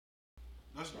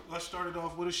let's start it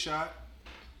off with a shot.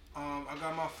 I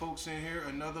got my folks in here.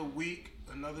 Another week,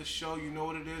 another show. You know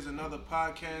what it is. Another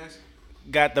podcast.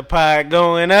 Got the pod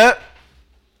going up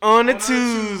on a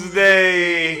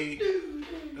Tuesday.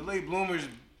 The late bloomers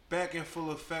back in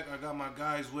full effect. I got my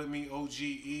guys with me.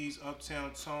 OGEs,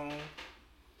 Uptown Tone,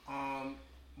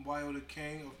 YO the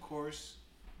King, of course.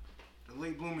 The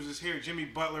late bloomers is here. Jimmy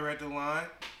Butler at the line.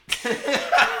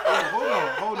 Hold on.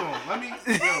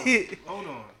 Hold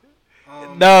on.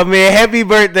 No, man, happy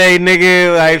birthday,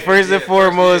 nigga. Like, first and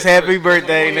foremost, happy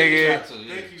birthday, nigga.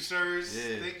 Thank you, sirs.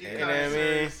 Yeah. Thank you, You guys, know what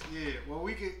I mean? sirs. Yeah, well,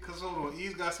 we can, because hold on,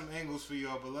 E's got some angles for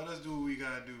y'all, but let us do what we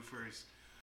got to do first.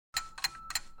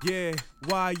 Yeah,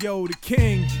 YO the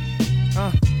King.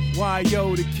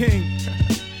 YO the King.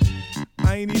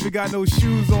 I ain't even got no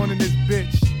shoes on in this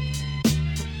bitch.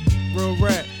 Real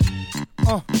rap.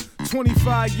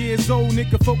 25 years old,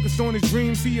 nigga focused on his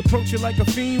dreams. He approach it like a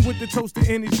fiend with the toaster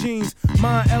in his jeans.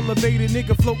 Mind elevated,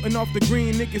 nigga floating off the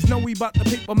green. Niggas know he bout the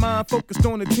paper, mind focused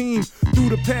on the team. Threw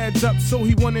the pads up, so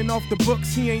he running off the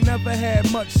books. He ain't never had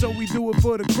much, so we do it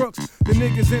for the crooks. The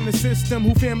niggas in the system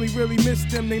who family really missed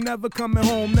them. They never coming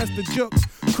home, that's the jokes.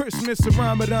 Christmas or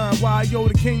Ramadan, YO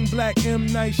the King, Black M.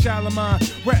 Night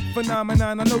Shyamalan. Rap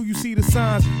phenomenon, I know you see the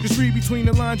signs. Just read between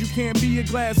the lines, you can't be a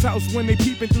glass house when they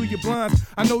peeping through your blinds.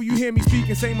 I know you hear me speak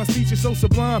and say my speech is so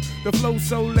sublime. The flow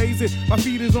so lazy, my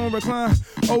feet is on recline.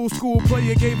 Old school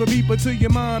player gave a beeper to your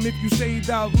mom. If you stayed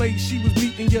out late, she was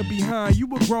beating you behind. You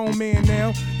a grown man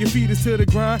now, your feet is to the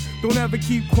grind. Don't ever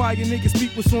keep quiet, nigga,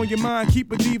 speak what's on your mind.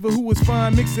 Keep a diva who is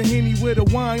fine, mix a Henny with a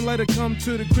wine. Let her come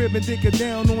to the crib and dick her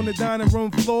down on the dining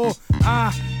room floor.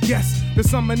 Yes, the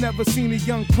summer never seen a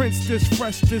young prince this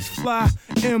fresh, this fly.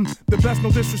 The best,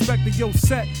 no disrespect to your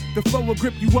set. The flow will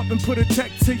grip you up and put a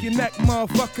tech to your neck,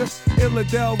 motherfucker.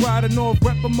 Illadel, Rider, North,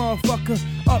 rep a motherfucker.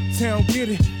 Uptown, get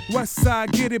it. West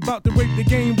side, get it. Bout to rape the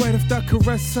game, wet if I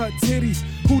caress her titties.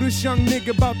 Who this young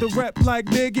nigga bout to rap like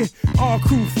Biggie? All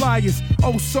crew flyers,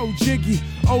 oh so jiggy.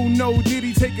 Oh no, did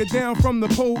he take it down from the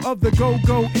pole of the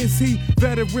go-go? Is he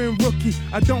veteran rookie?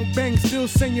 I don't bang, still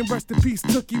singing rest in peace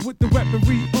Tookie with the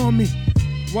weaponry on me.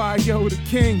 YO the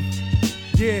King,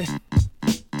 yeah.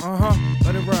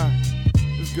 Let it ride.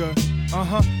 It's good.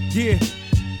 Yeah.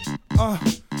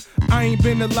 I ain't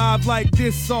been alive like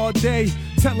this all day.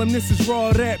 Tell him this is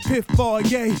raw rap, piff all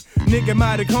yay. Nigga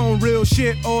might have cone real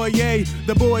shit, oh yay.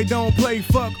 The boy don't play,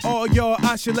 fuck all y'all.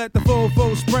 I should let the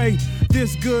fofo spray.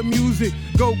 This good music,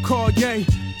 go call yay.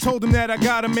 Told him that I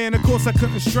got him, man, of course I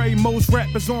couldn't stray. Most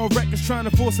rappers on records trying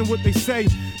to force him what they say.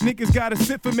 Niggas gotta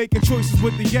sit for making choices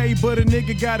with the yay, but a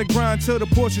nigga gotta grind till the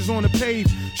Porsche's on the pave.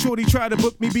 Shorty try to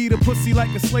book me, beat a pussy like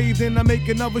a slave. Then I make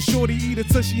another shorty eat a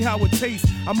tushy, how it tastes.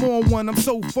 I'm on one, I'm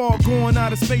so far going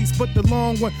out of space, but the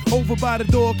long one over by the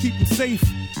door, keep him safe.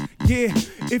 Yeah,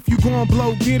 if you gon'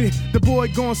 blow, get it. The boy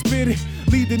gon' spit it.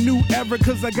 Lead the new era,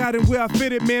 cause I got it where I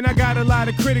fit it. Man, I got a lot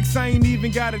of critics, I ain't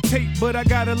even got a tape. But I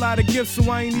got a lot of gifts, so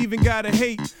I ain't even gotta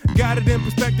hate. Got it in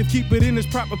perspective, keep it in its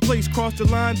proper place. Cross the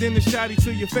line, then the shotty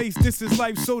to your face. This is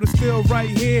life, so it's still right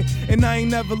here. And I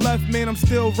ain't never left, man, I'm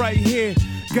still right here.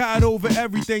 God over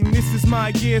everything, this is my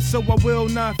year, so I will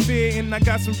not fear. And I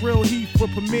got some real heat for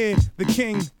Premier, the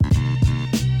King.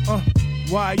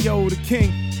 YO the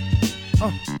King.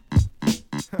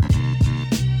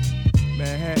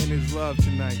 Manhattan is love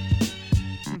tonight.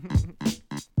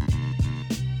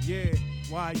 Yeah,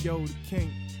 YO the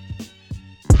King.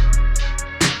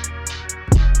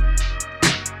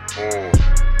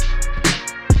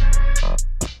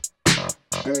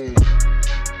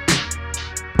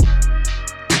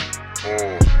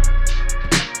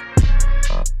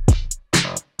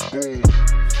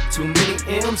 Too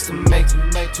many M's to make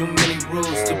too many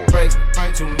rules to break,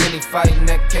 too many fighting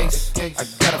that case. I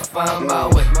gotta find my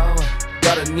way.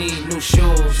 Gotta need new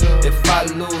shoes. If I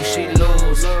lose, she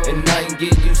lose, and I ain't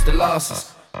get used to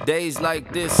losses. Days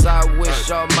like this, I wish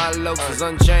all my lows was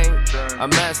unchained. I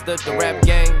mastered the rap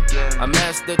game, I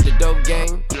mastered the dope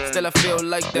game. Still I feel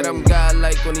like that I'm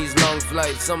God-like on these long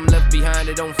flights. Something left behind,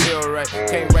 it don't feel right.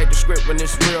 Can't write the script when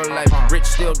it's real life. Rich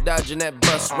still dodging that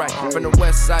bus right. From the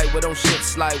west side where don't shit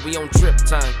slide, we on trip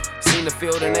time. Seen the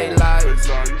field and they lies.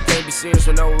 Can't be serious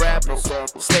with no rappers.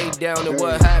 Stayed down and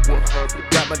what happened?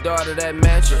 Got my daughter that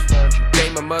mansion.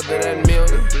 Gave my mother that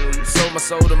million. Sold my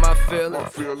soul to my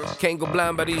feelings. Can't go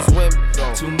blind by these women.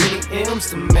 Too many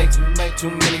M's to make too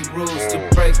many rules to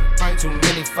break. Too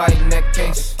many fighting that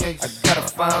case. I gotta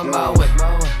find my way.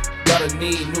 Gotta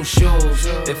need new shoes.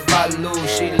 If I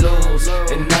lose, she lose,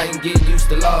 and I ain't get used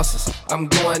to losses. I'm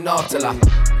going off till I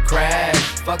crash.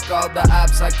 Fuck all the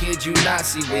ops, I kid you not.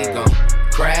 See, we gon'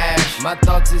 crash. My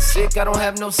thoughts is sick, I don't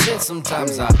have no sense.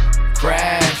 Sometimes I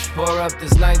crash. Pour up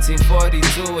this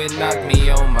 1942. It knocked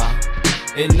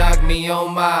me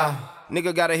on my.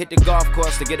 Nigga gotta hit the golf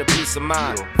course to get a piece of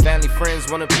mind. Family,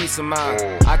 friends want a piece of mind.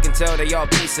 I can tell they all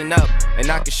piecing up, and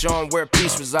I can show them where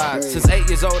peace resides. Since 8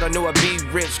 years old, I knew I'd be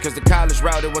rich, cause the college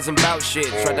route, it wasn't about shit.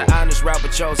 Tried the honest route,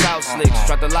 but chose house slicks.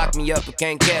 Tried to lock me up, but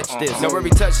can't catch this. Now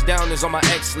every touchdown is on my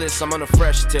X list, I'm on a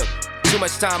fresh tip. Too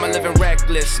much time, I live in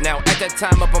reckless. Now at that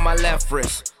time, up on my left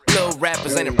wrist. Little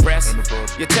rappers ain't impressed.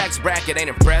 Your tax bracket ain't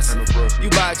impressed. You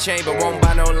buy a chain but won't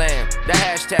buy no land. The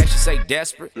hashtag should say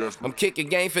desperate. I'm kicking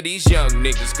game for these young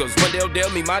niggas, cause one day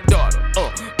they'll meet my daughter. All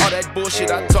that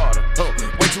bullshit I taught her.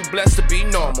 Way too blessed to be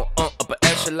normal. Upper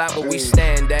echelon where we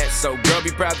stand at. So girl,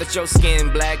 be proud that your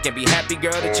skin black, and be happy,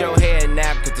 girl, that your hair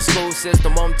napped. Cause the school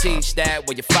system won't teach that.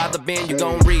 Where your father been, you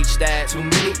gon' reach that. Too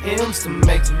many M's to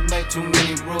make, too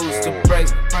many rules to break.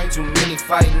 Too many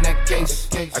fighting that case.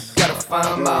 I gotta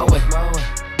find my way.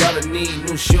 Gotta need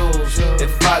new shoes.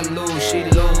 If I lose, she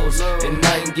lose. And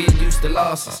I ain't get used to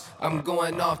losses. I'm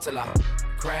going off till I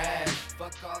crash.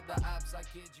 Fuck all the ops, I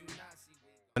kid you not.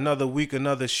 Another week,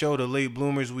 another show. The Late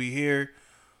Bloomers, we here.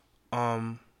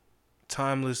 Timeless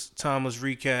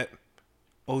recap.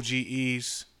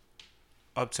 OGEs,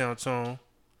 Uptown Tone.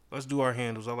 Let's do our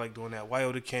handles. I like doing that.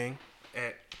 YO the King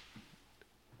at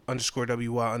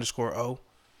 _WY_O.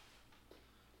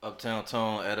 Uptown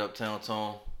Tone at Uptown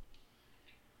Tone.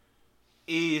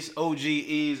 Ease,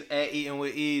 OGEs at Eating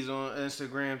with Ease on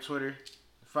Instagram, Twitter.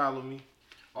 Follow me.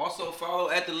 Also follow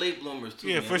at the Late Bloomers too.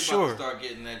 Yeah, man. for we sure. About to start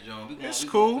getting that joint. It's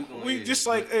cool. We just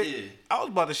like I was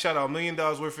about to shout out $1 million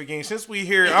worth of games. Since we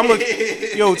here, I'm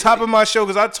yo top of my show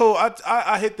because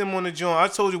I hit them on the joint. I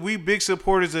told you we big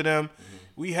supporters of them. Mm-hmm.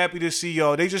 We happy to see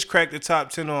y'all. They just cracked the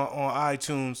top 10 on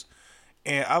iTunes,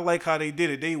 and I like how they did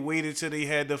it. They waited till they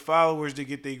had the followers to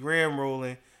get their gram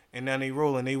rolling, and now they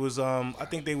rolling. They was I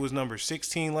think they was number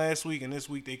 16 last week, and this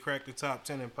week they cracked the top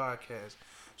 10 in podcasts.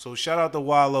 So shout out to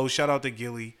Wallow, shout out to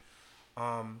Gilly.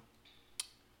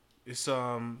 It's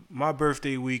my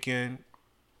birthday weekend.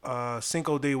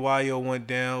 Cinco de Mayo went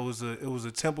down. It was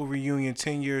a Temple reunion,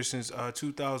 10 years since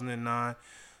 2009.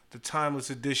 The timeless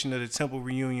edition of the Temple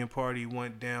reunion party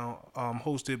went down,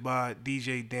 hosted by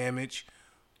DJ Damage.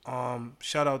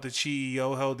 Shout out to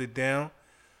Chio, held it down.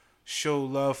 Show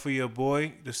love for your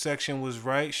boy. The section was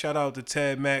right. Shout out to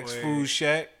Ted Mack's Food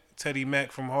Shack, Teddy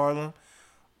Mack from Harlem.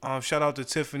 Shout out to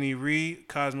Tiffany Reed,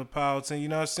 Cosmopolitan. You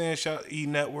know what I'm saying? Shout out E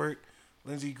Network,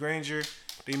 Lindsey Granger.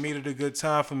 They made it a good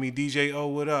time for me. DJ O,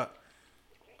 what up?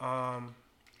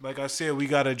 Like I said, we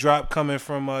got a drop coming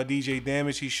from DJ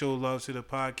Damage. He showed love to the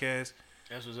podcast.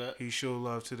 That's what's up. He showed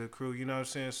love to the crew. You know what I'm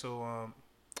saying? So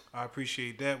I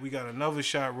appreciate that. We got another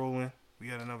shot rolling. We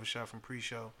got another shot from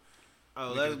pre-show.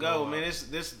 Oh, let's go, man.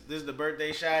 This is the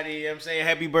birthday shot. You know what I'm saying?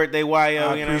 Happy birthday, YO. You know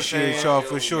what I'm appreciate saying? y'all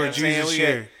for sure. You know Jesus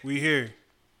here. We here.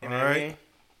 You All know what I right. mean?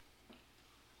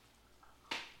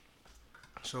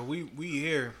 So we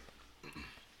here.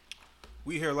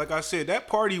 We here. Like I said, that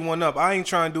party went up. I ain't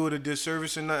trying to do it a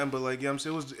disservice or nothing, but like, you know what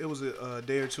I'm saying, it was a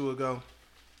day or two ago.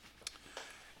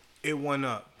 It went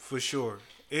up for sure.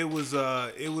 It was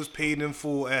paid in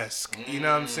full-esque. You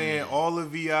know what I'm saying? All the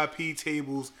VIP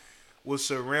tables was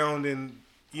surrounding,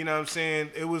 you know what I'm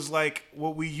saying? It was like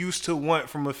what we used to want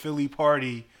from a Philly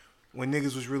party when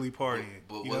niggas was really partying.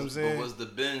 You know what I'm saying? But was the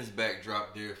Benz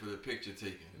backdrop there for the picture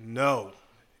taking? No.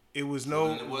 It was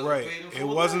no it wasn't right. Paid in It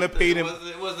full wasn't a life? paid in.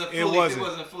 It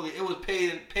wasn't fully. It was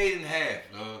paid in half.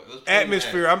 It was paid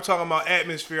Atmosphere. in half. I'm talking about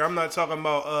atmosphere. I'm not talking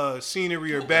about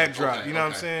scenery or backdrop. You know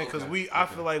what I'm saying? Because I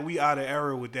feel like we out of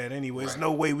era with that anyway. There's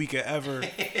no way we could ever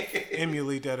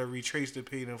emulate that or retrace the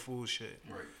paid in full shit.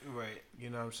 Right. You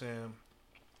know what I'm saying?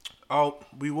 Oh,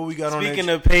 what we got on that? Speaking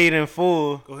of paid in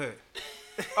full. Go ahead.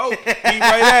 Oh, he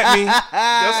right at me.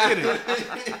 Let's get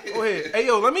it. Go ahead. Hey,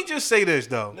 yo, let me just say this,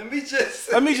 though. Let me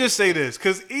just say this,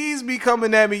 because Ease be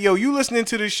coming at me. Yo, you listening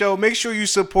to the show, make sure you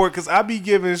support, because I be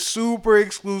giving super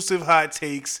exclusive hot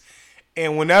takes.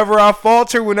 And whenever I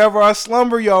falter, whenever I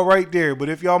slumber, y'all right there. But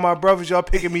if y'all my brothers, y'all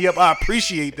picking me up, I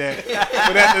appreciate that.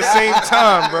 But at the same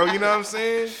time, bro, you know what I'm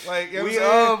saying? Like, you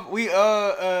know what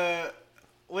I'm saying?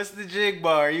 What's the jig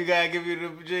bar? You gotta give you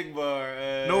the jig bar.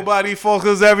 Nobody falls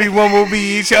because everyone will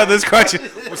be each other's crutches.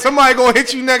 When somebody gonna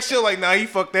hit you next year, like, nah, he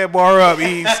fucked that bar up.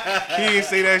 He didn't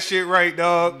say that shit right,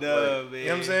 dog. No, man. You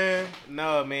know what I'm saying?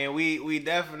 No, man. We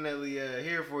definitely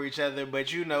here for each other,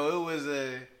 but you know,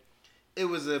 it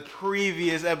was a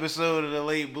previous episode of the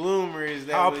Late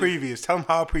Bloomers. How previous? Tell them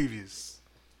how previous.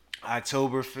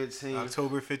 October 15th.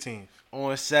 October 15th.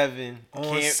 On 7.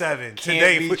 On 7. Can't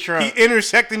Today, be Trump. he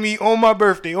intersected me on my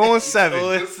birthday. On 7.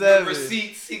 On 7.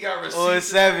 Receipts. He got receipts. On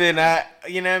 7.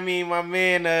 You know what I mean? My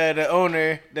man,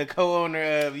 the co-owner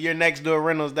of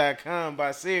YourNextDoorRentals.com,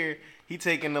 Basir, he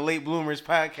taking the Late Bloomers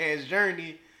podcast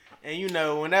journey. And you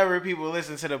know, whenever people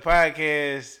listen to the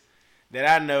podcast that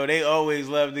I know, they always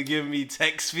love to give me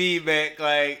text feedback.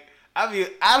 Like,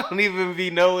 I don't even be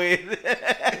knowing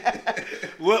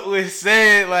what was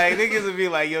said. Like, niggas would be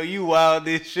like, yo, you wild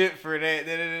this shit for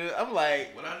that. I'm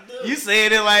like, What I do? you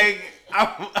saying it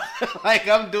like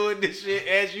I'm doing this shit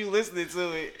as you listening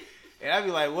to it. And I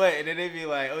be like, what? And then they be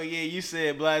like, oh yeah, you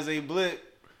said blase blip.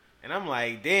 And I'm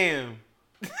like, damn.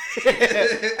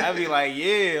 I be like,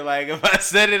 yeah, like if I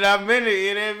said it, I meant it.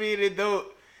 You know what I mean?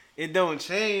 It don't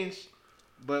change.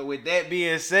 But with that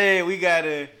being said, we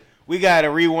gotta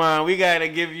rewind. We gotta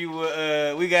give you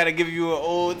an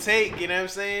old take. You know what I'm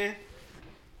saying?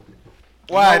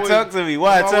 Why talk to me?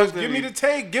 Why talk to me? Give me the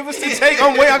take. Give us the take.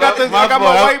 I'm waiting. I got my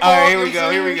whiteboard. All right,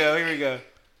 here we go.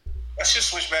 Let's just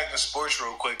switch back to sports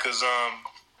real quick, cause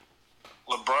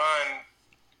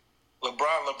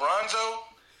LeBronzo,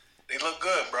 they look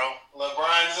good, bro.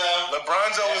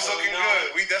 LeBronzo is looking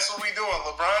good. That's what we doing.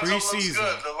 LeBronzo looks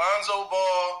good. The Lonzo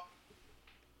Ball,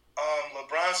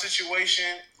 LeBron situation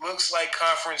looks like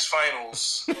conference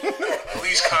finals, at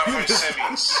least conference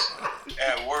semis,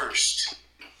 at worst.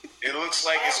 It looks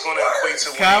like it's going to equate to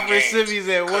conference winning games.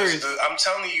 semis at worst. I'm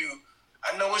telling you,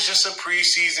 I know it's just a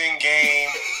preseason game,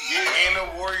 and the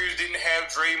Warriors didn't have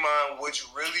Draymond, which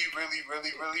really, really, really,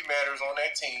 really matters on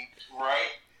that team.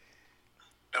 Right.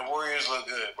 The Warriors look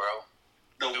good, bro.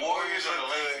 The Warriors look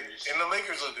good, and the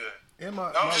Lakers look good.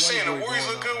 I'm just saying, the Warriors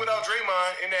look good without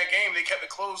Draymond in that game. They kept it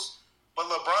close, but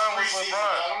LeBron was LeBron.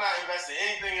 I'm not investing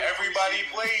anything in Everybody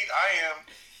played. I am.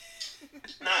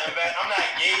 I'm not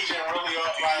gauging really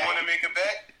off. Do you want to make a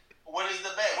bet? What is the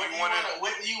bet? What do you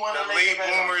want to The make late a bet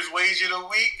on? bloomers wage of the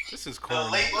week. This is The cool.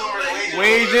 late bloomers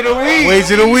wage of the week. Wage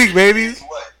of the week, baby.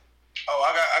 What? Oh,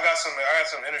 I got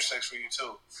some intersects for you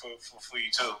too, for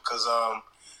you too, because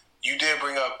you did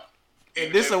bring up.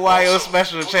 And this is why it was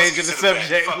special changing the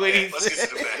subject. Let's get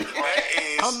to the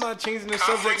bet. I'm not changing the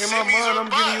subject in my mind. I'm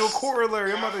giving you a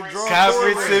corollary. I'm about to draw a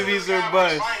Conference corollary. semis are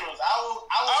bust.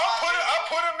 I'll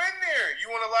put them in there. You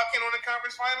want to lock in on the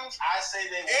conference finals? I say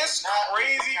they It's will not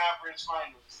crazy. win the conference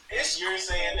finals. It's You're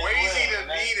saying they crazy will. to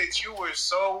me that you was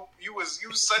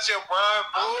such a Bron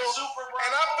I'm bull, a super Bron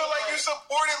and I feel like bull. you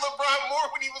supported LeBron more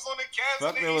when he was on the Cavs.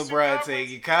 Fuck than the Eastern LeBron Conference. take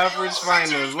it. Conference You're a finals,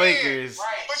 Sixers Lakers. fan.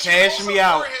 But you Cash don't me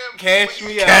out. support him, Cash but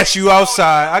me you out. Cash you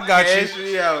outside. I got Cash you.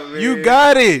 me out, man. You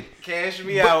got it. Cash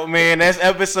me out, man. That's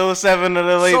episode 7 of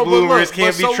the Late So, but Bloomers. look,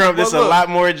 Can't but be so- Trump. but There's a look. lot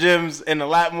more gems and a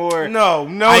lot more No,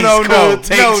 ice cold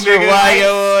takes from nigga.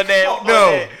 Wyo on that.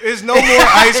 No, there's no more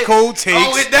ice cold takes.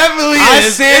 Oh, it definitely I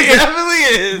is. said it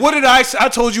definitely is. What did I say? I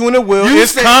told you in the will. You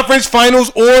It's said- conference finals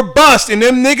or bust, and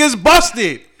them niggas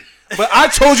busted. But I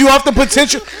told you off the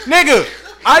potential, nigga.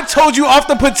 I told you off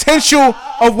the potential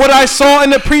of what I saw in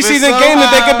the preseason game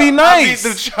that they could be nice. I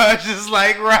beat the Chargers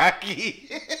like Rocky.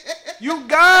 You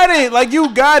got it. Like,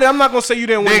 you got it. I'm not going to say you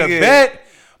didn't win the Nigga. bet.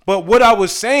 But what I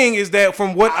was saying is that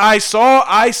from what I saw,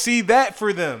 I see that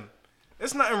for them.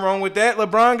 There's nothing wrong with that.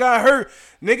 LeBron got hurt.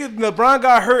 Nigga, LeBron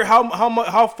got hurt.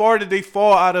 How far did they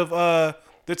fall out of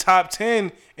the top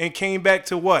 10 and came back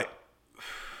to what?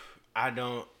 I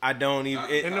don't even.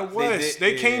 In the West.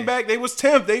 They came back. They was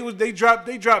 10th. They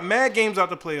dropped mad games out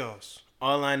the playoffs.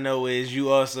 All I know is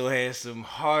you also had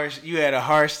you had a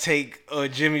harsh take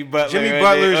on Jimmy Butler. Jimmy on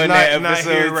Butler's that not episode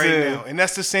here right too. now. And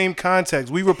that's the same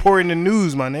context. We reporting the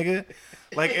news, my nigga.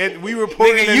 Like, we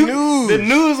reporting Nigga, the news. The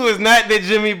news was not that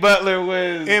Jimmy Butler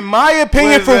was. In my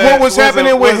opinion, for what was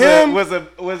happening with him, was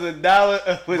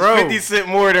 $1 Bro, 50 cent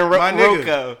more than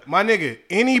Rocco. My nigga,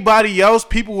 anybody else,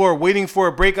 people were waiting for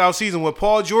a breakout season. When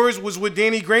Paul George was with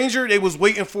Danny Granger, they was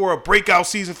waiting for a breakout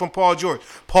season from Paul George.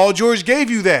 Paul George gave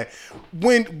you that.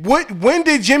 When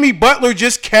did Jimmy Butler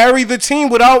just carry the team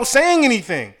without saying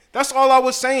anything? That's all I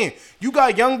was saying. You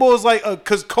got young boys like,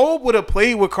 because Cole would have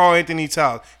played with Karl Anthony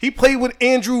Towns. He played with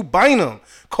Andrew Bynum.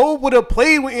 Cole would have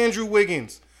played with Andrew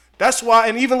Wiggins. That's why,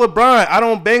 and even LeBron, I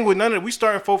don't bang with none of it. We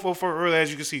starting 4-4-4 early, as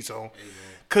you can see, so.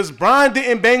 Because Brian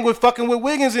didn't bang with fucking with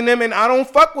Wiggins and them, and I don't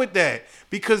fuck with that.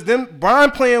 Because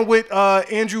Brian playing with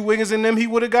Andrew Wiggins and them, he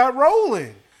would have got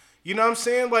rolling. You know what I'm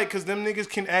saying? Like, because them niggas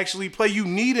can actually play. You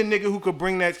need a nigga who could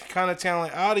bring that kind of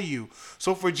talent out of you.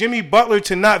 So for Jimmy Butler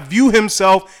to not view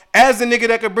himself as the nigga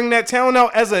that could bring that talent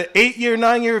out as an 8-year,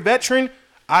 9-year veteran,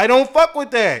 I don't fuck with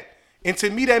that. And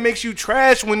to me, that makes you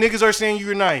trash when niggas are saying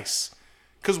you're nice.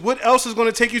 Because what else is going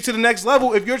to take you to the next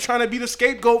level if you're trying to be the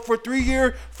scapegoat for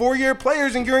 3-year, 4-year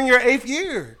players and you're in your 8th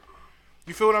year?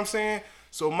 You feel what I'm saying?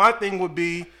 So my thing would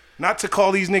be not to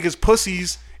call these niggas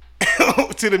pussies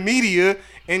to the media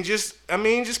and just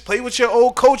play with your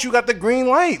old coach. You got the green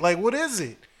light. Like, what is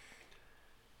it?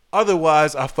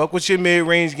 Otherwise, I fuck with your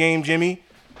mid-range game, Jimmy. You know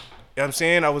what I'm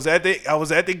saying? I was at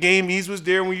the game. Ease was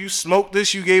there when you smoked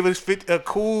this. You gave us a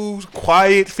cool,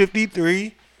 quiet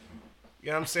 53. You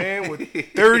know what I'm saying? With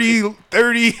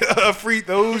 30 free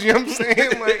throws, you know what I'm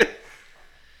saying? Like,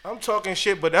 I'm talking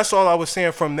shit, but that's all I was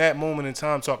saying from that moment in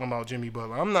time talking about Jimmy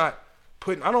Butler. I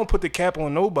don't put the cap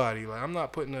on nobody. Like, I'm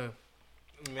not going to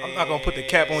put the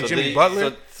cap on Jimmy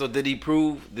Butler. So did he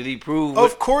prove?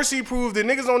 Of course he proved it.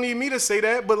 Niggas don't need me to say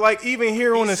that, but like even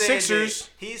here on the Sixers.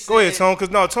 Go ahead, Tone,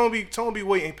 because no, Tone be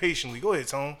waiting patiently. Go ahead,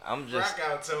 Tone. I'm just rock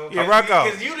out, Tone. Yeah, rock out.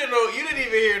 Because you didn't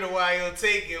even hear the YO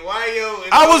take it.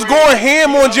 I was going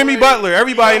ham on Jimmy Butler.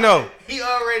 Everybody know. He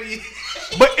already.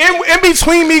 But in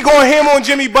between me going ham on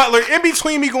Jimmy Butler,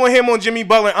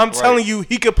 I'm telling you,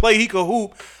 he could play, he could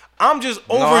hoop. I'm just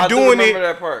overdoing it.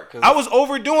 That part, I was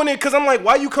overdoing it because I'm like,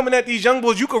 why you coming at these young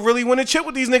boys? You could really win a chip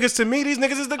with these niggas. To me, these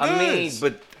niggas is the goods. I mean,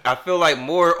 but I feel like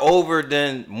more over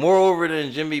than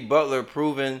Jimmy Butler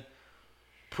proving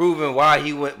why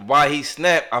he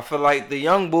snapped. I feel like the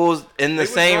young bulls in the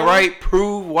same right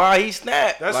prove why he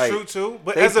snapped. That's like, true too.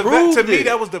 But as a vet, to me,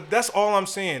 that's all I'm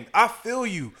saying. I feel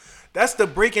you. That's the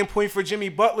breaking point for Jimmy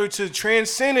Butler to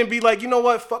transcend and be like, you know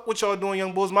what? Fuck what y'all doing,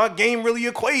 young bulls. My game really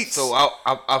equates. So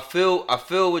I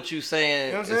feel what you saying,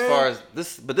 you know what as far as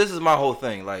this, but this is my whole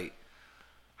thing. Like,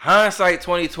 hindsight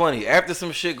 2020. After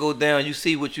some shit go down, you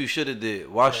see what you should have did.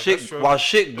 While shit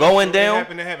going down,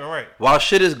 right. While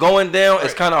shit is going down, right.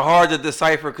 It's kind of hard to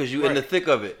decipher because you in the thick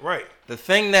of it. Right. The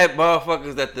thing that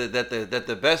motherfuckers that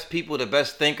the best people, the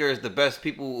best thinkers, the best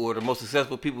people or the most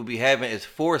successful people be having is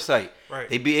foresight. Right.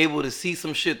 They be able to see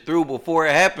some shit through before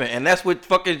it happened, and that's what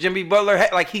fucking Jimmy Butler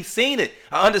had. Like, he's seen it.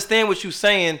 I understand what you're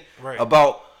saying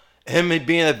about him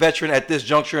being a veteran at this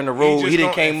juncture in the road. He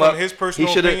didn't came up. His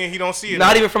personal opinion, he don't see it.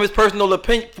 Not even from his personal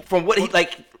opinion, from what he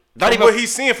like. Not even what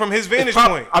he's seeing from his vantage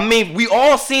point. I mean, we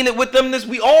all seen it with them.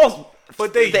 We all.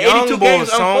 But they young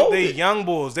bulls, son. They young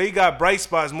bulls. They got bright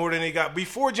spots more than they got.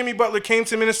 Before Jimmy Butler came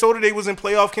to Minnesota, they was in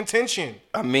playoff contention.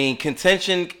 I mean,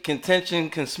 contention,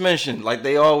 like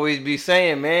they always be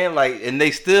saying, man. Like, and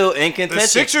they still in contention. The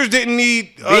Sixers didn't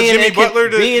need Jimmy Butler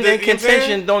to being in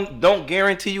contention. Don't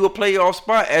guarantee you a playoff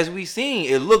spot, as we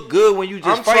seen. It looked good when you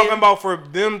just. I'm talking about for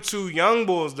them two young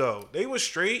bulls though. They was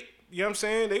straight. You know what I'm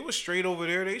saying? They was straight over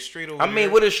there. They straight over there. I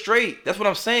mean, what is straight? That's what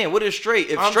I'm saying. What is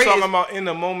straight? I'm talking about in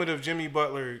the moment of Jimmy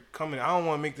Butler coming.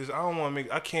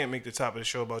 I can't make the top of the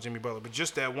show about Jimmy Butler, but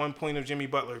just that one point of Jimmy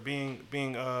Butler being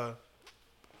in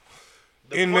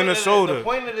Minnesota. The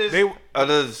point of this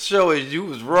the show is you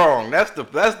was wrong. That's the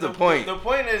point. The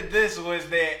point of this was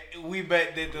that we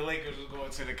bet that the Lakers was going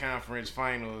to the conference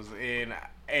finals, and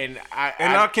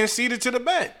I conceded to the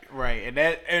bet. Right,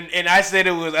 and I said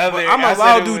it was other. But I'm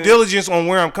allowed due diligence on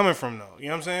where I'm coming from, though. You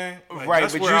know what I'm saying? Like,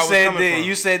 right, but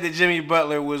you said that Jimmy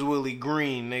Butler was Willie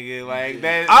Green, nigga. Like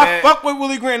that. I fuck with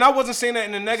Willie Green. I wasn't saying that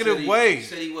in a negative way. You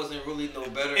said he wasn't really no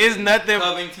better. It's nothing.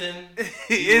 Covington.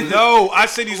 No, I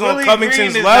said he's Willie on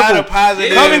Covington's Green is level. not a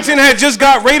positive. Covington had just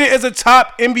got rated as a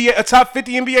top 50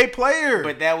 NBA player.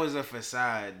 But that was a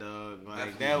facade, dog.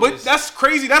 Like that. But that's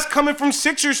crazy. That's coming from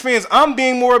Sixers fans. I'm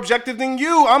being more objective than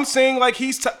you. I'm saying like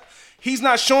he's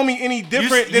not showing me any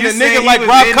different than a nigga like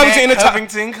Rob Covington in the top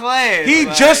Covington class. He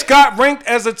just got ranked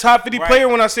as a top 50 player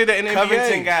when I say that in the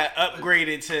Covington NBA. got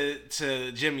upgraded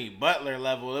to Jimmy Butler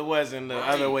level. It wasn't the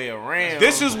other way around.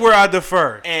 This is where I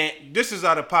defer. And this is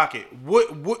out of pocket.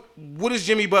 What is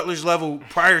Jimmy Butler's level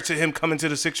prior to him coming to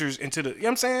the Sixers into the, you know what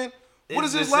I'm saying? What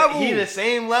is his level? He the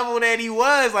same level that he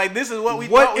was. Like, this is what we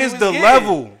What thought we is was the getting.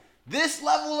 level? This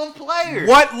level of player.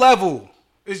 What level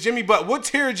is Jimmy Butler? What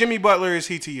tier of Jimmy Butler is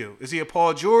he to you? Is he a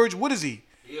Paul George? What is he?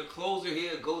 He a closer. He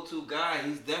a go-to guy.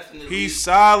 He's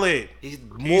solid. He's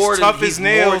tough as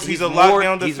nails. He's a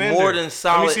lockdown defender. He's more than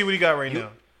solid. Let me see what he got right now.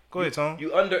 Go ahead, Tom.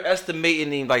 You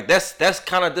underestimating him. Like, that's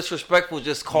kind of disrespectful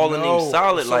just calling him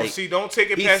solid. So, like, see, don't take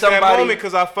it past that moment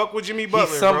because I fuck with Jimmy Butler,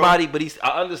 he's somebody, bro. but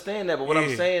I understand that. But what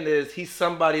I'm saying is he's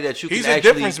somebody that you can actually... He's a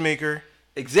difference maker.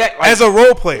 Exactly. As a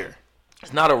role player.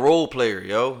 It's not a role player,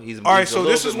 yo. All right, so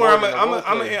this is where I'm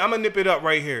gonna nip it up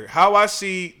right here. How I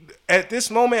see, at this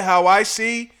moment, how I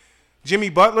see Jimmy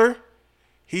Butler...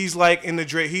 He's like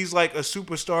he's like a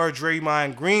superstar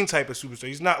Draymond Green type of superstar.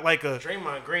 He's not like a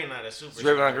Draymond Green, not a superstar.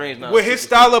 Draymond Green's not with his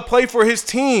style of play for his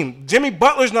team. Jimmy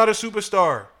Butler's not a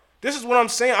superstar. This is what I'm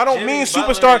saying. I don't mean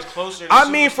superstar.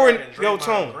 I mean for yo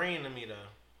Tone. Green to me though.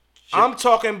 I'm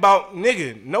talking about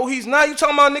nigga. No, he's not. You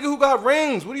talking about nigga who got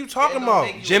rings. What are you talking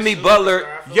about? Jimmy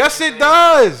Butler. Yes, it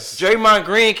does. Draymond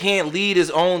Green can't lead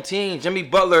his own team. Jimmy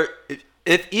Butler,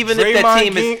 even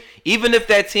if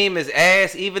that team is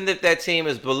ass, even if that team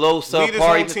is below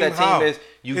subpar, even if that team is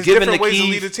you giving the keys. To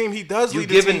lead the team. He does lead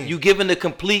the team. You giving the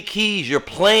complete keys. You're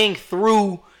playing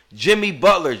through Jimmy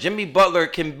Butler. Jimmy Butler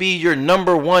can be your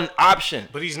number one option.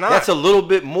 But he's not. That's a little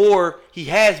bit more. He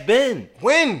has been.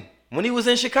 When he was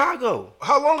in Chicago.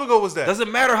 How long ago was that?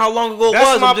 Doesn't matter how long ago it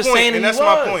was. I'm just saying and that's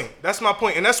my point. That's my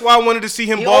point. And that's why I wanted to see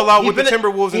him ball out with the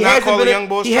Timberwolves and not call the young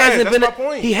boys trash. That's my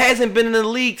point. He hasn't been in the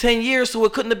league 10 years, so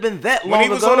it couldn't have been that long ago. When he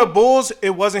was on the Bulls,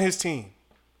 it wasn't his team.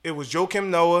 It was Joakim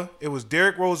Noah. It was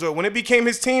Derrick Rose. When it became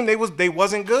his team, they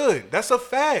wasn't good. That's a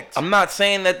fact. I'm not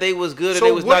saying that they was good or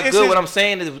they was not good. What I'm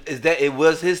saying is that it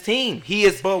was his team.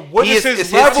 But what is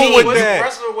his level with that?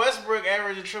 Russell Westbrook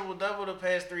averaged a triple-double the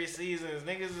past 3 seasons.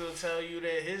 Niggas will tell you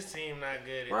that his team not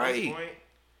good at this point.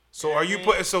 So are you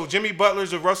putting? So Jimmy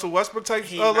Butler's a Russell Westbrook type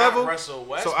level? Russell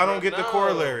Westbrook, so I don't get the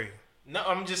corollary. No,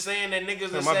 I'm just saying that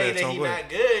niggas will say that he not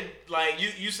good. Like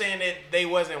you saying that they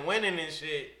wasn't winning and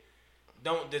shit.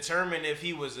 Don't determine if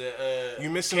he was you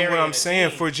missing what I'm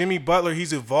saying. For Jimmy Butler,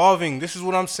 he's evolving. This is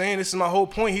what I'm saying. This is my whole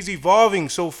point. He's evolving.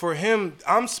 So for him,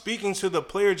 I'm speaking to the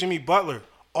player Jimmy Butler.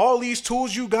 All these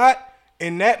tools you got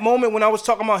in that moment when I was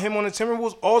talking about him on the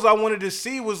Timberwolves, all I wanted to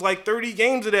see was like 30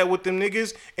 games of that with them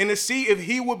niggas and to see if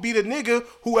he would be the nigga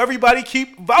who everybody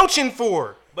keep vouching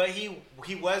for. But he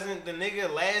wasn't the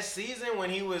nigga last season when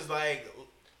he was like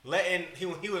he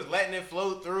was letting it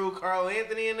flow through Karl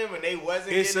Anthony and them, and they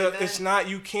wasn't. It's not.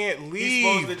 You can't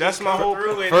leave. That's my whole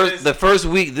point. The first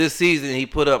week this season, he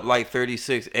put up like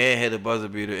 36 and had a buzzer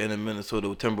beater in the Minnesota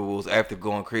Timberwolves after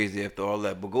going crazy after all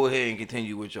that. But go ahead and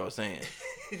continue what y'all saying.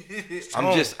 I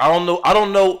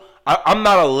don't know. I'm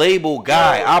not a label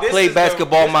guy. I play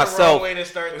basketball myself. It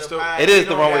is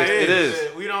the wrong way. It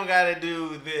is. We don't gotta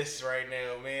do this right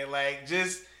now, man. Like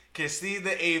just concede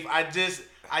the eighth.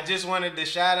 I just wanted to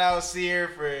shout out Sear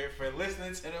for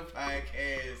listening to the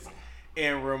podcast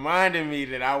and reminding me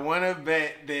that I want to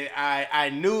bet that I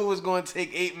knew it was going to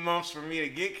take 8 months for me to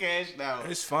get cashed out.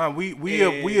 It's fine. We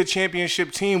a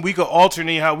championship team. We could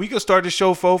alternate how we could start the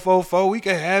show 4-4-4. We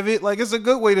could have it like it's a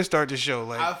good way to start the show.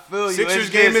 Like I feel you. Sixers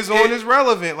game is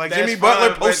relevant. Like Jimmy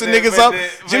Butler posting niggas up.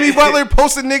 Jimmy Butler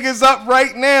posting niggas up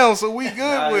right now, so we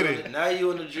good with it. Now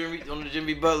you on the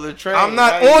Jimmy Butler train. I'm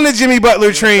not on the Jimmy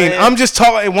Butler train. I'm just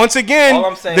talking. Once again,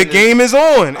 the game is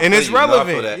on and it's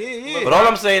relevant. But all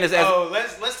I'm saying is,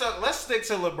 let's stick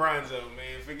to LeBronzo,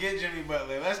 man. Forget Jimmy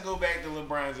Butler. Let's go back to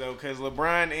LeBronzo because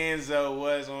LeBron and Zoe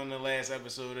was on the last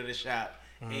episode of the shop.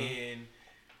 And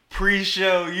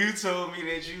pre-show, you told me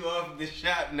that you off the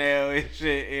shop now and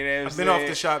shit. You know what I've been off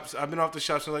the shops. I've been off the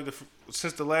shops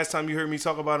since the last time you heard me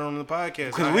talk about it on the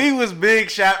podcast. Because we was big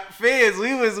shop fans.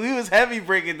 We was heavy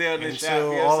breaking down the shop.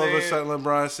 Until all of a sudden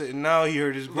LeBron sitting now, he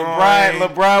hurt his groin.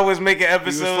 LeBron was making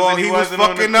episodes. He was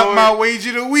fucking up my wage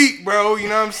of the week, bro. You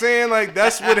know what I'm saying? Like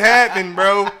that's what happened,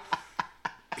 bro.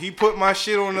 He put my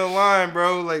shit on the line,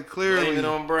 bro. Like clearly. Blame it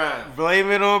on Brian. Blame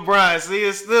it on Brian. See,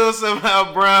 it's still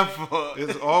somehow Brian's fault.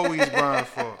 It's always Brian's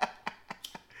fault.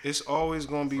 It's always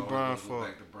gonna be Brian's fault.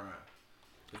 Back to Brian.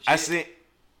 I see.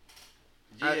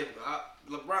 Yeah,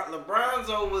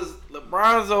 LeBronzo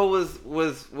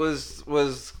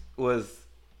was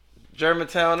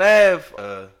Germantown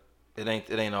Ave. It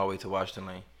ain't all the way to Washington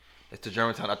Lane. It's to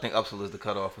Germantown. I think Upsall is the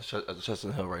cutoff of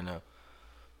Chestnut Hill right now.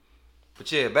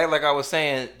 But yeah, back like I was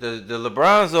saying, the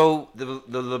LeBronzo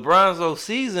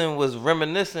season was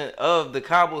reminiscent of the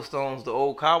cobblestones, the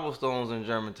old cobblestones in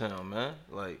Germantown, man.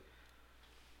 Like,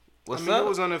 what's up? It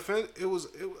was uneventful. It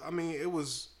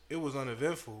was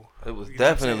uneventful. It was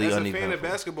definitely uneventful. As a fan of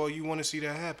basketball, you want to see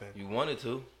that happen. You wanted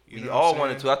to. We all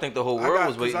wanted to. I think the whole world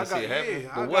was waiting to see it happen.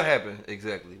 But what happened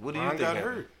exactly? What do you think got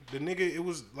happened? Hurt. The nigga, it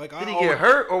was like Did he get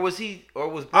hurt or was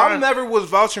Brian? I never was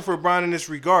vouching for Brian in this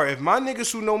regard. If my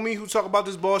niggas who know me who talk about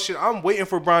this bullshit, I'm waiting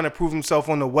for Brian to prove himself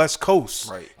on the West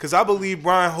Coast. Right. Because I believe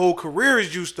Brian's whole career is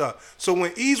juiced up. So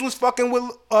when Ease was fucking with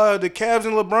the Cavs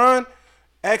and LeBron,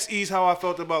 ask Ease how I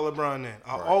felt about LeBron then.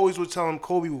 I always would tell him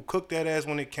Kobe will cook that ass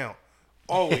when it count.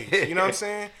 Always. You know what I'm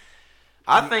saying?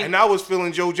 And I was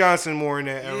feeling Joe Johnson more in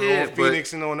that era, on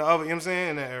Phoenix and on the other, you know what I'm saying,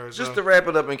 in that era. Just to wrap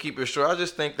it up and keep it short, I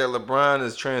just think that LeBron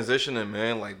is transitioning,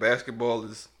 man. Like basketball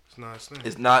is,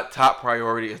 it's not top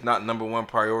priority. It's not number one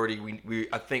priority.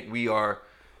 I think we are.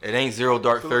 It ain't 0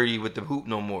 dark 30 with the hoop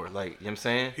no more. Like, you know what I'm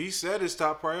saying? He said it's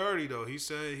top priority though. He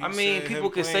said. People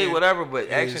can say whatever, but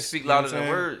actions speak louder than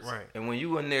words. Right. And when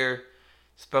you in there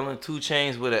spelling 2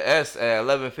 Chainz with an S at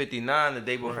 11:59 the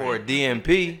day before a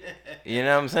DMP. You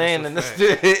know what I'm saying? In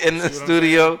the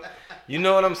studio. You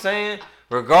know what I'm saying?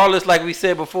 Regardless, like we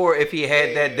said before, if he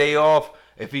had that day off,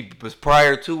 if he was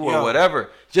prior to or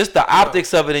whatever, just the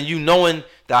optics of it, and you knowing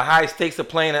the high stakes of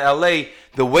playing in LA,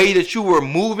 the way that you were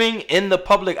moving in the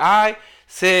public eye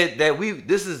said that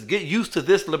get used to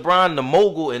this LeBron the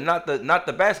mogul and not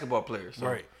the basketball player. So,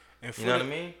 right. And you know what I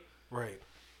mean? Right.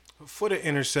 For the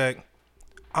intersect,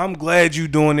 I'm glad you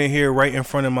doing it here right in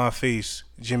front of my face,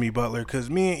 Jimmy Butler, because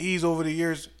me and Ease over the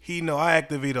years, he know I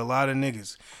activate a lot of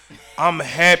niggas. I'm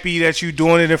happy that you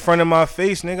doing it in front of my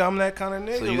face, nigga. I'm that kind of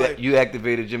nigga. So you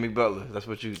activated Jimmy Butler.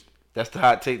 That's the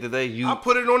hot take today. I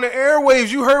put it on the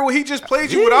airwaves. You heard what he just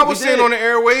played you. What I was saying on the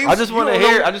airwaves. I just want to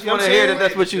hear. I just want to hear that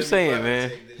that's what you're saying,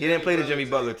 man. He didn't play the Jimmy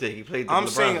Butler take. He played the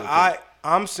LeBron take.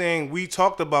 I'm saying we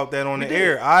talked about that on the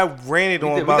air. I ran it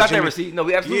on about got Jimmy. that receipt. No,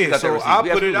 we absolutely got that receipt. So I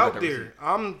put it out there.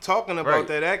 I'm talking about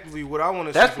that actively. What I want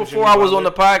to. That's before I was on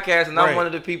the podcast, and I'm one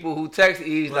of the people who text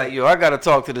Ease like, "Yo, I gotta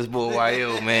talk to this boy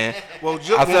YL, man." Well,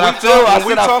 when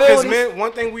we talk as men,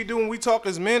 one thing we do when we talk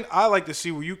as men, I like to see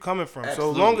where you coming from.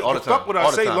 Absolutely. So long as fuck what I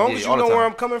say, long as you know where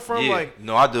I'm coming from, like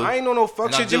no, I do. I ain't no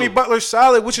fuck shit. Jimmy Butler's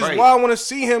solid, which is why I want to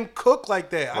see him cook like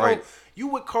that. I don't. You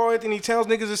with Karl Anthony Towns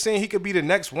niggas are saying he could be the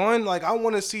next one. Like I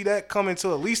want to see that come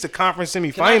into at least the conference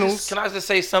semifinals. Can I just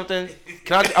say something?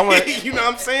 I want you know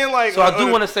what I'm saying? Like so I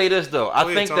do want to say this though. I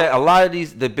think that a lot of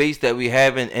these debates that we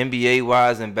have in NBA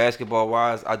wise and basketball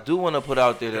wise, I do want to put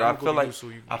out there that I feel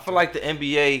like the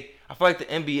NBA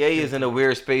is in a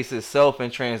weird space itself in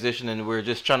transition, and we're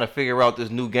just trying to figure out this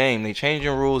new game. They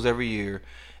changing rules every year.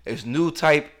 It's new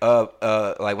type of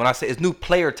like when I say it's new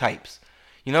player types.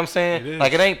 You know what I'm saying?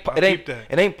 Like it ain't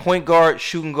point guard,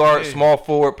 shooting guard, small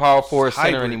forward, power forward,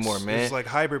 center anymore, man. It's like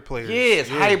hybrid players. Yeah, it's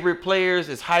hybrid players,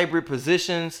 it's hybrid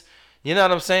positions. You know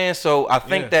what I'm saying? So I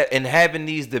think that in having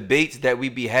these debates that we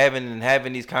be having and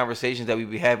having these conversations that we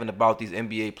be having about these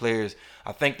NBA players,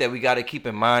 I think that we got to keep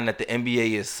in mind that the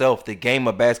NBA itself, the game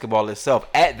of basketball itself,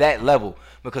 at that level,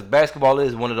 because basketball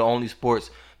is one of the only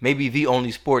sports, maybe the only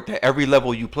sport that every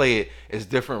level you play it is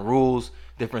different rules,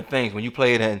 different things. When you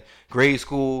play it in grade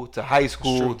school to high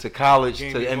school to college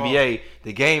to the NBA,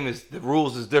 the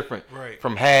rules is different. Right.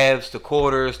 From halves to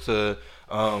quarters to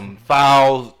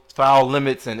foul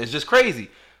limits, and it's just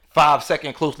crazy.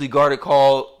 5-second closely guarded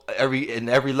call in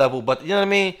every level, but you know what I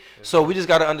mean? So we just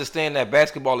got to understand that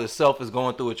basketball itself is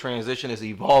going through a transition. It's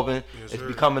evolving. It's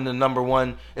becoming the number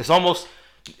one. It's almost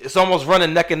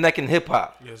running neck and neck in hip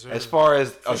hop. Yes, as far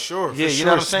as you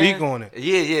know what I'm saying? Speak on it.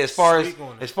 Yeah. As far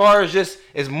as just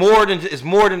it's more than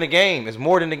the game. It's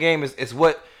more than the game. It's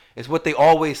what they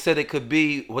always said it could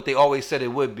be. What they always said it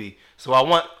would be. So I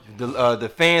want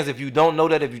the fans. If you don't know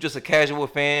that, if you're just a casual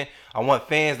fan, I want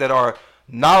fans that are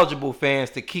knowledgeable fans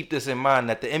to keep this in mind,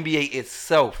 that the NBA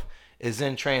itself is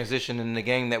in transition in the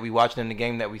game that we watching, in the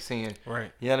game that we seeing. Right.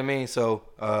 You know what I mean? So,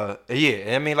 I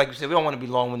mean, like you said, we don't want to be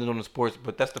long-winded on the sports,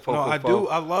 but that's the focus. No, I do.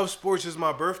 I love sports. It's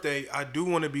my birthday. I do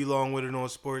want to be long-winded on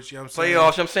sports. You know what I'm saying?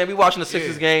 Playoffs. I'm saying we watching the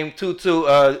Sixers game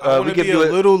 2-2. I want to be a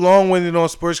little long-winded on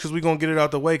sports because we're going to get it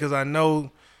out the way because I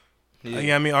know,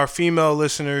 I mean, our female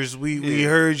listeners, we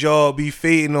heard y'all be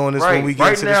fading on us when we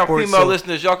get into the sports. Right now, female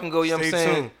listeners, y'all can go, you know what I'm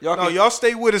saying? Y'all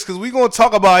stay with us because we're going to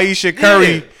talk about Ayesha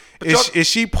Curry. Yeah. Is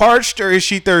she parched or is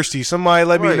she thirsty? Somebody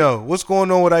let me know. What's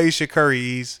going on with Ayesha Curry,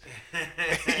 Ease?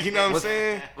 You know what I'm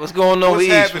saying? What's going on with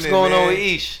Ish? What's going on with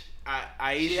Ish?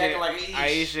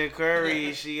 Ayesha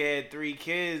Curry, she had 3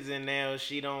 kids and now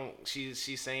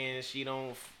she's saying she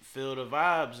don't feel the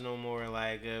vibes no more.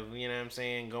 Like, you know what I'm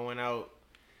saying? Going out,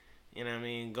 you know what I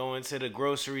mean? Going to the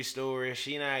grocery store,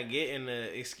 she not getting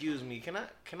the, excuse me, can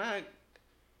I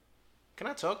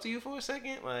talk to you for a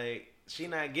second? Like, she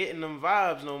not getting them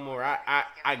vibes no more.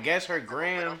 I guess her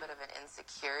gram. A little bit of an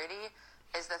insecurity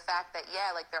is the fact that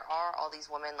like there are all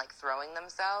these women like throwing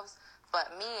themselves,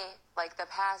 but me, like the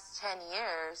past 10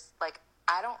 years, like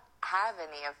I don't have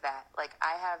any of that. Like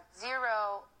I have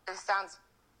zero. This sounds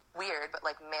weird, but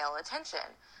like male attention.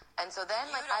 And so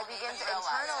then, like, I begin to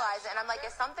internalize it, and I'm like,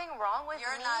 is something wrong with me?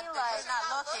 You're not looking.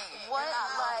 What?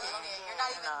 You're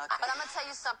not even looking. But I'm gonna tell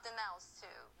you something else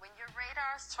too. When your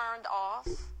radar's turned off.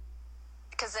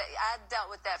 Because I dealt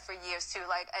with that for years, too.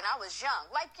 Like, and I was young,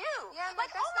 like you. Yeah,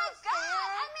 like, oh, my God.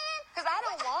 I mean, because I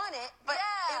don't want it, but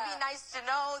it'd be nice to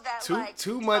know that,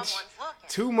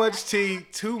 too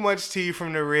much tea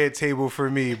from the Red Table for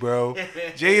me, bro.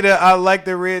 Jada, I like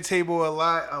the Red Table a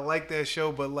lot. I like that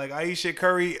show, but, like, Ayesha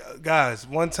Curry, guys,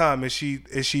 one time, is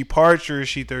she parched or is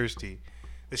she thirsty?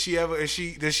 Does she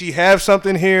have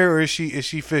something here or is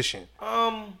she fishing?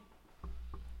 I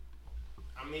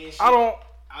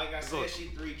like I said, she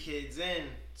 3 kids in.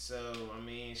 So I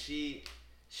mean, she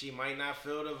might not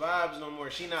feel the vibes no more.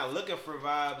 She not looking for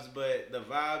vibes, but the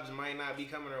vibes might not be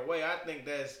coming her way. I think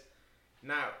that's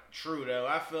not true though.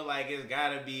 I feel like it's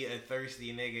gotta be a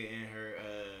thirsty nigga in her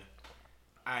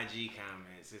IG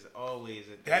comments. It's always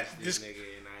a thirsty nigga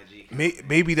in IG comments.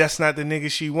 Maybe that's not the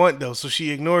nigga she want though, so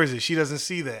she ignores it. She doesn't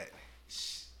see that.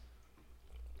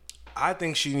 I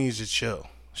think she needs to chill.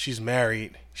 She's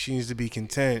married. She needs to be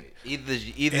content. Either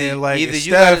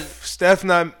Steph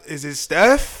not, is it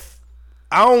Steph?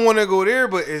 I don't want to go there,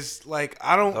 but it's like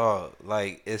I don't.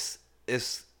 Like it's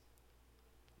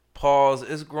pause.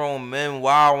 It's grown men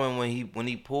wilding when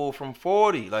he pulled from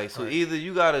 40. Like so, either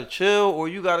you gotta chill or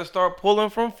you gotta start pulling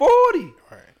from 40.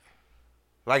 Right.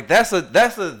 Like that's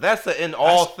a in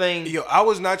all thing. Yo, I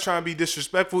was not trying to be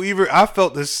disrespectful either. I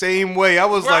felt the same way. I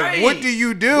was like, what do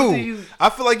you do?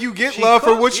 I feel like you get love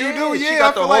for what you do. Yeah,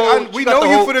 I feel like we know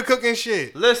you for the cooking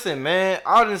shit. Listen, man,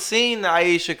 I done seen the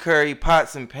Ayesha Curry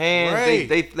pots and pans. Right.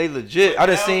 They legit. I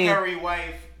done seen Curry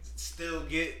wife still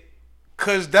get.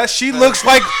 Cause she looks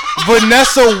like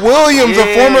Vanessa Williams,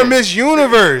 a former Miss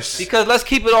Universe. Because let's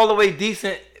keep it all the way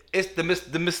decent. It's the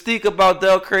mystique about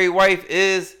Del Curry wife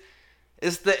is.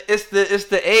 It's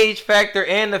the age factor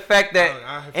and the fact that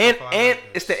and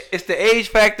it's the age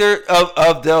factor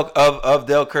of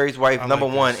Del Curry's wife, number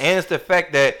one, and it's the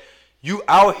fact that you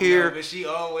out here. No, but she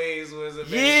always was a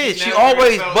baby. She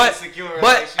always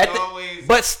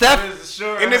but Steph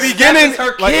in the beginning, is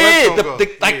her kid.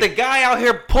 The guy out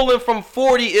here pulling from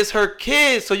 40 is her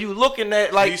kid. So you looking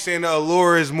at like you saying the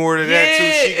allure is more than that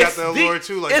too. She got the allure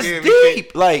too. Like it's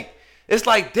deep. Like. It's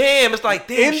like damn. In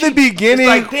the beginning,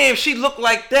 it's like damn. She looked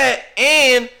like that,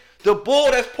 and the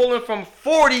bull that's pulling from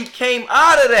 40 came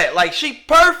out of that. Like she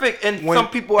perfect in some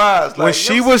people's eyes. Like, when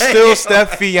she was still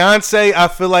Steph's fiance, I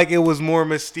feel like it was more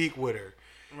mystique with her.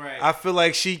 Right. I feel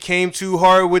like she came too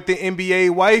hard with the NBA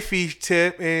wifey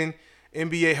tip and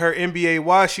her NBA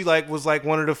wife. She was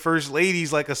one of the first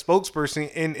ladies, like a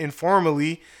spokesperson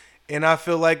informally, and I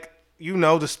feel like.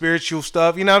 The spiritual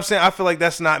stuff. You know what I'm saying? I feel like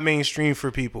that's not mainstream for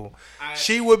people.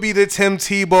 She would be the Tim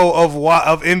Tebow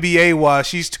of NBA wise.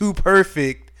 She's too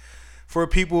perfect for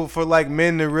people, for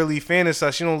men to really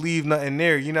fantasize. She don't leave nothing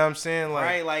there. You know what I'm saying?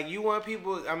 Right. Like you want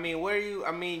people. I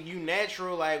mean, you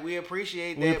natural. Like we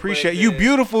appreciate that. We appreciate you.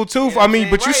 Beautiful too. You know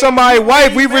but you somebody's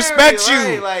wife. We respect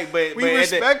you. We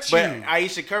respect you. But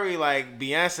Ayesha Curry,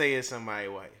 Beyonce is somebody's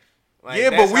wife.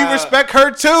 But we respect her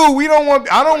too.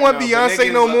 I don't want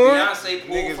Beyonce no more. Beyonce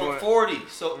pulled from 40.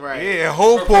 So yeah,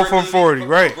 whole pull from 40.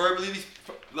 Right.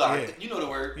 You know the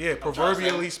word. Yeah,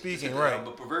 proverbially speaking. Right.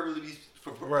 But proverbially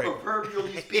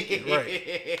speaking.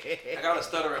 Right. I got a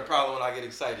stuttering problem when I get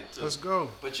excited too. Let's go.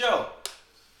 But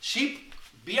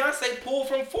Beyonce pulled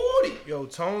from 40. Yo,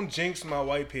 Tone jinxed my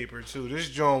white paper too. This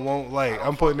joint won't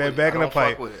I'm putting that back in the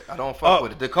pipe. I don't fuck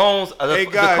with it. The cones. Hey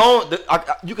guys,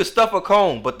 you can stuff a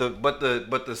cone, but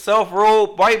the self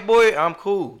rolled white boy, I'm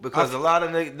cool because a lot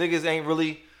of niggas ain't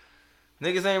really.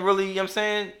 You know what I'm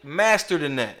saying, mastered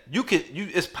in that.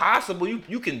 It's possible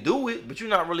you can do it, but you're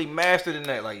not really mastered in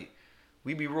that. Like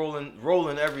we be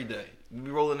rolling every day. We be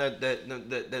rolling that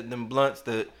them blunts,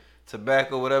 the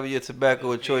tobacco, whatever your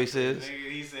tobacco of choice is.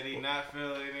 He said he not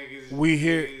feeling niggas. We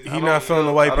hear he not feeling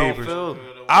the white papers.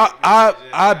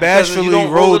 I bashfully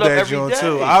rolled that joint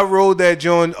too. I rolled that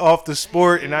joint off the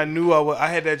sport, and I knew I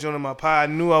had that joint in my pie. I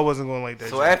knew I wasn't going like that.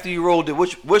 So after you rolled it,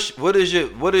 what is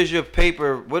your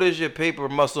paper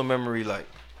muscle memory like?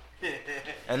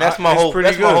 And that's my whole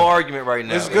argument right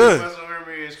now. It's good. Muscle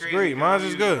memory is crazy. Great. Mine's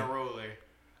is good.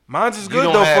 Mine's is good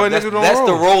though for a nigga who don't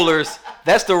roll.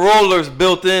 That's the rollers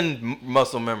built-in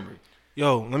muscle memory.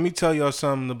 Yo, let me tell y'all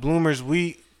something. The bloomers,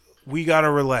 we gotta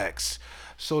relax.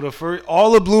 So all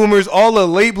the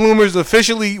late bloomers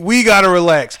officially, we gotta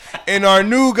relax. And our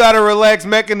new gotta relax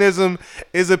mechanism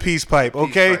is a peace pipe.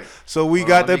 Okay, so we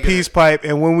got the peace pipe,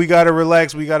 and when we gotta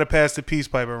relax, we gotta pass the peace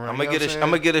pipe around. I'm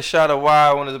gonna get a shot of Y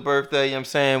on his birthday. You know what I'm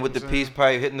saying, with the peace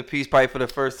pipe, hitting the peace pipe for the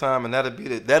first time, and that'll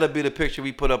be the picture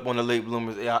we put up on the late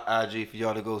bloomers IG for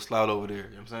y'all to go slide over there. You know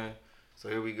what I'm saying? So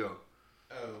here we go.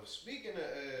 Oh, speaking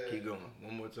of keep going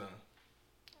one more time.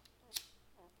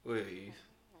 Go ahead, Eve.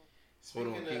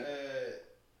 Speaking of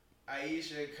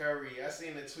Ayesha Curry, I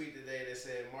seen a tweet today that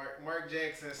said Mark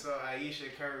Jackson saw Ayesha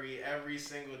Curry every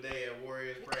single day at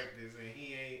Warriors practice, and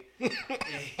he ain't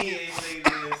say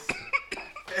this.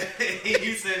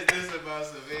 He says this about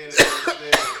Savannah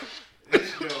instead.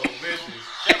 This show vicious.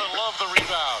 Kevin Love the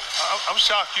rebound. I'm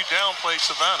shocked you downplayed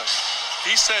Savannah.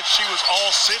 He said she was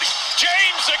all city.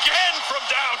 James again from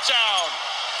downtown.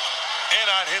 And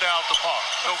I'd hit out the park.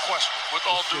 No question. With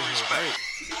all due respect.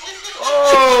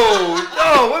 Oh,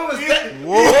 no, what was that?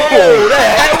 Whoa.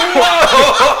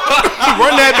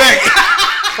 Run that back.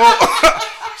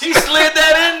 He slid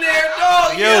that in there,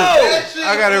 dog. Yo,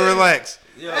 I gotta relax.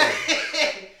 Yo.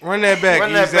 Run that back,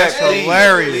 Run that Ease. That's back, please.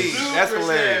 hilarious. Please. That's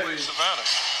hilarious. Savannah.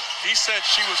 He said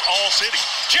she was all city.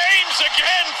 James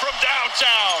again from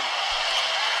downtown.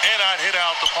 And I'd hit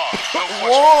out the park. No question.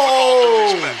 With all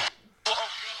due respect.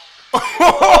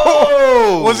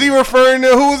 Whoa! Was he referring to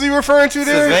who was he referring to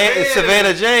there?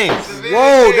 Savannah James.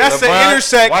 Whoa, that's LeBron's an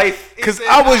intersect. wife. Because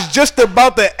I was just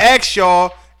about to ask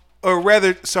y'all, or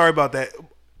rather, sorry about that.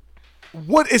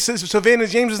 What is this? Savannah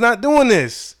James is not doing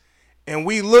this, and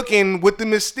we looking with the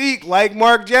mystique like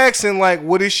Mark Jackson. Like,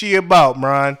 what is she about,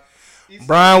 Brian?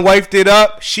 Brian wifed it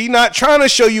up. She not trying to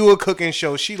show you a cooking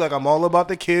show. She like, I'm all about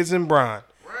the kids and Brian.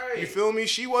 You feel me?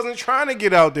 She wasn't trying to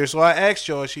get out there, so I asked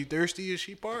y'all, is she thirsty or is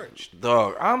she parched?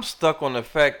 Dog, I'm stuck on the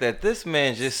fact that this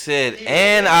man just said,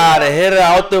 and I'd have hit it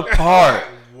out the park.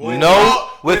 No,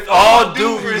 with all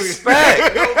due respect.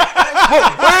 Where's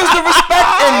the respect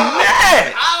in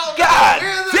that? God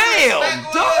damn,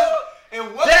 dog.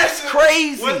 That's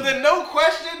crazy. Was there no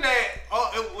question that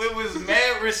it was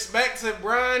mad respect to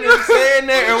Brian in saying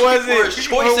that, or was it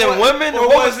choice in women, or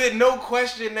was it no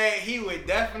question that he would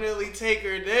definitely take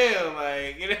her down?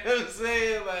 Like, you know what I'm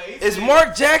saying? Like, Is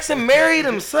Mark Jackson married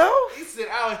himself? He said,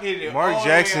 "I'll hit it." Mark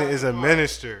Jackson is a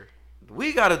minister.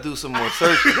 We gotta do some more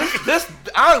search.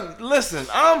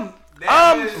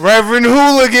 I'm Reverend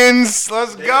Hooligans.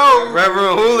 Let's go.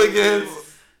 Reverend Hooligans.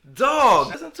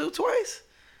 Dog. Isn't two twice?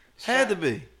 Had to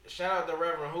be. Shout out to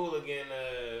Reverend Hooligan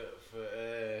for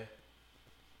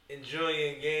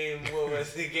enjoying game. What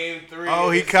was it? Game 3.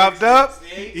 Oh, he copped up.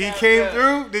 He came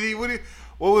through. Did he?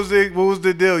 What was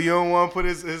the deal? You don't want to put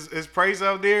his price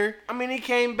out there? I mean, he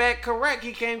came back correct.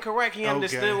 He came correct. He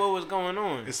understood what was going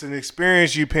on. It's an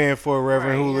experience you paying for,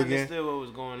 Reverend Hooligan. He understood what was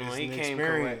going on. He came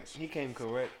correct. He came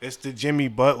correct. It's the Jimmy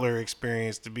Butler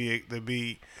experience to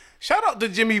be. Shout out to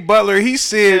Jimmy Butler. He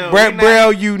said, Brett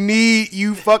Brown,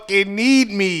 you fucking need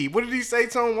me. What did he say,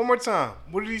 Tone? One more time.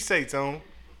 What did he say, Tone?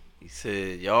 He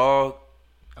said, y'all,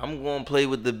 I'm going to play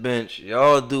with the bench.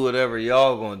 Y'all do whatever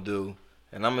y'all going to do.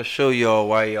 And I'm going to show y'all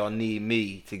why y'all need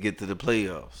me to get to the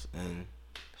playoffs. And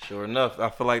sure enough, I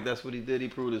feel like that's what he did. He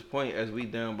proved his point as we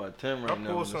down by 10 right now.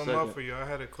 I pulled something up for y'all. I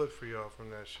had a clip for y'all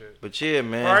from that shit. But yeah,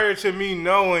 man. Prior to me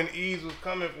knowing Ease was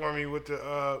coming for me with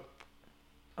the...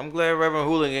 I'm glad Reverend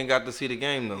Hooligan got to see the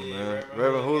game though, man.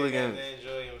 Reverend Hooligan got to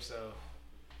enjoy himself.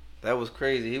 That was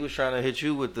crazy. He was trying to hit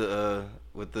you with the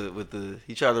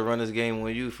he tried to run his game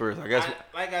on you first. I guess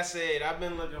like I said, I've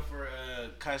been looking for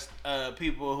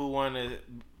people who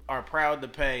are proud to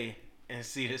pay and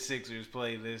see the Sixers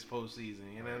play this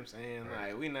postseason. You know what I'm saying?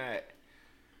 Like, we not,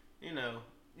 you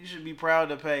you should be proud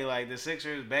to pay. Like, the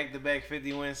Sixers back-to-back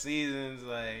 50-win seasons.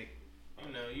 Like,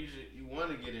 you want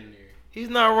to get in there. He's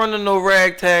not running no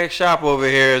ragtag shop over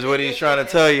here is what he's trying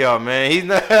to tell y'all, man. He's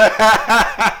not.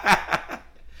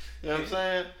 You know what I'm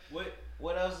saying?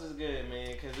 What else is good,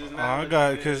 man?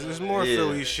 Because there's more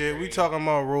Philly shit. We talking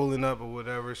about rolling up or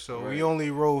whatever, so we only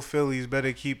roll Phillies.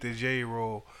 Better keep the J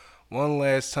roll. One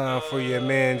last time for your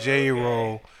man J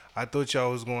roll. I thought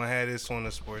y'all was gonna have this on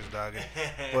the sports docket,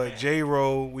 but J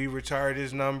roll, we retired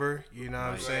his number. You know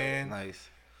what I'm saying? Nice.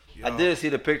 I did see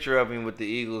the picture of him with the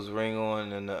Eagles ring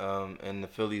on and the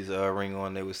Phillies ring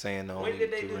on. They were saying the only when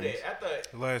did they 2 do rings. that? I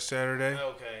thought last Saturday.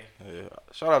 Okay. Yeah.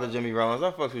 Shout out to Jimmy Rollins.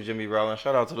 I fucks with Jimmy Rollins.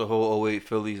 Shout out to the whole 08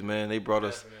 Phillies, man. They brought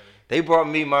us. They brought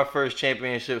me my first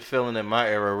championship feeling in my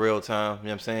era, real time. You know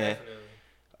what I'm saying? Definitely.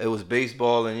 It was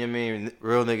baseball, and you know what I mean,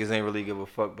 real niggas ain't really give a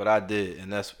fuck, but I did,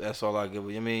 and that's all I give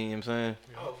a. You know what I'm saying?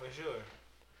 Oh, for sure.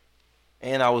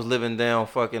 And I was living down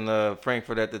fucking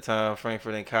Frankfurt at the time,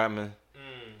 Frankfurt and Cotman.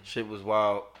 Shit was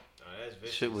wild.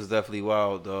 Shit was definitely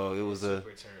wild, dog. It was a.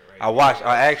 I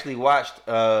actually watched.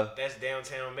 That's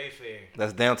downtown Mayfair.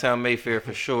 That's downtown Mayfair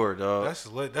for sure, dog. That's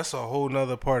lit. That's a whole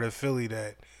nother part of Philly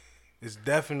that is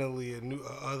definitely a new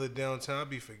other downtown. I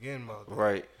be forgetting about that.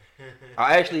 Right.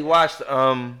 I actually watched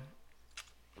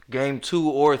game 2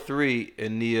 or 3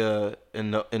 in the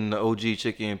OG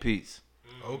Chicken and Pete's.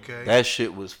 Okay. That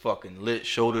shit was fucking lit,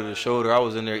 shoulder to shoulder. I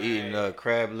was in there eating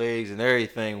crab legs and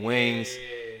everything, wings.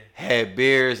 Had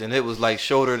beers, and it was like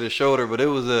shoulder to shoulder, but it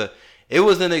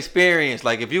was an experience.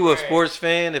 Like, if you were a sports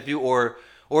fan, if you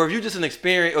just an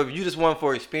experience, or if you just want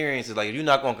for experiences, like, if you're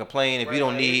not gonna complain, if you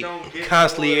don't need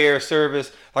concierge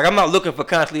service, like, I'm not looking for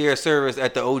concierge service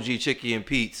at the OG Chicky and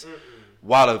Pete's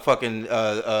while the fucking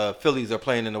Phillies are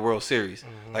playing in the World Series.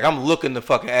 Like, I'm looking to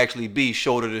fucking actually be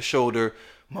shoulder to shoulder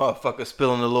motherfucker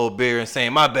spilling a little beer and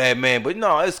saying my bad, man. But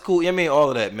no, it's cool. I mean, all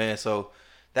of that, man. So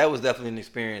that was definitely an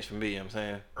experience for me. You know what I'm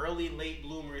saying early late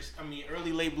bloomers.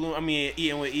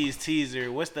 Eating with E's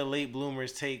teaser. What's the late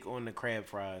bloomers take on the crab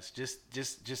fries?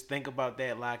 Just think about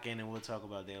that, lock in, and we'll talk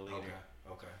about that later.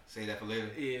 Okay. Say that for later.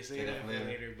 Yeah, say that for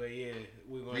later. But yeah,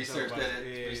 we're gonna research talk about that.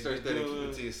 it. Research that and keep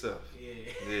it to yourself.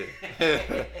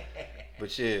 Yeah.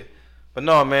 But yeah. But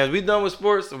no, man, we done with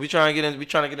sports. We trying to get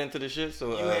into the shit. So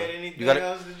you had anything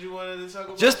else that you wanted to talk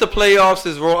about? Just the playoffs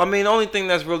is wrong. I mean, the only thing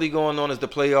that's really going on is the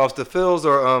playoffs. The Phils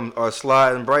are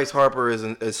sliding. Bryce Harper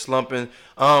is slumping.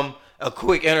 A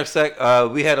quick intersect.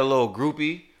 We had a little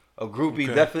groupie. A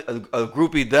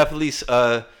groupie definitely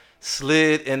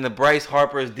slid into Bryce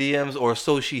Harper's DMs, or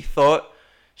so she thought.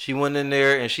 She went in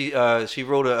there and she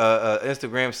wrote a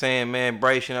Instagram saying, "Man,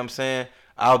 Bryce, you know what I'm saying?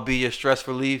 I'll be your stress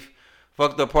relief."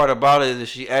 Fucked up part about it is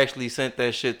she actually sent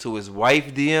that shit to his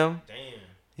wife DM. Damn.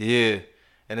 Yeah.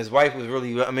 And his wife was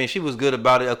really, I mean, she was good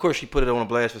about it. Of course, she put it on a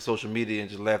blast for social media and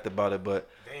just laughed about it. But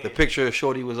the picture of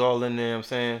Shorty was all in there, you know what I'm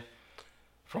saying?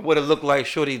 From what it looked like,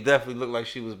 Shorty definitely looked like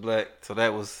she was black. So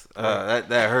that was,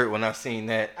 that hurt when I seen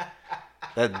that.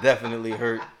 That definitely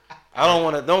hurt.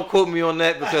 Don't quote me on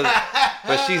that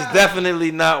but she's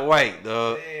definitely not white,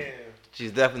 dog. Damn.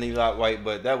 She's definitely not white,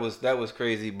 but that was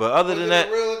crazy. But other than that,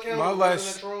 a real account? It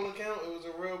wasn't a troll account. It was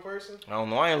a real person. I don't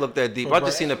know. I ain't looked that deep. I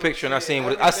just seen the picture and I seen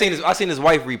his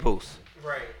wife repost.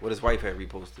 Right. What his wife had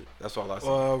reposted. That's all I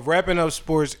seen. Wrapping up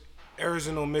sports, errors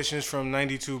and omissions from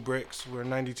 92 Bricks, where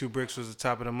 92 Bricks was the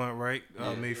top of the month, right?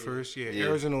 May 1st. Yeah.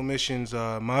 Errors and omissions.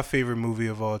 My favorite movie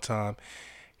of all time.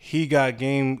 He Got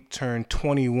Game turned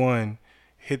 21.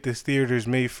 Hit the theaters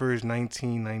May 1st,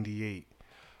 1998.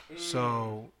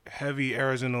 So heavy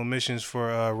errors and omissions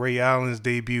for Ray Allen's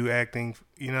debut acting.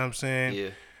 You know what I'm saying? Yeah.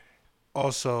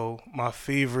 Also, my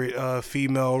favorite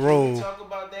female role. Can we talk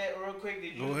about that real quick?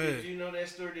 Did you know that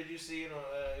story? Did you see it on?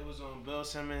 It was on Bill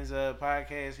Simmons'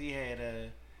 podcast. He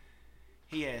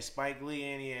had Spike Lee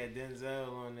and he had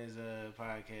Denzel on his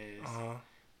podcast. Uh-huh.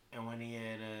 And when he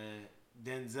had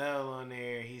Denzel on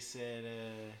there, he said.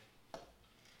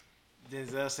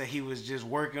 Denzel said he was just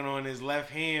working on his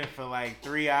left hand for like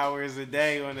 3 hours a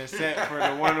day on the set for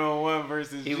the one-on-one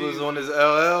versus He Jesus. was on his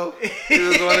LL? He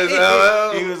was on his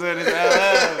LL? He was on his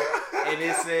LL. And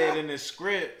it said in the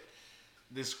script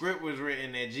was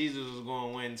written that Jesus was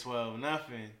going to win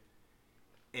 12-0.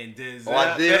 And Denzel. Oh,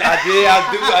 I did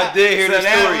hear the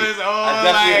story. I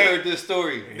definitely heard this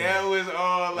story. That was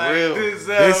all like real. Denzel.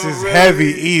 This is really heavy,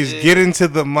 Ease. Get into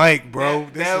the mic, bro.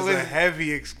 This is a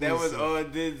heavy exclusive. That was all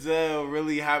Denzel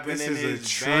really hopping this in is his a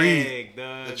treat. bag,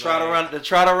 dog. The trot around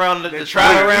was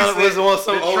on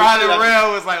some The trot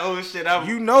around was like, oh shit,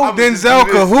 Denzel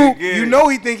could hoop. You know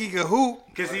he think he could hoop.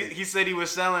 Because he said he was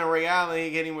selling Ray Allen. He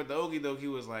hit him with the okie doke. He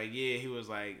was like, he's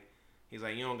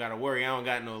like, you don't gotta worry, I don't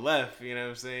got no left. You know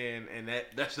what I'm saying? And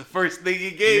that's the first thing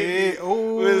he gave me.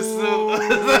 Was the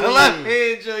left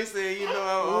hand joint. He said, you know,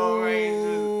 I'm all right.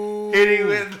 Just hit him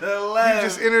with the left. You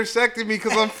just intersected me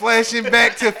because I'm flashing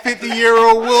back to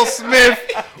 50-year-old Will Smith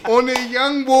on the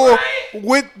young boy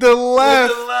with the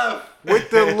left. With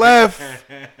the left.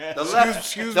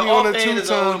 Excuse me on the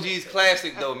two-tone. The OG's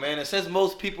classic though, man. And since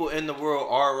most people in the world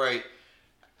are right,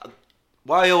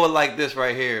 Wayo like this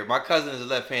right here. My cousin is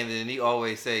left-handed, and he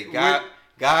always say,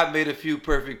 "God made a few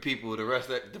perfect people. The rest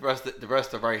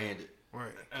are right-handed."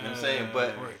 Right. You know what I'm saying? But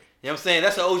you know what I'm saying?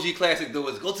 That's an OG classic though.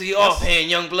 Is go to your offhand,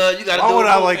 young blood. You gotta. Why would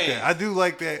I like that? I do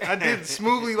like that. I did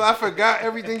smoothly. I forgot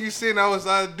everything you said.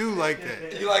 I do like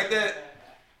that. You like that?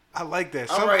 I like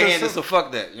that. I'm right-handed, so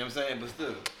fuck that. You know what I'm saying? But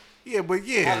still. Yeah, but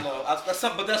yeah. I know.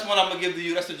 But that's one I'm gonna give to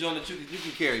you. That's the joint that you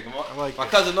can carry. My that.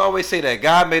 cousin always say that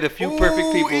God made a few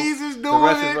perfect people. He's just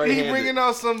doing it. He bringing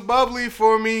out some bubbly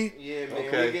for me. Yeah, man.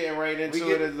 Okay. We're getting right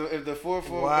into it. If the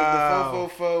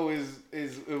 444 is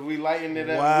if we lighten it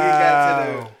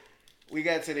up, we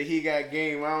got to the He Got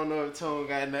Game. I don't know if Tone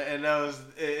got nothing else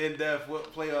in depth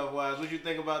playoff wise. What you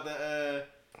think about the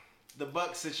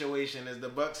Bucks situation? Is the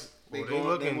Bucks? They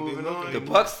moving on. The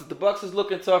Bucks is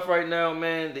looking tough right now,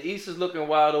 man. The East is looking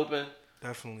wide open.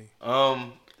 Definitely.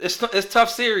 It's tough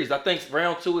series. I think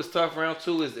round 2 is tough. Round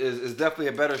 2 is definitely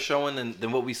a better showing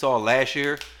than what we saw last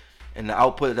year, and the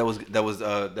output that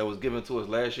was given to us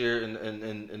last year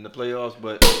in the playoffs.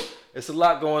 But it's a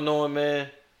lot going on, man.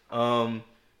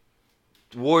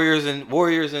 Warriors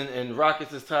and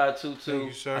Rockets is tied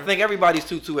 2-2. I think everybody's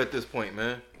 2-2 at this point,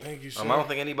 man. Thank you, sir. I don't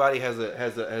think anybody has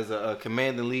a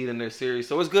commanding lead in their series,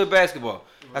 so it's good basketball.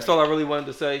 Right. That's all I really wanted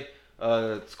to say.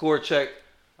 Score check.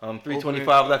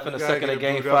 3:25 left in the second of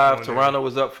Game 5. Toronto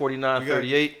was up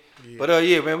 49-38. Yeah. But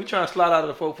yeah, man, we trying to slide out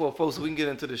of the 4-4-4 so we can get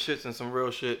into the shits and some real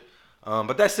shit.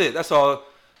 But that's it. That's all.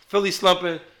 Philly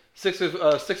slumping.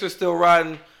 Sixers still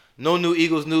riding. No new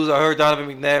Eagles news. I heard Donovan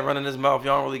McNabb running his mouth.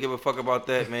 Y'all don't really give a fuck about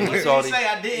that, man. What did he say?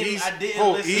 I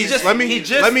didn't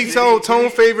listen. Let me tell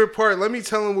Tone's favorite part. Let me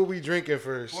tell him what we drinking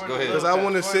first. Go ahead. Because I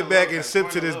want to sit back and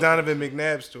sip to this Donovan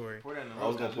McNabb story. I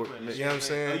was gonna pour. You know what I'm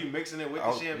saying? Are you mixing it with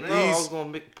the champagne? No, I was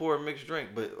gonna pour a mixed drink,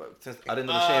 but since I didn't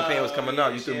know the champagne was coming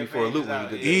out, you threw me for a loop when you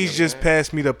did that. He's just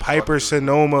passed me the Piper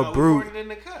Sonoma Brute.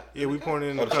 Yeah, we pouring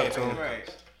it in the cup, Tone.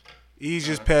 He's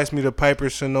just passed me the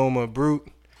Piper Sonoma Brute.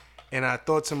 And I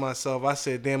thought to myself, I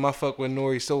said, damn, I fuck with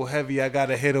Nori so heavy, I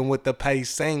gotta hit him with the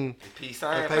Paisang.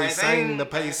 The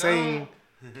Paisang.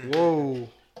 Whoa.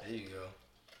 There you go.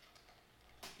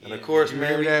 And of course,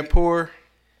 man, hear that pour?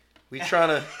 We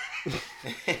trying to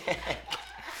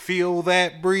feel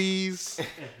that breeze.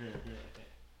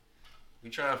 We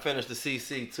trying to finish the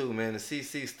CC too, man. The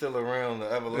CC's still around.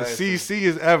 The everlasting. The CC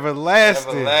is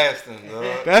everlasting. Everlasting,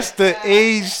 dog. That's the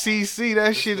age CC.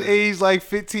 That shit aged like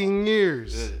 15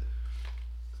 years. Yeah.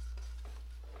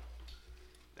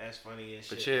 That's funny as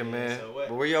shit. But yeah, man. So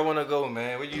but where y'all want to go,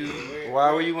 man? Where you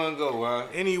want to go? Why?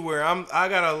 Anywhere. I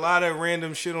got a lot of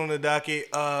random shit on the docket.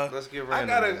 Let's get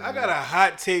random. I got a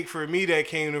hot take for me that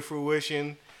came to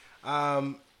fruition.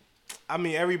 I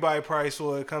mean, everybody probably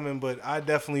saw it coming, but I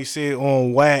definitely see it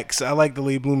on Wax. I like the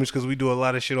Late Bloomers because we do a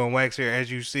lot of shit on Wax here. As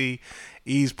you see,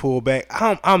 Ease pull back.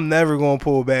 I'm never gonna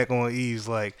pull back on Ease.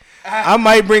 Like, I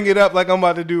might bring it up like I'm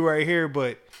about to do right here,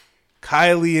 but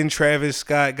Kylie and Travis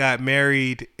Scott got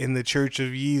married in the Church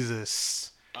of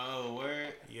Jesus. Oh,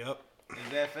 word? Yep.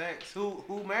 Is that facts?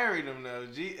 Who married him though?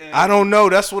 I don't know.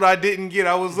 That's what I didn't get.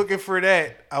 I was looking for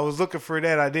that.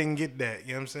 I didn't get that.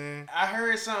 You know what I'm saying? I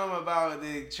heard something about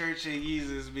the Church of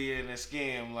Jesus being a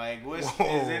scam. Like, is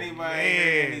anybody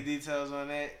heard any details on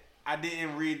that? I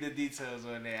didn't read the details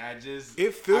on that. I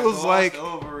glossed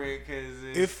over it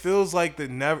because it feels like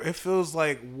it feels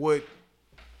like what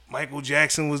Michael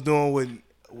Jackson was doing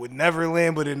with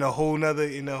Neverland, but in a whole nother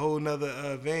vein.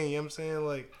 You know what I'm saying?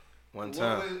 Like one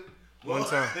time.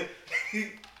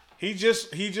 He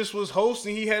just was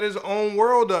hosting. He had his own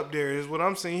world up there. Is what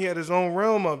I'm saying. He had his own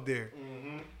realm up there.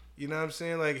 Mm-hmm. You know what I'm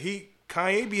saying? Like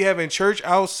Kanye be having church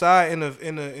outside in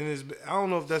his. I don't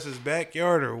know if that's his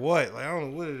backyard or what. Like I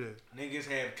don't know what it is. Niggas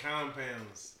have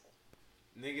compounds.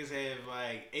 Niggas have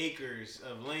like acres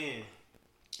of land,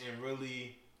 and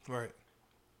really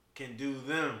can do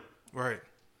them. Right.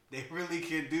 They really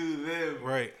can do them.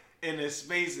 Right. In a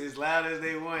space as loud as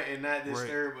they want and not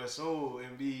disturb a soul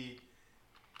and be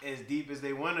as deep as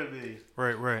they want to be.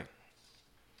 Right.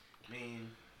 I mean,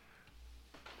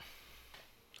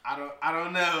 I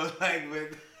don't know. Like,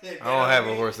 but I don't have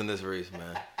a horse in this race,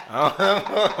 man.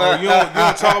 You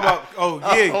don't talk about? Oh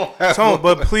yeah, Tone.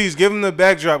 But please give him the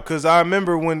backdrop because I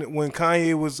remember when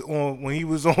Kanye was when he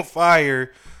was on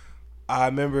fire. I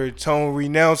remember Tone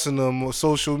renouncing them on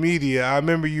social media. I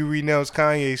remember you renounced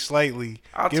Kanye slightly.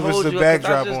 Give us the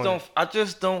backdrop on it. I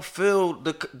just don't feel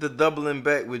the doubling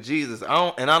back with Jesus.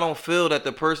 I don't feel that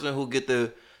the person who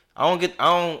I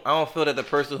don't feel that the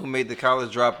person who made the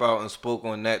college dropout and spoke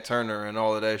on Nat Turner and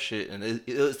all of that shit, and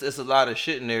it's a lot of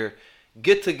shit in there,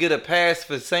 get a pass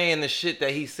for saying the shit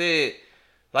that he said,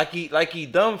 like he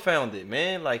dumbfounded,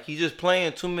 man. Like he just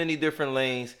playing too many different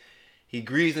lanes. He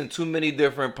greasing too many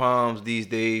different palms these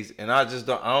days, and I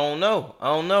don't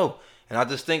know. And I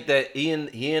just think that he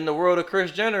in the world of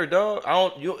Kris Jenner, dog.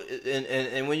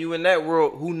 And when you in that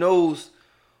world, who knows?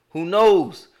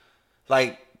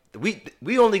 Like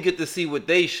we only get to see what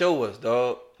they show us,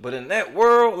 dog. But in that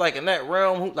world, like in that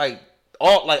realm,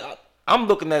 I'm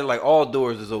looking at it like all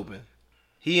doors is open.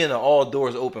 He in an all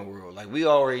doors open world. Like we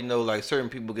already know, like certain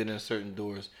people get in certain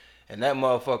doors, and that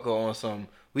motherfucker on some.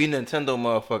 We Nintendo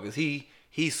motherfuckers.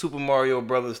 He Super Mario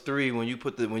Brothers 3 when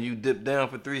you dip down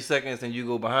for 3 seconds and you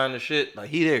go behind the shit, like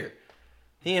he there.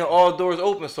 He in all doors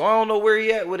open. So I don't know where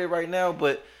he at with it right now,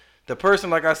 but the person,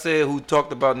 like I said, who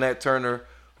talked about Nat Turner,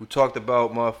 who talked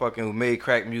about motherfucking who made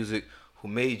crack music, who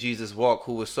made Jesus walk,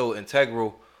 who was so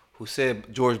integral, who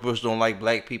said George Bush don't like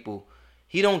black people.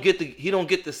 He don't get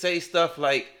to say stuff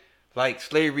like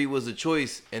slavery was a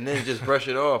choice and then just brush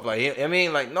it off. Like I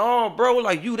mean, like no, bro,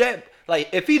 like you that. Like,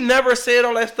 if he never said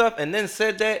all that stuff and then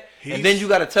said that, and then you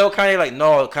got to tell Kanye, like,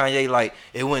 no, Kanye, like,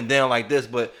 it went down like this.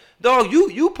 But, dog,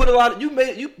 you put a lot of, you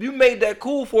made that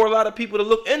cool for a lot of people to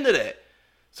look into that.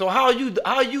 So how you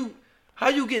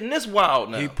getting this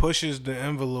wild now? He pushes the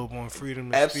envelope on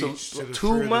freedom of speech to the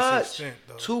too much.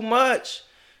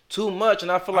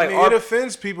 And I feel like it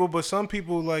offends people, but some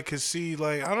people, like, can see,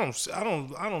 like, I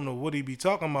don't know what he be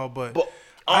talking about, but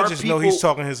I just know he's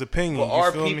talking his opinion. But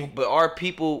you feel me? But our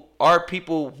people,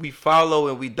 we follow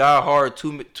and we die hard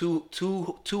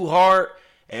too hard,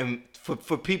 and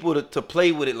for people to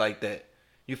play with it like that.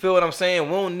 You feel what I'm saying? We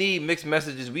don't need mixed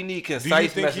messages. We need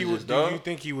concise messages, dog. Do you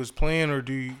think he was playing, or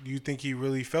do you think he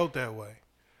really felt that way?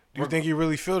 Do you think he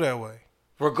really feel that way?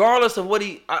 Regardless of what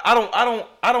I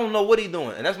don't know what he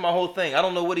doing, and that's my whole thing. I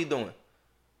don't know what he doing.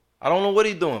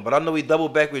 But I know he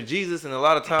doubled back with Jesus, and a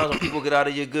lot of times when people get out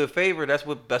of your good favor, that's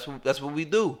what we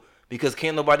do. Because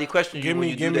can't nobody question you when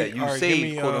you do that. You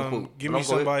saved, quote unquote. Give me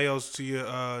somebody else to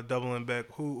your doubling back.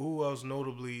 Who else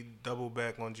notably doubled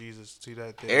back on Jesus? See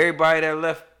that thing? Everybody that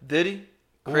left Diddy,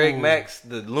 Craig Max,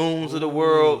 the Loons of the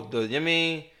world,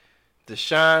 the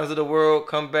Shines of the world,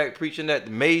 come back preaching that,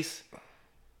 the Mace.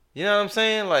 You know what I'm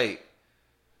saying? Like,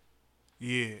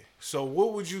 yeah. So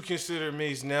what would you consider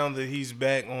Mace now that he's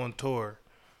back on tour?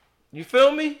 You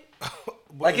feel me?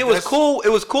 Like it was cool. It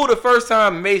was cool the first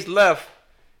time Mace left.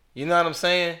 You know what I'm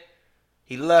saying?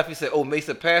 He left. He said, "Oh, Mace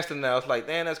a pastor now." It's like,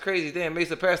 damn, that's crazy. Damn, Mace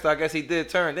a pastor. I guess he did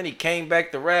turn. Then he came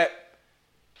back to rap.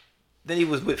 Then he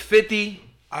was with 50.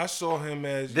 I saw him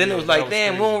as. Then it was like,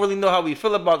 damn, we don't really know how we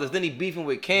feel about this. Then he beefing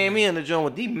with Cam. He in the joint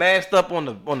with he masked up on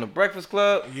the Breakfast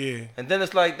Club. Yeah. And then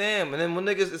it's like, damn. And then when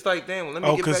niggas, it's like, damn. Well, let me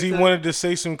get back to because he wanted to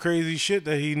say some crazy shit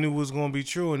that he knew was gonna be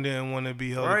true, and didn't want to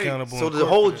be held accountable. So the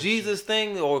whole Jesus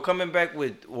thing, or coming back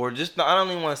with, or just I don't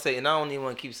even want to say, and I don't even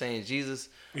want to keep saying Jesus.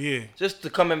 Yeah. Just the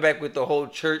coming back with the whole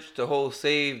church, the whole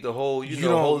saved, the whole you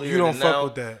know holier you don't than fuck now.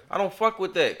 with that. I don't fuck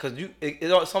with that because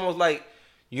it's almost like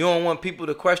you don't want people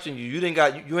to question you.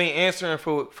 You ain't answering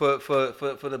for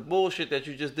the bullshit that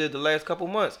you just did the last couple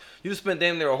months. You just spent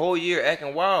damn near a whole year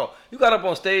acting wild. You got up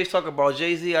on stage talking about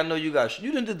Jay-Z. I know you got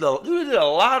you did a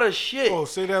lot of shit. Oh,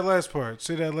 say that last part.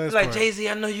 Like Jay-Z,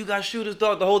 I know you got shooters,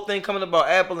 dog. The whole thing coming about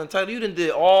Apple and Tidal. You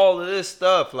did all of this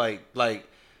stuff. Like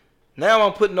now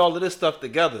I'm putting all of this stuff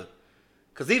together.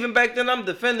 Cause even back then I'm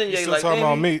defending Ye. You like talking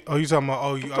about me? Oh, you talking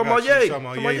about Talking about Ye. Talking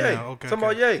about Ye. Okay. Talking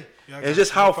about Ye. Yeah, and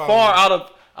just how far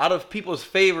out of people's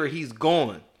favor he's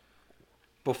going.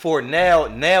 Before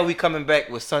now we coming back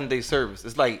with Sunday service.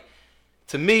 It's like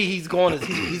to me he's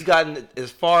gotten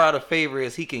as far out of favor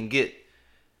as he can get.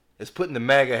 It's putting the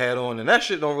MAGA hat on, and that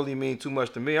shit don't really mean too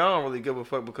much to me. I don't really give a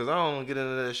fuck because I don't get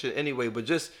into that shit anyway. But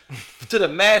just to the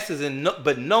masses,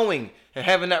 but knowing and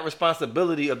having that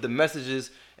responsibility of the messages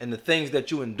and the things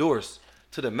that you endorse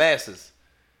to the masses,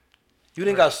 you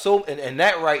didn't got so and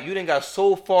that right. You didn't got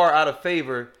so far out of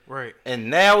favor, right? And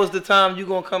now is the time you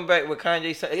gonna come back with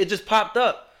Kanye. It just popped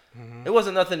up. Mm-hmm. It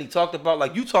wasn't nothing he talked about.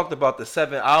 Like you talked about the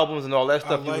 7 albums and all that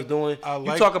stuff you was doing.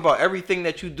 You talk about everything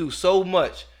that you do so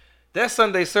much. That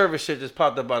Sunday service shit just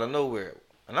popped up out of nowhere.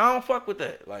 And I don't fuck with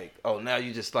that. Like, oh, now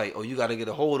you just like, oh, you got to get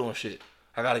a hold on shit.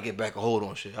 I got to get back a hold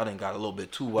on shit. I done got a little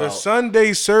bit too wild. The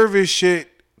Sunday service shit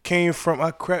came from,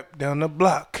 I crept down the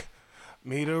block,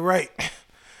 made a right.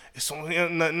 It's only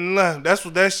nothing left. That's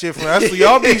what that shit from. That's what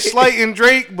y'all be slighting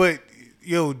Drake, but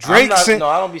yo, Drake sent. No,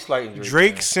 I don't be slighting Drake.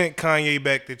 Drake sent Kanye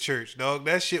back to church, dog.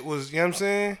 That shit was, you know what I'm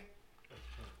saying?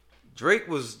 Drake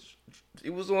was... He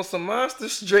was on some monster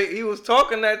straight. He was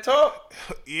talking that talk.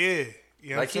 Yeah. You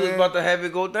know like he was about to have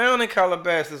it go down in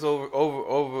Calabasas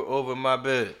over my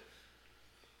bed.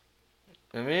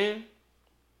 I mean?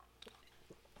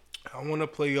 I want to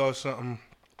play y'all something.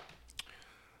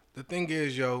 The thing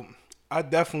is, yo, I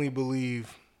definitely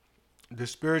believe the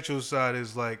spiritual side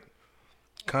is like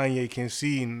Kanye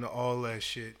conceding all that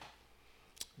shit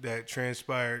that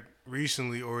transpired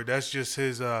recently, or that's just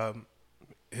his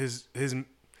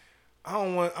I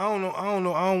don't want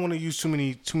to use too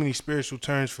many spiritual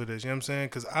terms for this, you know what I'm saying?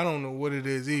 Cuz I don't know what it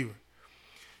is either.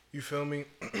 You feel me?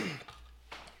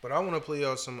 But I want to play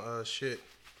y'all some shit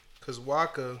cuz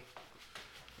Waka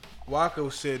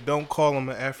said don't call him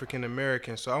an African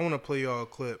American. So I want to play y'all a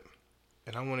clip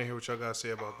and I want to hear what y'all got to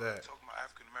say about that. Talking about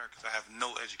African Americans, I have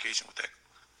no education with that.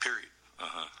 Period.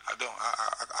 I don't.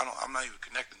 I'm not even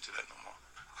connecting to that no more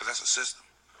cuz that's a system.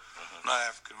 I'm not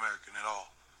African American at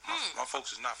all. My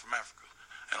folks is not from Africa.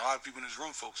 And a lot of people in this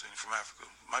room, folks ain't from Africa.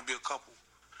 Might be a couple.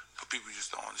 But people just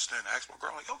don't understand. I asked my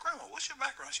grandma, like, yo, grandma, what's your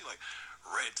background? She like,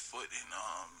 Redfoot and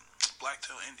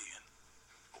Blacktail Indian.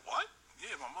 What?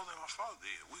 Yeah, my mother and my father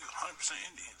did. We 100%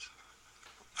 Indians.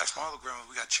 Asked my other grandma,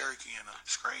 we got Cherokee and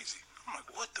it's crazy. I'm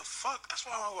like, what the fuck? That's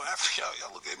why I'm African.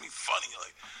 Y'all look at me funny.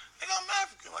 Like, nigga, I'm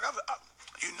African. Like,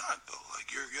 you're not, though. Like,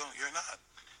 you're not.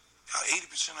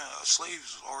 80% of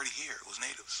slaves was already here. It was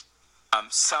natives.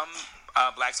 Some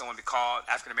blacks don't want to be called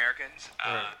African Americans.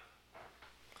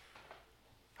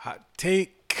 Hot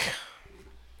take.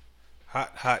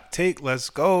 Hot take. Let's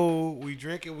go. We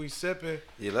drinking. We sipping.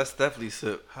 Yeah, let's definitely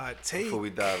sip. Hot take. Before we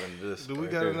dive into this. Do we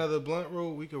got another blunt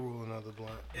roll? We can roll another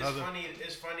blunt.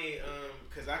 It's funny,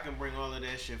 cause I can bring all of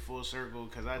that shit full circle.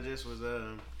 Cause I just was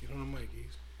get on the mic,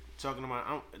 Ease. Talking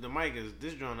about the mic is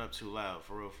this drawn up too loud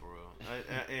for real.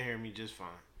 I hear me just fine.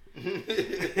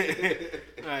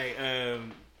 Like I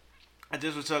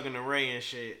just was talking to Ray and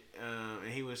shit,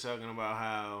 and he was talking about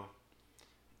how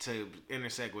to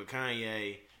intersect with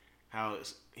Kanye. How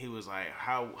he was like,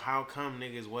 how come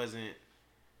niggas wasn't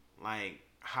like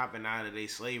hopping out of their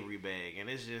slavery bag? And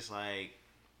it's just like,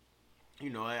 you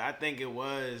know, I think it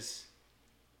was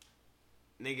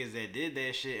niggas that did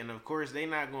that shit, and of course they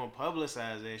not gonna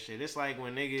publicize that shit. It's like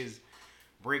when niggas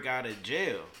break out of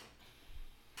jail.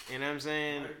 You know what I'm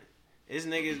saying? It's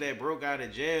niggas that broke out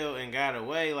of jail and got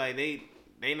away, like they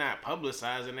not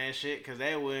publicizing that shit because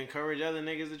that would encourage other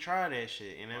niggas to try that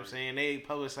shit. You know what I'm saying? They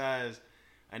publicize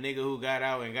a nigga who got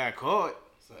out and got caught.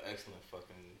 It's an excellent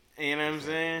fucking... You know what I'm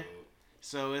saying?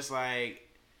 So it's like,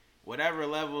 whatever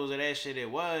levels of that shit it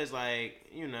was, like,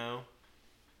 you know,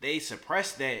 they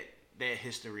suppressed that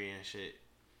history and shit.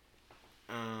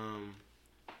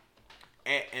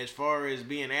 As far as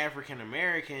being African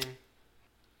American...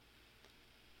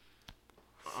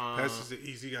 That's just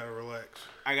easy. You gotta relax.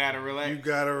 I gotta relax. You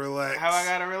gotta relax. How I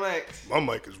gotta relax? My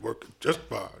mic is working just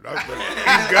fine. You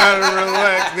gotta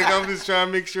relax, nigga. I'm just trying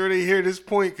to make sure they hear this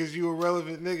point because you a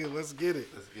relevant nigga. Let's get it.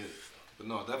 But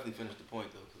no, definitely finish the point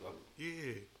though.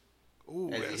 Yeah.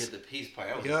 Ooh. As he hit the peace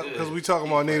pipe. Yep, because we talking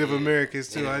about Native Americans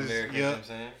too. Native Americans, you know what I'm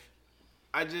saying?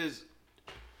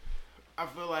 I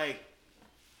feel like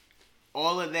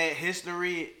all of that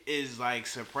history is like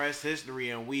suppressed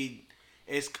history, and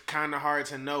it's kind of hard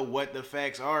to know what the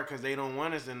facts are because they don't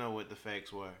want us to know what the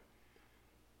facts were.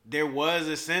 There was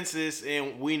a census,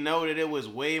 and we know that it was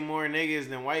way more niggas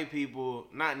than white people.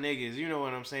 Not niggas, you know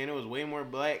what I'm saying? It was way more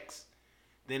blacks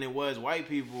than it was white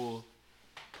people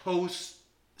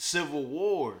post-Civil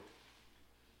War.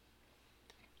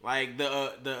 Like,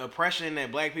 the oppression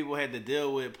that black people had to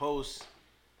deal with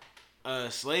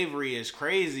post-slavery is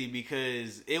crazy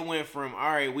because it went from,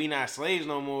 all right, we not slaves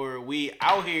no more, we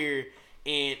out here...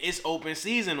 and it's open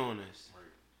season on us.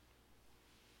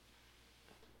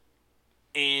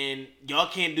 Right. And y'all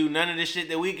can't do none of the shit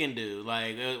that we can do.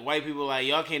 Like, white people like,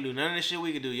 y'all can't do none of the shit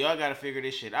we can do. Y'all got to figure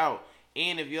this shit out.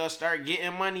 And if y'all start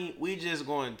getting money, we just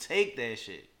going to take that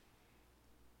shit.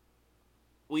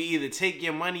 We either take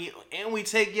your money and we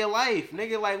take your life.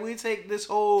 Nigga, like, we take this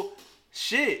whole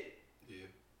shit. Yeah.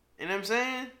 You know what I'm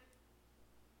saying?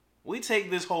 We take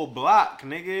this whole block,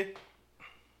 nigga.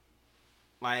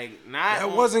 Like, not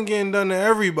that wasn't getting done to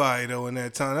everybody though in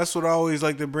that time. That's what I always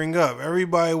like to bring up.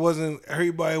 Everybody wasn't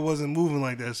moving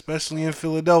like that, especially in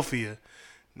Philadelphia.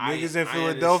 Niggas in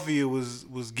Philadelphia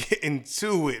was getting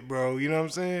to it, bro. You know what I'm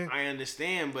saying? I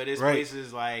understand, but it's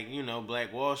places like, you know,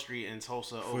 Black Wall Street in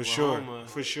Tulsa, Oklahoma.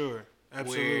 For sure.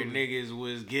 Absolutely. Where niggas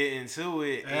was getting to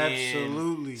it.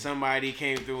 Absolutely. And somebody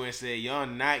came through and said, y'all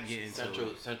not getting to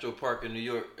it. Central Park in New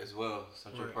York as well.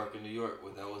 Central Park in New York.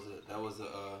 Well, that was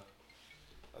a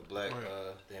black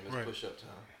push-up time.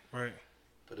 Right.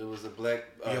 But it was a black...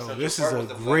 Yo, this is a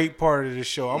great part of the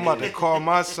show. I'm about to call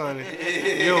my son.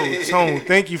 Yo, Tone,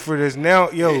 thank you for this. Now,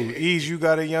 yo, Ease, you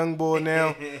got a young boy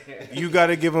now. You got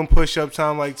to give him push-up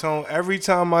time like Tone. Every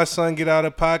time my son get out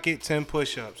of pocket, 10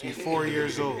 push-ups. He's 4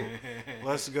 years old.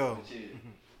 Let's go.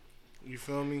 You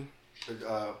feel me?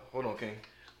 Hold on, King.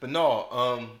 But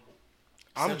no,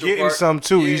 I'm getting some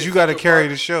too. Yeah, you got to carry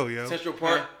the show, yo. Central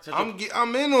Park.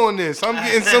 I'm in on this. I'm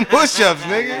getting some push-ups,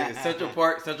 nigga. Yeah, Central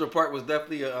Park was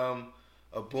definitely a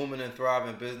booming and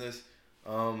thriving business.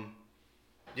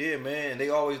 Yeah, man, they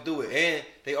always do it, and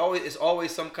it's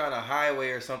always some kind of highway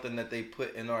or something that they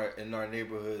put in our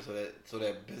neighborhood so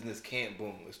that business can't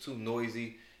boom. It's too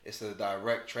noisy. It's a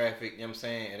direct traffic. You know what I'm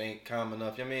saying? It ain't calm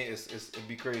enough. You know what I mean? It'd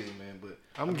be crazy, man. But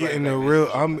I'm getting a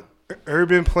real.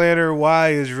 Urban Planner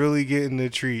Y is really getting the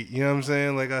treat. You know what I'm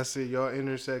saying? Like I said, y'all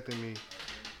intersecting me.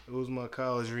 It was my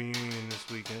college reunion this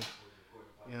weekend.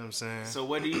 You know what I'm saying? So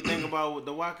what do you think about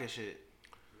the Waka shit?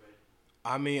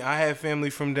 I mean, I had family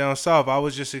from down south. I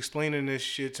was just explaining this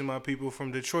shit to my people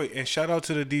from Detroit. And shout out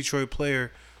to the Detroit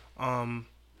Player.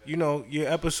 You know,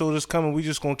 your episode is coming. We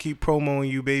just going to keep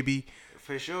promoting you, baby.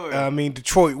 For sure. I mean,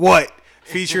 Detroit what?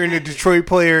 Featuring the Detroit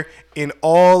Player in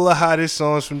all the hottest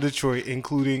songs from Detroit,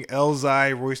 including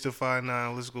Elzhi, Royce da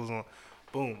 5'9", list goes on.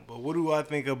 Boom. But what do I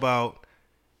think about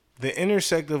the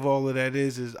intersect of all of that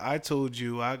is I told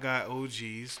you I got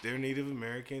OGs. They're Native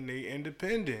American. They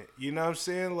independent. You know what I'm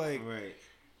saying? Like, right.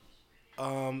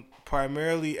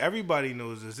 primarily, everybody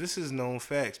knows this. This is known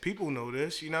facts. People know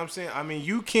this. You know what I'm saying? I mean,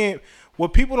 you can't.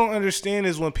 What people don't understand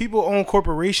is when people own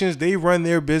corporations, they run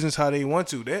their business how they want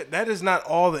to. That is not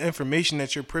all the information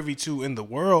that you're privy to in the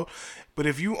world. But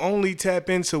if you only tap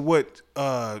into what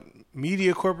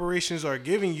media corporations are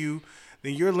giving you,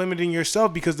 then you're limiting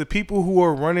yourself, because the people who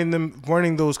are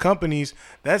running those companies,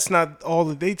 that's not all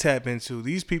that they tap into.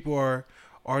 These people are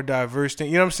diverse.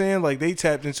 You know what I'm saying? Like, they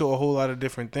tapped into a whole lot of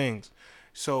different things.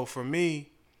 So for me,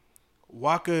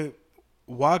 Waka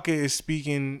is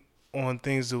speaking on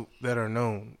things that are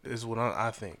known, is what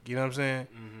I think. You know what I'm saying?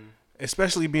 Mm-hmm.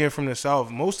 Especially being from the South,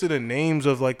 most of the names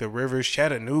of like the rivers,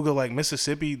 Chattanooga, like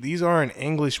Mississippi, these aren't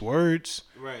English words.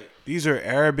 Right. These are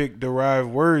Arabic derived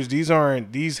words. They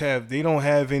don't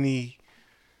have any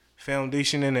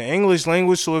foundation in the English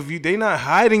language. So if they not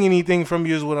hiding anything from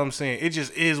you, is what I'm saying. It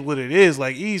just is what it is.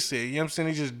 Like E said, you know what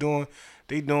I'm saying?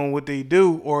 They doing what they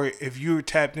do. Or if you're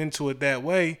tapped into it that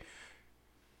way,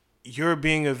 you're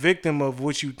being a victim of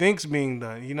what you think's being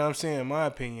done. You know what I'm saying? In my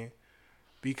opinion,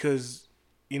 because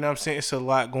you know what I'm saying, it's a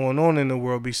lot going on in the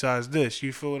world besides this.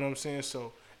 You feel what I'm saying?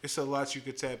 So it's a lot you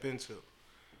could tap into.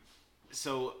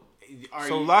 So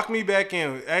lock me back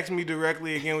in. Ask me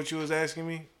directly again what you was asking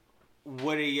me.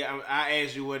 I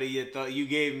asked you what are your thoughts. You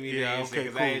gave me the answer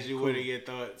because I asked you what are your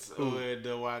thoughts on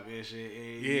the Waka shit,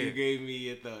 and you gave me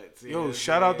your thoughts. Yo,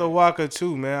 shout out to Waka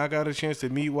too, man. I got a chance to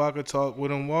meet Waka, talk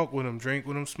with him, walk with him, drink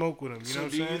with him, smoke with him. You know what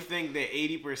I'm saying? Do you think that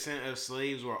 80% of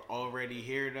slaves were already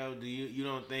here though? You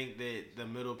don't think that the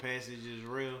Middle Passage is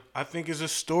real? I think it's a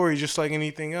story, just like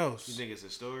anything else. You think it's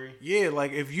a story? Yeah,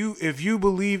 like if you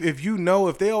believe,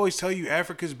 if they always tell you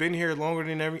Africa's been here longer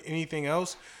than anything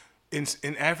else.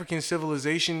 In African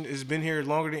civilization has been here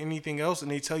longer than anything else, and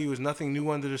they tell you there's nothing new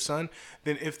under the sun,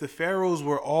 then if the pharaohs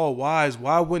were all wise,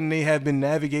 why wouldn't they have been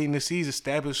navigating the seas,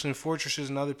 establishing fortresses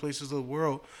in other places of the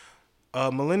world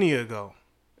millennia ago?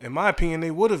 In my opinion,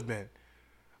 they would have been.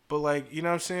 But like, you know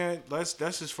what I'm saying?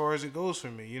 That's as far as it goes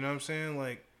for me. You know what I'm saying?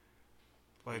 Like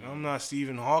I'm not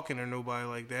Stephen Hawking or nobody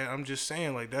like that. I'm just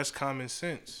saying, like, that's common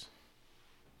sense.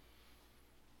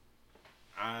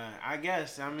 I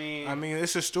guess. I mean,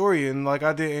 it's a story, and like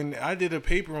I did a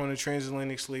paper on the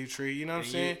transatlantic slave trade. You know what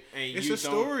I'm saying? It's a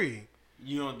story.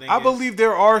 You don't think? I believe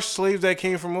there are slaves that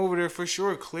came from over there for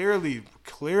sure. Clearly,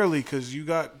 because you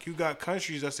got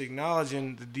countries that's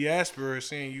acknowledging the diaspora,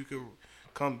 saying you could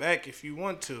come back if you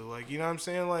want to. Like, you know what I'm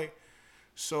saying? Like,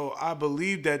 so I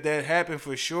believe that happened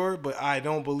for sure, but I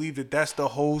don't believe that that's the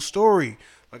whole story.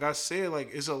 Like I said, like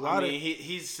it's a lot of.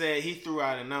 He said he threw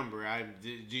out a number.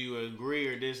 Do you agree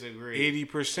or disagree?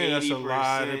 80%. That's a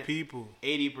lot of people.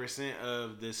 80%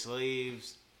 of the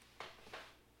slaves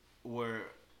were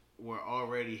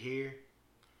already here.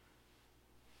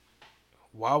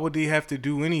 Why would they have to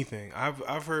do anything?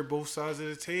 I've heard both sides of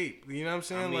the tape. You know what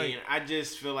I'm saying? I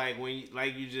just feel like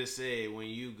like you just said, when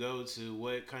you go to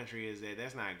what country is that?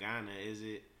 That's not Ghana, is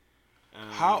it?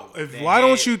 Why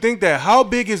don't you think that? How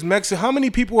big is Mexico? How many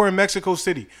people are in Mexico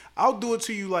City? I'll do it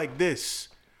to you like this.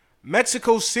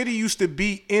 Mexico City used to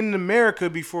be in America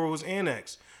before it was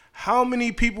annexed. How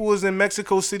many people was in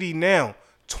Mexico City now?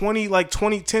 10,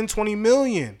 20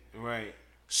 million. Right.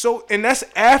 So, and that's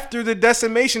after the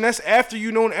decimation. That's after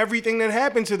you know everything that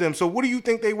happened to them. So what do you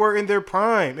think they were in their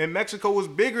prime? And Mexico was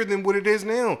bigger than what it is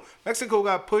now. Mexico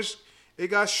got pushed. It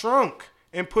got shrunk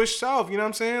and pushed south. You know what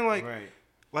I'm saying? Like, right.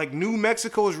 Like New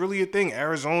Mexico is really a thing.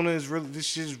 Arizona is really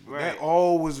that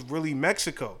all was really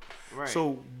Mexico. Right.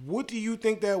 So what do you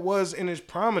think that was in its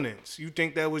prominence? You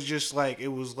think that was just like it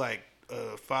was like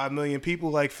 5 million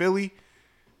people like Philly?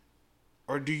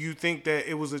 Or do you think that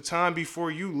it was a time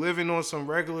before you living on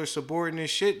some regular subordinate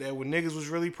shit that when niggas was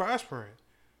really prospering?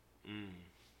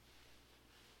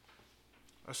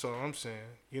 That's all I'm saying.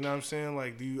 You know what I'm saying?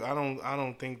 Like, I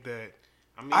don't think that.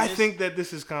 I think that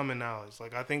this is common knowledge.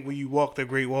 Like, I think when you walk the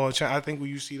Great Wall of China, I think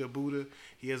when you see the Buddha,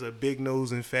 he has a big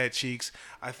nose and fat cheeks.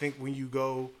 I think when you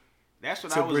go that's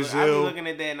what to Brazil, I be looking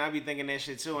at that and I be thinking that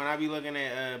shit too. And I be looking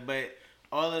at, but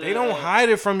all of they don't hide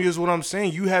it from you is what I'm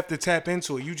saying. You have to tap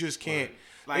into it. You just can't.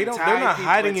 Like they're not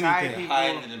hiding anything. They're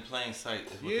hiding it in plain sight.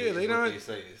 They don't.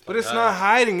 But it's not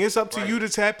hiding. It's up to you to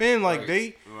tap in. Like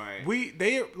they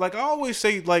like I always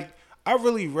say. Like I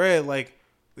really read like.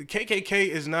 The KKK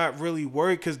is not really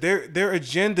worried because their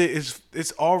agenda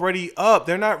it's already up.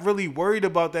 They're not really worried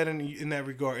about that in that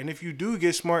regard. And if you do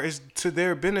get smart, it's to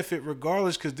their benefit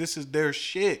regardless because this is their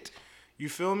shit. You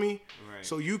feel me? Right.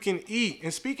 So you can eat.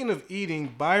 And speaking of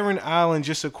eating, Byron Island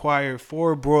just acquired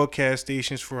 4 broadcast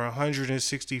stations for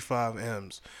 165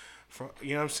 M's. You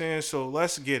know what I'm saying? So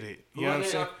let's get it. You know what I'm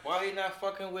saying? Why he not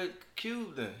fucking with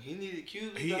Cube then? He needed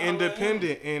Cube. He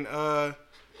independent, and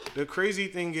the crazy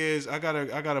thing is, I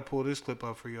gotta pull this clip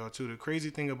up for y'all too. The crazy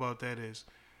thing about that is,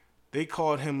 they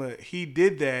called him he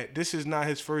did that. This is not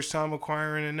his first time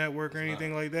acquiring a network or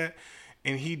anything like that.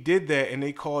 And he did that, and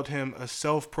they called him a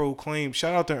self-proclaimed.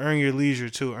 Shout out to Earn Your Leisure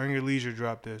too. Earn Your Leisure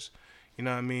dropped this. You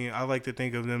know what I mean? I like to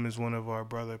think of them as one of our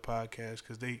brother podcasts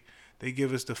because they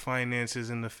give us the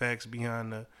finances and the facts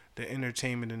behind the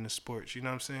entertainment and the sports. You know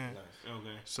what I'm saying? Nice.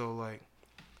 Okay. So like,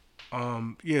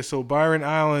 so Byron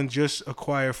Island just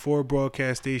acquired 4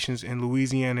 broadcast stations in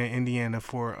Louisiana and Indiana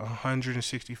for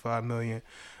 $165 million.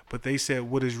 But they said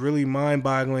what is really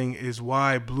mind-boggling is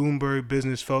why Bloomberg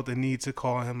Business felt the need to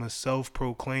call him a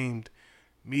self-proclaimed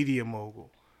media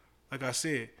mogul. Like I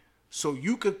said, so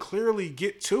you could clearly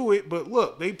get to it, but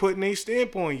look, they putting their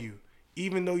stamp on you,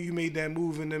 even though you made that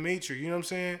move in the Matrix. You know what I'm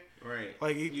saying? Right.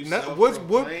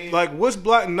 Like what's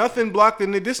blocked? Nothing blocked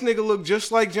in it. This nigga look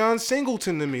just like John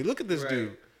Singleton to me. Look at this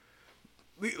dude.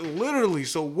 Literally.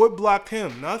 So what blocked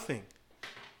him? Nothing.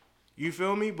 You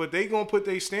feel me? But they gonna put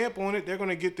their stamp on it. They're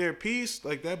gonna get their piece.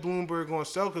 Like that Bloomberg gonna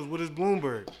sell. Cause what is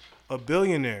Bloomberg? A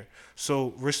billionaire.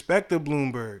 So respect the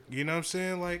Bloomberg. You know what I'm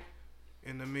saying? Like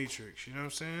in the Matrix. You know what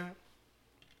I'm saying?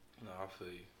 No, I feel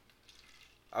you.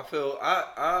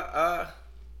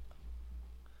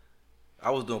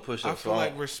 I was doing push-ups. I feel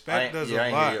like respect does a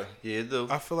lot. Yeah, it do.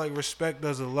 I feel like respect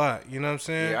does a lot. You know what I'm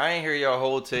saying? Yeah, I ain't hear y'all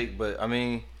whole take, but I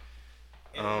mean,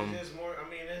 it's more. I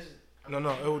mean, it's.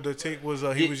 No. The take was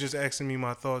he was just asking me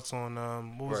my thoughts on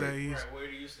what was that? Where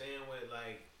do you stand with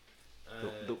like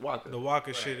the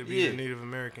Waka shit to be a Native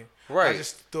American? Right. I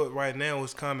just thought right now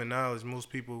it's common knowledge. Most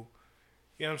people,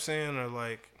 you know what I'm saying, are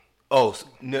like. Oh,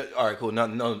 no, all right, cool.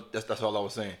 No, that's all I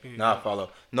was saying. Yeah. Now I follow.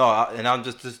 No, and I'm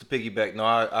just to piggyback. No,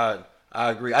 I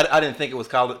agree. I didn't think it was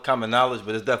common knowledge,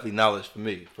 but it's definitely knowledge for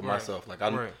me, for myself.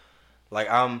 Like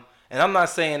and I'm not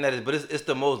saying that, but it's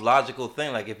the most logical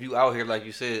thing. Like if you out here, like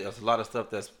you said, there's a lot of stuff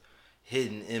that's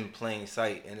hidden in plain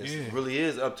sight, and it really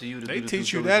is up to you to. They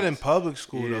teach you that in public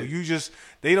school though.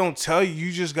 They don't tell you.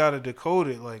 You just gotta decode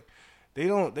it. Like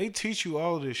they teach you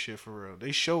all of this shit for real.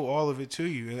 They show all of it to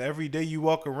you, and every day you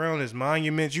walk around there's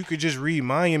monuments. You could just read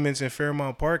monuments in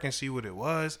Fairmount Park and see what it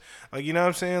was. Like you know what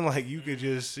I'm saying? Like you could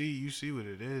just see what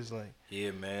it is. Like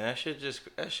yeah, man,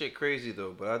 that shit crazy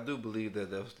though. But I do believe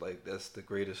that's the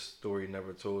greatest story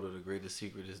never told, or the greatest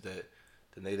secret is that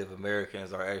the Native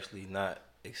Americans are actually not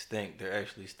extinct. They're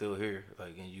actually still here.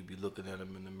 Like, and you be looking at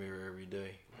them in the mirror every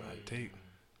day. Like,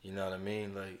 you know what I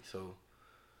mean? Like so.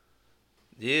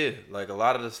 Yeah, like a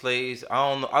lot of the slaves,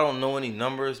 I don't know any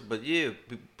numbers, but yeah,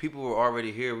 people were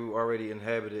already here. We already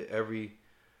inhabited every,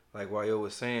 like Wayo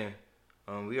was saying,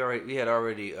 we had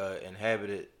already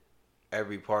inhabited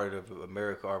every part of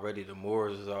America already. The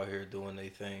Moors is out here doing their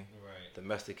thing,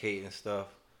 domesticating stuff,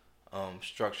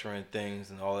 structuring things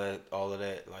and all of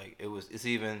that. Like it's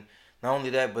even not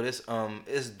only that, but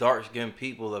it's dark skinned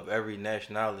people of every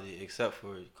nationality except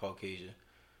for Caucasian.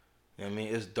 You know what I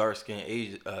mean? It's dark skinned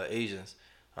Asians.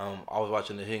 I was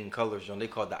watching the Hidden Colors show. They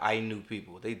call it the Ainu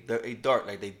people. They dark,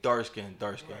 like they dark skin,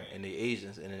 and they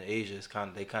Asians. And in Asia, it's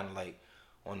kind of like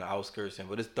on the outskirts.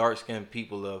 But it's dark skinned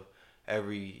people of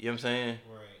every, you know what I'm saying?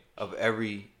 Right. Of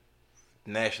every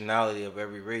nationality, of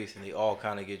every race, and they all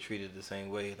kind of get treated the same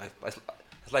way. Like it's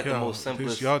like the most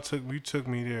simplest. You took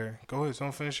me there. Go ahead,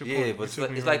 don't finish your point. Yeah, but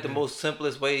it's like the most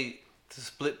simplest way to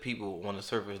split people on the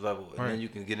surface level, and then you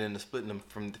can get into splitting them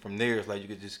from there. It's like you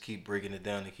could just keep breaking it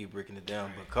down.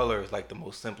 But color is like the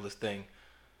most simplest thing.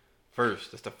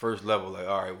 First, that's the first level. Like,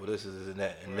 all right, well, this is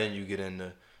that, and then you get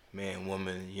into man,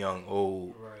 woman, young,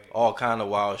 old, all kind of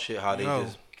wild shit. How they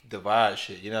just divide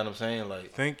shit. You know what I'm saying?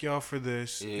 Like, thank y'all for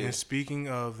this. Yeah. And speaking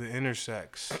of the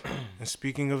intersex, and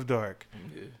speaking of dark,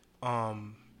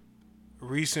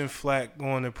 recent flack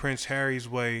going to Prince Harry's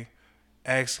way.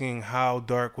 Asking how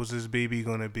dark was this baby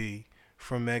gonna be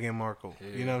from Meghan Markle.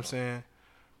 Yeah. You know what I'm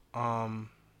saying?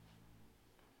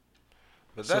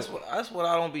 But that's what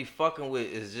I don't be fucking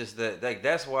with is just that like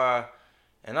that's why,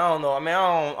 and I don't know. I mean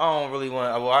I don't really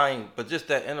want. Well, I ain't. But just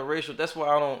that interracial. That's why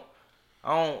I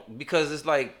don't because it's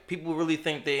like people really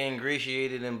think they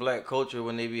ingratiated in black culture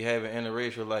when they be having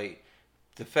interracial. Like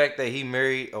the fact that he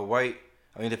married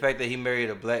the fact that he married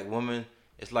a black woman.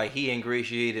 It's like he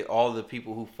ingratiated all the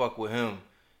people who fuck with him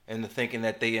into thinking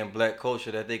that they in black culture,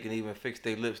 that they can even fix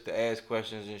their lips to ask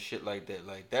questions and shit like that.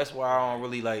 Like that's why I don't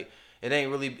really like it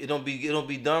don't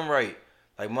be done right.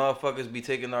 Like motherfuckers be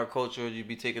taking our culture, you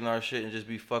be taking our shit and just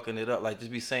be fucking it up. Like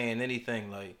just be saying anything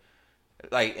like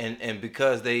and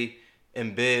because they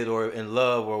in bed or in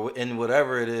love or in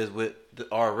whatever it is with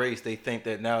our race, they think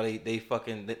that now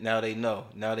they know.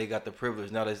 Now they got the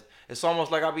privilege. Now it's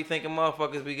almost like I be thinking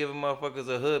motherfuckers be giving motherfuckers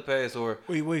a hood pass or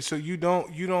wait. So you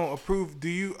don't approve? Do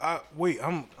you? I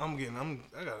gotta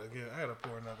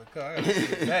pour another cup. I gotta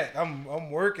sit back.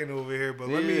 I'm working over here, but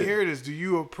let me hear this. Do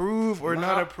you approve or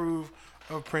not approve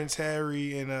of Prince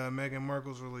Harry and Meghan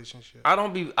Markle's relationship?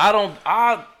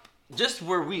 Just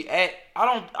where we at,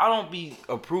 I don't be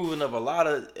approving of a lot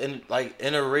of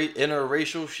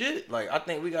interracial shit. Like I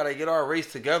think we gotta get our race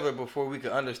together before we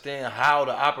can understand how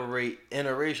to operate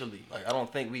interracially. Like I don't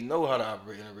think we know how to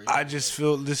operate interracially. I just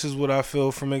feel this is what I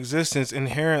feel from existence.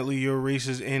 Inherently, your race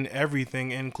is in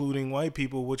everything, including white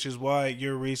people, which is why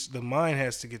your race, the mind,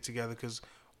 has to get together because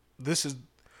this is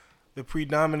the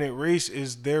predominant race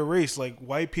is their race. Like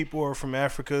white people are from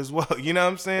Africa as well. You know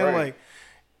what I'm saying? Right. Like,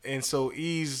 and so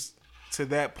to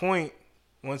that point,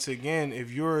 once again,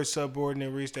 if you're a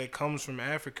subordinate race that comes from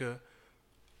Africa,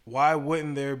 why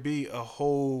wouldn't there be a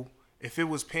whole? If it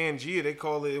was Pangea, they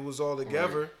call it was all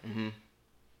together. Right. Mm-hmm.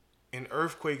 And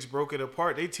earthquakes broke it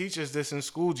apart. They teach us this in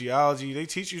school, geology. They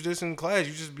teach you this in class.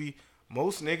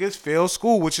 Most niggas fail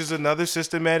school, which is another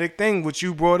systematic thing, which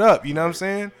you brought up. You know what I'm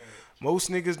saying? Most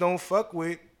niggas don't fuck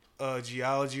with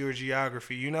geology or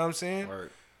geography. You know what I'm saying? Right.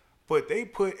 But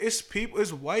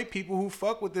it's white people who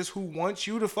fuck with this, who want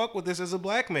you to fuck with this as a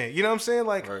black man. You know what I'm saying?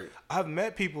 Like, right. I've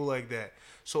met people like that.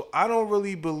 So I don't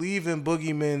really believe in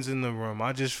boogeymen's in the room.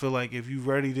 I just feel like if you're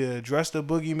ready to address the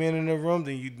boogeyman in the room,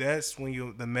 then that's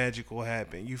when the magic will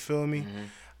happen. You feel me? Mm-hmm.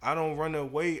 I don't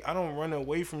run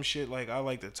away from shit. Like, I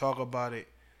like to talk about it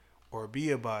or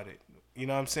be about it. You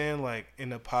know what I'm saying? Like,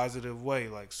 in a positive way.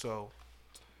 Like, so.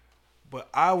 But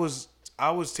I was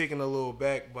taken a little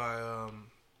back by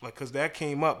because that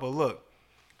came up. But look,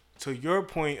 to your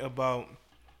point about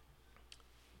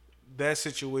that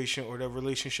situation or that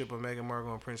relationship of Meghan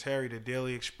Markle and Prince Harry, the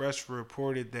Daily Express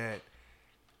reported that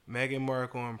Meghan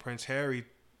Markle and Prince Harry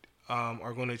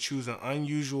are going to choose an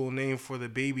unusual name for the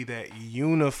baby that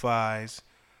unifies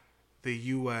the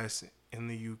U.S. and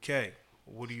the U.K.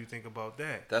 What do you think about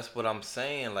that? That's what I'm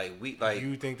saying.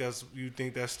 You think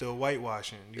that's still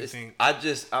whitewashing?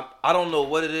 I don't know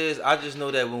what it is. I just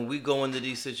know that when we go into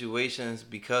these situations,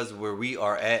 because where we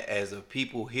are at as a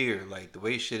people here, like the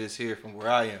way shit is here from where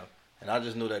I am, and I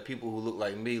just know that people who look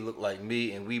like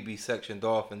me, and we be sectioned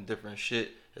off in different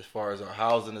shit as far as our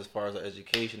housing, as far as our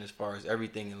education, as far as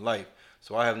everything in life.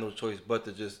 So I have no choice but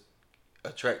to just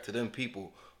attract to them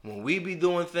people. When we be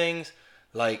doing things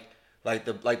like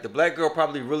the black girl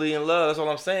probably really in love. That's all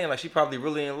I'm saying. Like she probably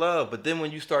really in love. But then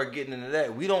when you start getting into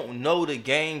that, we don't know the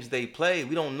games they play.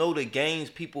 We don't know the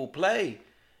games people play.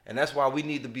 And that's why we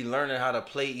need to be learning how to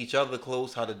play each other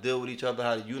close, how to deal with each other,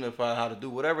 how to unify, how to do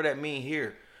whatever that mean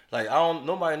here. Like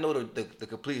nobody know the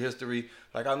complete history.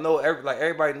 Like I know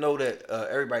everybody know that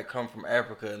everybody come from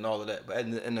Africa and all of that. But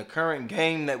in the current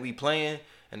game that we playing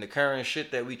and the current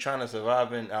shit that we trying to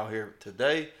survive in out here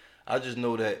today, I just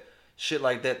know that shit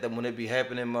like that when it be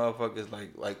happening, motherfuckers,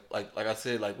 like I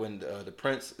said, like when the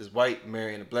prince is white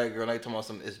marrying a black girl, like talking about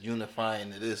something, it's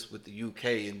unifying to this with the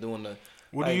UK and doing the.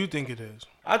 What do you think it is?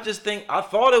 I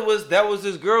thought that was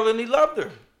his girl and he loved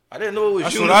her. I didn't know it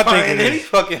was unifying any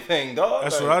fucking thing, dog.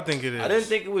 That's what I think it is. I didn't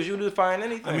think it was unifying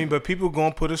anything. I mean, but people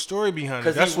gonna put a story behind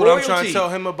it. That's what I'm trying to tell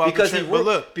him about the trip. But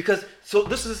look,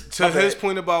 this is to his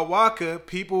point about Waka,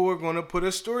 people were gonna put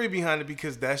a story behind it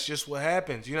because that's just what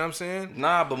happens. You know what I'm saying?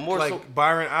 Nah, but more like so,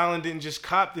 Byron Allen didn't just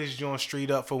cop this joint straight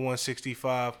up for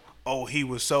 165. Oh, he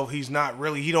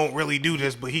don't really do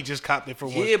this, but he just copped it for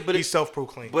one. Yeah, but he's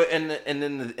self-proclaimed. But and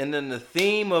then the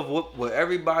theme of what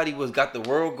everybody got the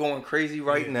world going crazy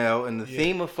right now, and the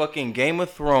theme of fucking Game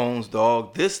of Thrones,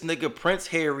 dog. This nigga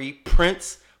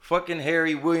Prince fucking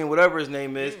Harry William, whatever his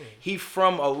name is, he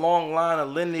from a long line of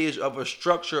lineage of a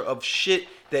structure of shit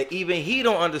that even he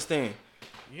don't understand.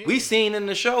 Yeah. We seen in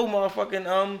the show,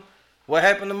 motherfucking what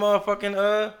happened to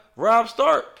motherfucking Robb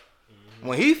Stark.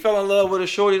 When he fell in love with a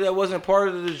shorty that wasn't part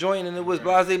of the joint and it was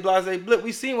blase blip,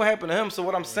 we seen what happened to him. So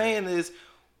what I'm saying is,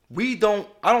 I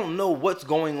don't know what's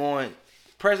going on.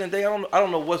 Present day, I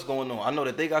don't know what's going on. I know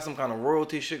that they got some kind of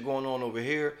royalty shit going on over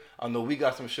here. I know we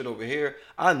got some shit over here.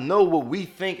 I know what we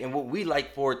think and what we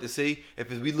like for it to see if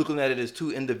we looking at it as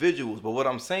two individuals. But what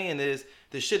I'm saying is,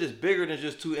 the shit is bigger than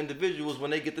just two individuals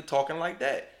when they get to talking like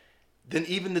that. Then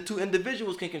even the two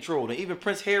individuals can control. Then even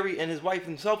Prince Harry and his wife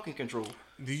himself can control.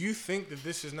 Do you think that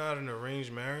this is not an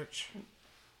arranged marriage?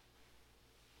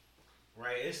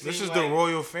 Right. This is the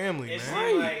royal family, man.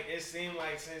 It seemed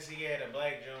like since he had a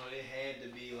black joint, it had to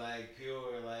be like pure,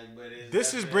 but it's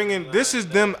this is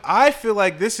them. I feel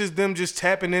like this is them just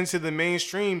tapping into the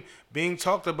mainstream being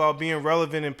talked about, being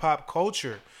relevant in pop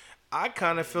culture. I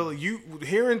kind of feel you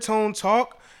hearing Tone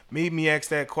talk made me ask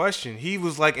that question. He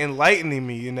was like enlightening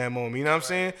me in that moment. You know what I'm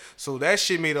saying? So that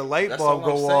shit made a light bulb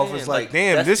go off. It's like,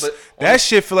 damn, that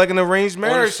shit feel like an arranged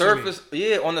marriage. On the surface,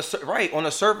 yeah, on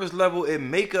the surface level, it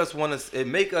make us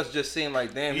just seem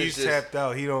like, damn, he's tapped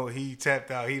out. He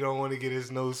tapped out. He don't want to get his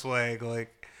no swag.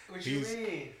 Like, what you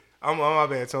mean? I'm my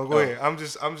bad, Tone. Go ahead. I'm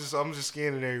just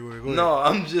scanning everywhere. Go ahead. No,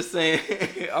 I'm just saying.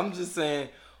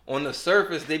 On the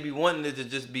surface, they be wanting it to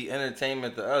just be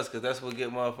entertainment to us because that's what get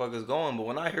motherfuckers going. But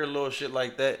when I hear little shit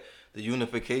like that, the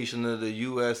unification of the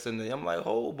U.S. I'm like,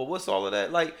 oh, but what's all of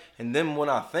that like? And then when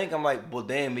I think, I'm like, well,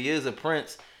 damn, he is a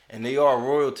prince and they are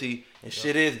royalty and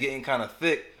shit is getting kind of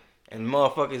thick and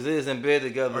motherfuckers is in bed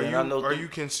together. Are you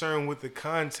concerned with the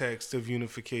context of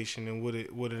unification and what it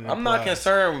implies? I'm not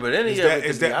concerned with any of it.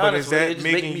 It just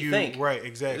making me think. Right,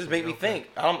 exactly. It just make me think.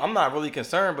 I'm not really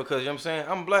concerned because you know what I'm saying,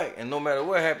 I'm black and no matter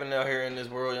what happened out here in this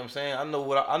world, you know what I'm saying, I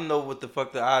know what the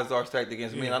fuck the odds are stacked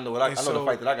against me, and I know the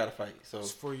fight that I gotta fight. So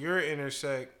for your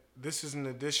intersect, this is in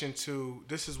addition to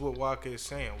what Waka is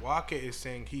saying. Waka is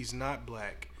saying he's not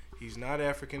black, he's not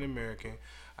African American.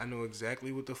 I know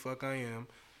exactly what the fuck I am.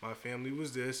 My family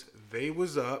was this, they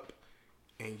was up,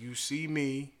 and you see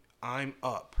me, I'm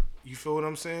up. You feel what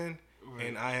I'm saying? Right.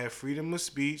 And I have freedom of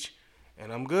speech,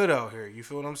 and I'm good out here. You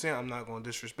feel what I'm saying? I'm not going to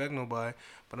disrespect nobody,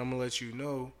 but I'm going to let you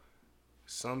know,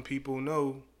 some people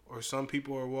know, or some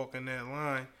people are walking that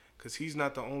line, because he's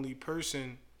not the only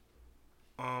person,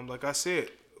 like I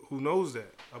said, who knows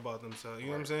that about themselves. You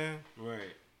know what I'm saying?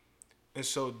 Right. And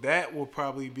so that will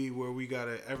probably be where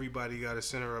everybody gotta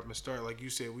center up and start. Like you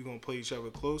said, we're gonna play each other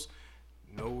close,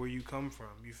 know where you come from.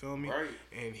 You feel me? Right.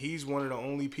 And he's one of the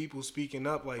only people speaking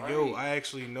up like, yo, I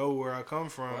actually know where I come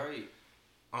from. Right.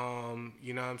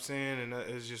 You know what I'm saying? And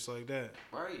it's just like that.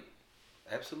 Right.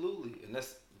 Absolutely. And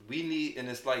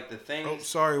it's like the thing. Oh,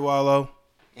 sorry, Wallow.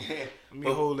 Let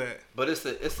me hold that. But it's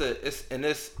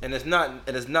not,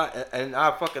 and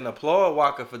I fucking applaud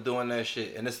Waka for doing that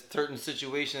shit. And it's certain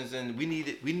situations, and we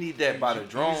need that by the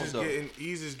drones though.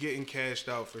 He's just getting cashed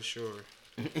out for sure.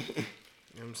 You know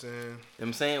what I'm saying? You know what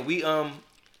I'm saying? We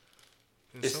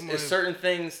it's certain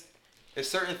things. It's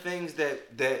certain things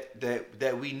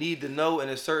that we need to know, and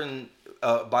it's certain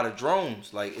by the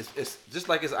drones. Like it's just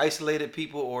like it's isolated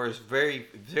people, or it's very,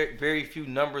 very, very few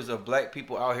numbers of black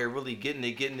people out here really getting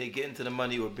to the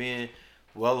money, or being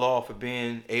well off, or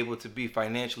being able to be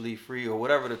financially free, or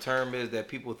whatever the term is that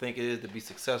people think it is to be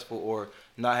successful, or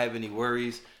not have any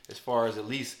worries as far as at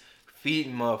least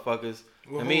feeding motherfuckers.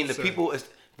 I mean, the people is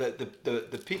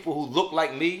the people who look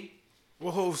like me.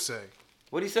 What Hov say?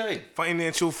 What'd he say?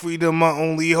 Financial freedom, my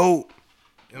only hope.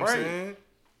 You know what I'm saying?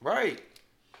 Right.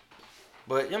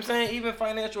 But, you know what I'm saying? Even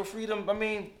financial freedom, I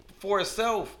mean, for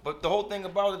itself. But the whole thing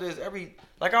about it is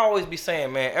like I always be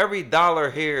saying, man, every dollar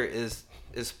here is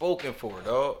spoken for,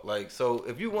 dog. Like, so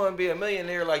if you want to be a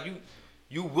millionaire, like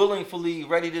you willingly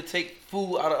ready to take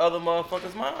food out of other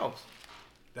motherfuckers' mouths.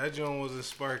 That joint wasn't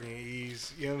sparking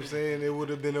ease. You know what I'm saying? It would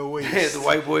have been a waste. It's a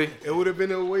white boy. It would have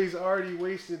been a waste. Already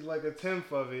wasted like a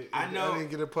tenth of it. I know. I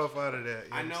didn't get a puff out of that.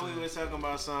 I know we was talking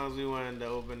about songs we wanted to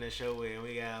open the show with, and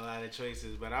we got a lot of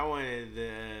choices. But I wanted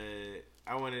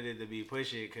it to be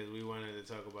Push It because we wanted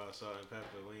to talk about Salt and Pepper.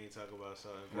 We ain't talk about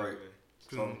Salt and Pepper. Right.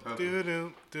 Salt and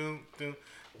Pepper.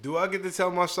 Do I get to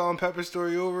tell my Salt and Pepper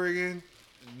story over again?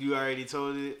 You already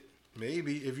told it.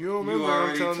 Maybe. If you don't remember,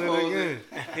 I'm telling it again.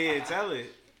 Yeah, tell it.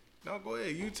 No, go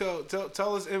ahead. You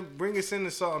tell us and bring us into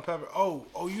Salt and Pepper. Oh,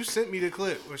 you sent me the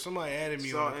clip where somebody added me.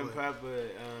 Salt on and Pepper.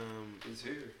 It's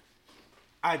here.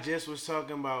 I just was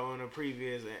talking about on a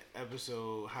previous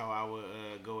episode how I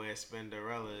would go at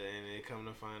Spenderella, and it come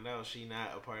to find out she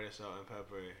not a part of Salt and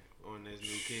Pepper on this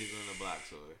New Kids on the Block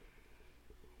tour.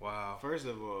 Wow. First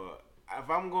of all, if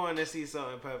I'm going to see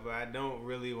Salt and Pepper, I don't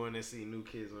really want to see New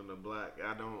Kids on the Block.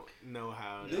 I don't know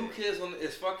how. New Kids on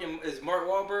is Mark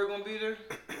Wahlberg gonna be there?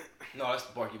 No, that's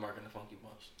the Barky Mark and the Funky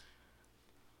Bunch.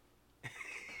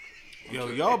 Yo,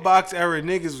 y'all box era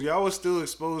niggas, y'all was still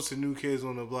exposed to New Kids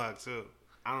on the Block too.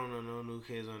 I don't know no New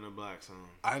Kids on the Block song.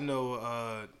 I know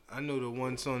the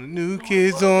one song, the New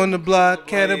Kids on the Block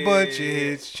had a bunch of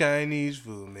hits. Chinese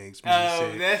food makes me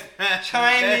sick. That's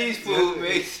Chinese food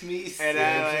makes me sick.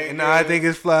 And I think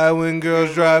it's fly when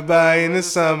girls drive by in the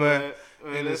summer.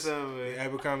 In the summer.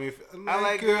 Abercrombie. I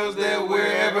like girls that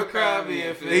wear Abercrombie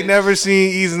and Fitch. They never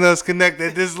seen Ease and Us connect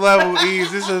at this level.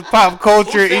 Ease, this is pop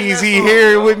culture. Ease, he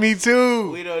here with me too.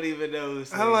 We don't even know who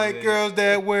I like that. Girls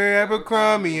that wear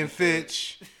Abercrombie and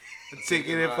Fitch. A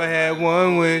ticket if I had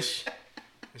one wish.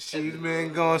 She's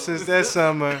been gone since that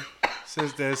summer.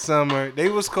 They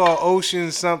was called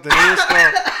Ocean something. They was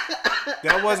called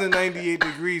That wasn't 98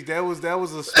 Degrees. That was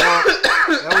a small.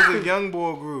 That was a young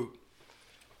boy group.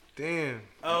 Damn.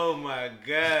 Oh my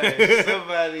God!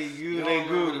 Somebody you they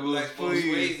group was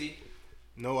please.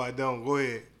 No, I don't. Go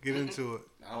ahead. Get into it.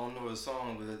 I don't know his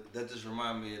song, but that just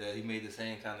reminded me of that. He made the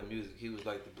same kind of music. He was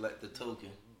like the token.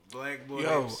 Black boy.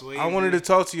 Yo, Swayze. I wanted to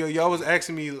talk to you. Y'all was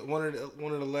asking me one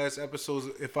of the last episodes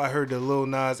if I heard the Lil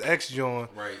Nas X joint.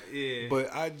 Right. Yeah.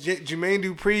 But Jermaine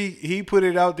Dupri, he put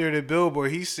it out there to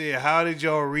Billboard. He said, "How did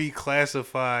y'all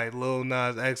reclassify Lil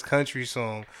Nas X country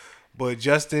song?" But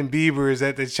Justin Bieber is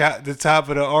at the top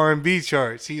of the R&B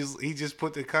charts. He just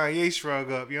put the Kanye shrug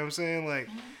up. You know what I'm saying? Like,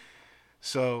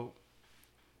 so,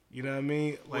 you know what I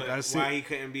mean? Like I said, why he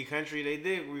couldn't be country? They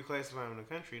did reclassify him to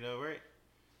country though, right?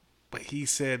 But he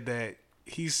said that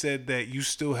you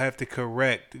still have to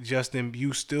correct Justin.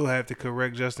 You still have to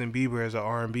correct Justin Bieber as an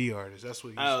R&B artist. That's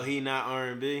what. He not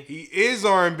R&B. He is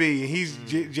R&B. He's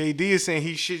JD is saying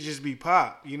he should just be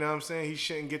pop. You know what I'm saying? He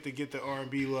shouldn't get the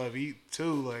R&B love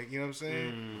too. Like, you know what I'm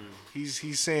saying?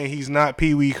 He's saying he's not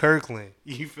Pee Wee Kirkland.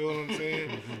 You feel what I'm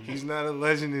saying? He's not a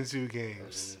legend in 2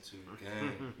 games.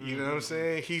 You know what I'm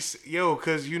saying?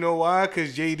 Cause you know why?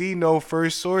 Cause JD know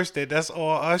first source that's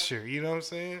all Usher. You know what I'm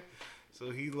saying? So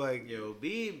he like,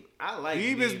 Beeb. I like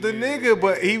Beeb Beeb is the music, nigga, man.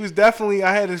 but he was definitely.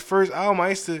 I had his first album. I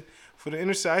used to for the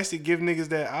inner side. I used to give niggas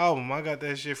that album. I got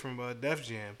that shit from Def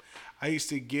Jam. I used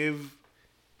to give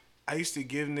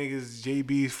niggas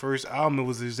JB's first album. It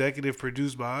was executive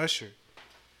produced by Usher.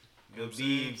 The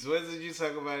Biebs. What did you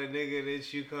talk about a nigga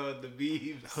that you called the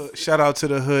Biebs? Shout out to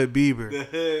the Hood Bieber. The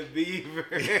Hood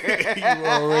Bieber. You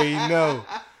already know.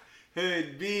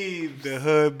 Hood Biebs. The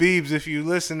Hood Biebs, if you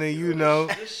listening, you know.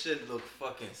 This shit look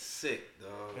fucking sick, dog.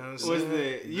 You know what I'm What's saying?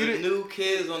 that? The new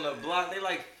kids on the block, they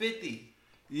like 50.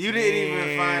 You didn't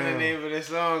even find the name of the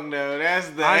song though. That's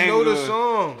the I angle. know the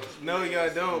song. No,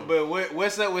 y'all don't. But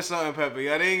what's up with Salt and Pepper?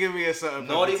 Y'all didn't give me a Salt and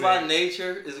Pepper. Naughty tape. by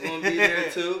Nature is gonna be there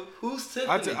too. Who's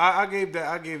Tiffany? I gave that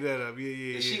up.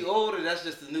 Yeah. Is she older? That's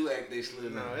just the new act they slid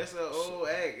in. No, it's an old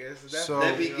act. It's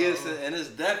Debbie Gibson, and it's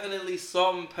definitely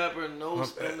Salt and Pepper. No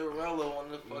Spinderella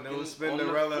on the fucking. No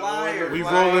Spinderella on the flyer. We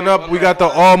rolling up. We got the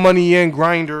All Money In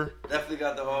grinder. Definitely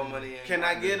got the All Money In. Can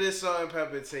I get a Salt and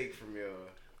Pepper take from y'all?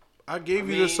 I gave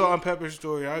you the Salt and Pepper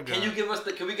story. I got. Can you give us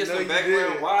the? Can we get No, some you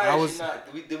background? didn't. Why is she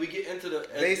not? Did we get into the?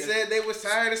 They said they was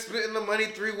tired of splitting the money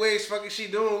 3 ways. Fuck is she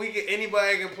doing?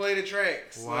 Anybody can play the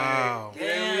tracks. Wow. Like,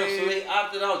 Damn. So they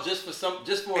opted out just for.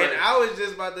 And I was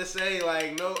just about to say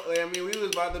like no. I mean we was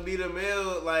about to be the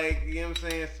mill like you know what I'm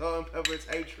saying Salt and Pepper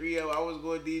type trio. I was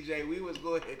going DJ. We was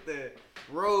going to hit the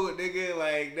road, nigga.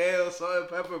 Like damn Salt and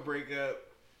Pepper break up.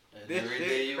 And this every shit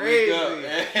day you crazy. wake up.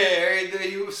 Every day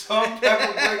you Salt and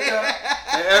Pepper break up.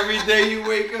 And every day you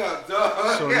wake up,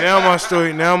 dog. So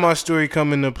now my story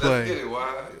come into play. Let's get it,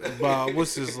 why? About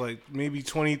what's this like? Maybe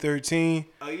 2013.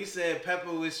 Oh, you said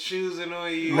Pepper was choosing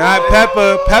on you. Not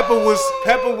Pepper. Pepper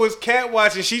was cat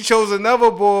watching. She chose another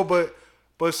boy,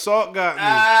 but Salt got me.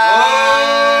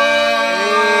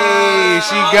 Hey,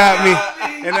 she got me,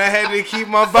 and I had to keep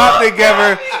my bop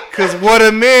together. Cause what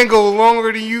a man go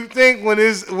longer than you think when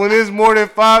there's more than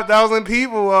 5,000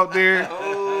 people out there.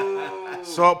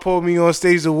 Salt pulled me on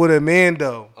stage to What a Man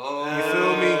though. You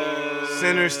feel me?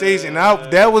 Center stage, and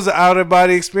that was an out of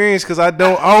body experience because I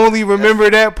only remember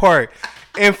that part.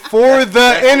 And for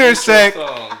the intersect,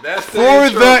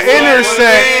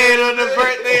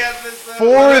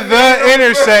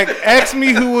 ask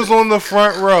me who was on the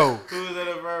front row. Who was on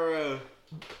the front row?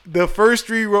 The first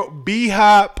 3 row,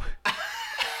 B-Hop.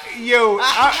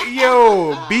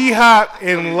 B-Hop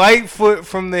and Lightfoot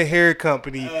from the Hair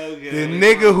Company. Okay. The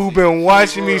nigga who been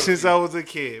watching me since I was a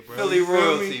kid, bro. Philly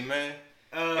royalty, man.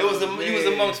 He was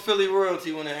amongst Philly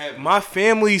royalty when it happened. My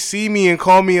family see me and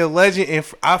call me a legend, and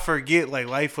I forget like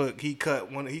Lightfoot. He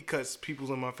cuts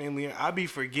people's in my family. I be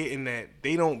forgetting that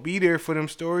they don't be there for them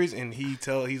stories, and he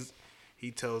tells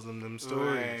them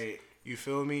stories. Right. You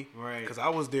feel me? Right. Because I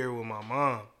was there with my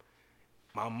mom.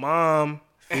 My mom.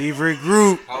 Favorite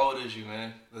group. How old is you,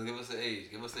 man? Let's give us the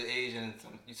age. Give us the age and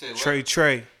you said what?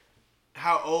 Trey.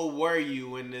 How old were you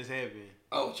when this happened?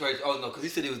 Oh, Trey. Oh no, because he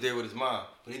said he was there with his mom,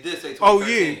 but he did say 2013. Oh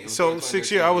yeah. So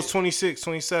 6 years. I was 26,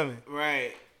 27.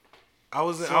 Right. I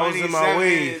was in my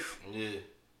wave. Yeah.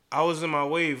 I was in my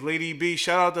wave. Lady B.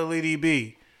 Shout out to Lady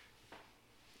B.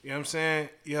 You know what I'm saying?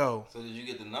 Yo. So did you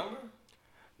get the number?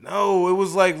 No, it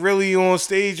was like really on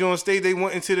stage. They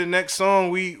went into the next song.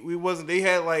 We wasn't. They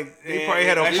had like they probably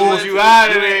had a full. You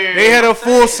out of there. They had a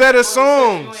full set of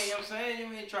songs. You know what I'm saying? You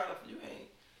ain't trying to. You ain't.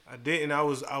 I didn't. I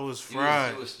was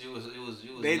fried. You was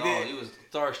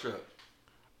starstruck.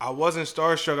 I wasn't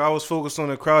starstruck. I was focused on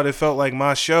the crowd. It felt like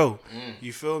my show.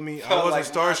 You feel me? I wasn't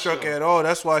starstruck at all.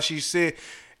 That's why she said,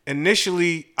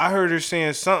 initially, I heard her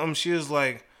saying something. She was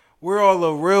like, where all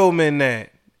the real men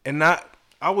at? And I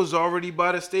was already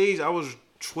by the stage. I was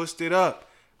twisted up.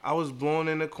 I was blown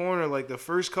in the corner. Like, the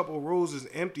first couple rows is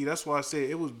empty. That's why I said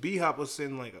it was B-Hop was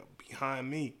sitting, like, behind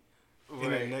me. Right.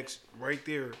 And the next, right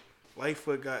there,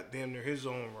 Lightfoot got damn near his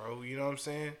own row. You know what I'm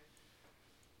saying?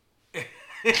 Okay.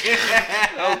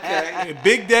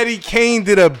 Big Daddy Kane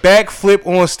did a backflip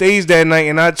on stage that night,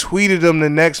 and I tweeted him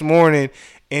the next morning,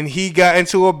 and he got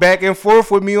into a back and forth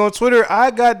with me on Twitter.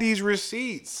 I got these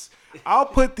receipts. I'll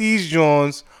put these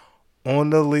Johns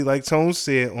on the late, like Tone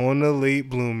said, on the Late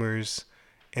Bloomers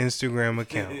Instagram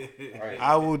account. Right.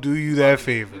 I will do you that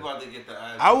favor.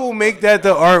 I will make that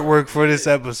the artwork for this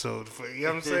episode. You know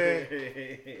what I'm saying?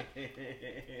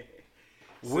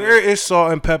 Where is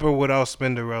Salt and Pepper without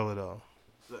Spinderella though?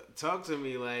 Talk to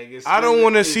me like it's. I don't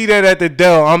want to see that at the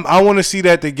Dell. I want to see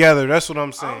that together. That's what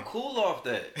I'm saying. I'm cool off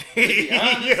that.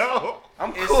 Yo,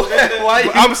 I'm cool. Why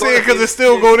I'm saying because it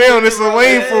still go down. It's a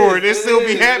lane for it. It still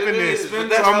be happening. Is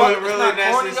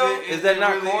that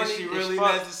not corny? Is she really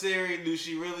necessary? Do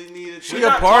she really need it? She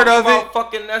a part of it.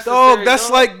 Dog,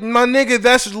 that's like my nigga.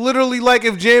 That's literally like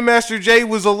if Jam Master Jay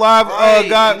was alive.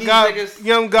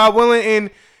 Young God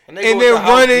willing and they're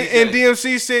running, and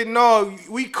DMC said, "No,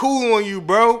 we cool on you,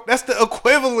 bro." That's the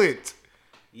equivalent.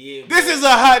 Yeah. This is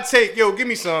a hot take. Yo, give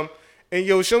me some. And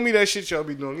yo, show me that shit y'all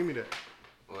be doing. Give me that.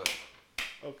 What?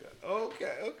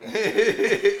 Okay.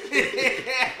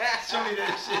 Show me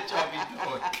that shit y'all be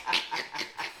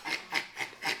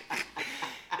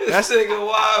doing. That's nigga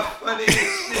wild funny as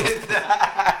shit.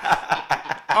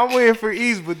 I'm waiting for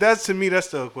Ease, but that's to me, that's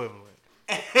the equivalent.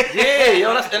 Yeah,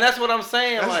 yo, that's what I'm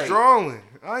saying. That's like, drawing.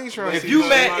 I ain't trying to see. If you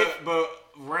mad, but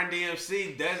Run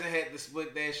DMC doesn't have to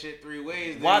split that shit 3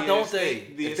 ways. Why don't they?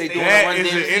 If they doing that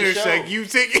is an intersect. You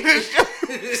taking the show.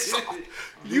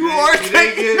 You are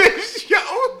taking this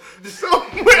show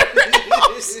somewhere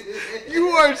else. You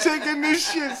are taking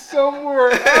this shit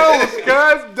somewhere else,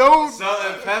 guys. Don't. Salt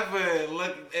and Pepper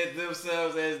look at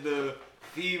themselves as the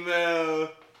female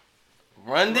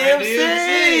Run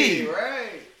DMC.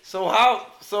 Right. So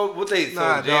what they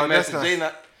say? Jam Master Jay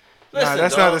not. Listen,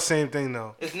 that's dog, not the same thing,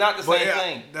 though. It's not the same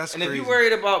thing. That's and crazy. If you're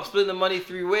worried about splitting the money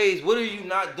 3 ways, what are you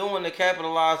not doing to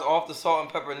capitalize off the Salt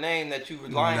and Pepper name that you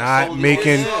relying solely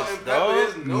making, Salt and Pepper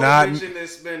is no mention in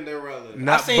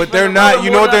Spinderella. But they're not.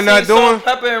 You know what they're not doing? Salt and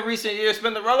Pepper in recent years.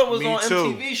 Spinderella was on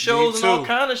MTV shows and all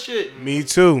kind of shit. Me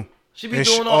too. She be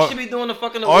doing all. She be doing the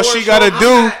fucking. All she gotta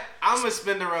do. I'm a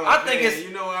Spinderella. I think it's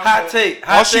hot take.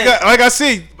 All she got, like I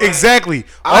said, exactly.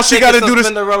 All she got to do is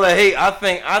Spinderella. Hey, I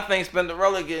think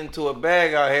Spinderella getting to a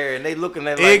bag out here, and they looking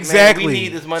at like, exactly. Man, we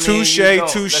need this money. Touche.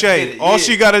 All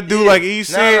she got to do, like he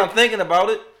said. Now I'm thinking about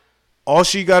it. All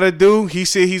she got to do, he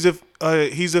said he's a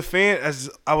fan. As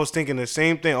I was thinking the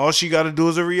same thing. All she got to do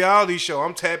is a reality show.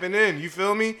 I'm tapping in. You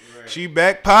feel me? Right. She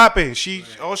back popping.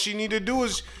 All she need to do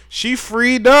is. She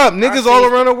freed up. Niggas all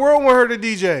around the world want her to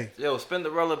DJ. Yo,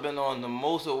 Spinderella been on the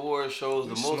most award shows,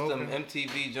 the most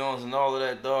MTV Jones and all of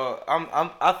that, dog.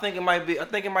 I think it might be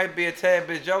a tad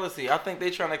bit jealousy. I think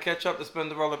they trying to catch up to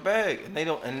Spinderella bag, and they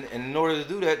don't. And in order to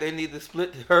do that, they need to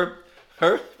split her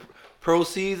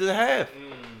proceeds in half.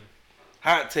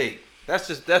 Hot take.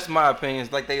 That's my opinion.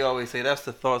 Like they always say, that's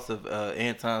the thoughts of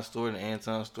Anton Stewart and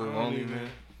Anton Stewart only, man.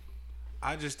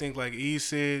 I just think, like E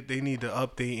said, they need to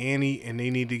update Annie, and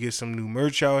they need to get some new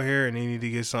merch out here, and they need to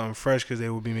get something fresh because they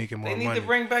will be making more money. They need to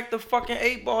bring back the fucking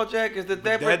 8-ball jackets. That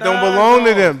don't belong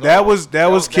to them. That was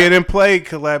Kid and Play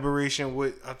collaboration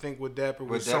with Dapper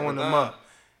was sewing them up.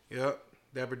 Yep,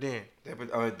 Dapper Dan. My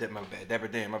bad.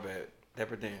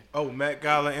 Dapper Dan. Oh, Met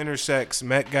Gala intersects.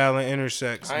 All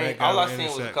I seen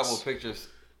was a couple of pictures.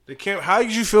 How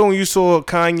did you feel when you saw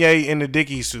Kanye in the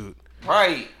Dickie suit?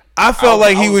 Right. I felt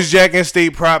like he was Jack and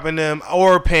State propping them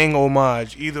or paying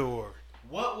homage, either or.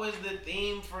 What was the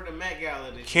theme for the Met Gala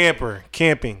this year?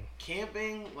 Camping.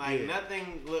 Like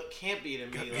nothing looked campy to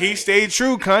me. He stayed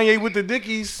true. Kanye with the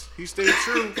Dickies. He stayed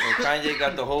true. So Kanye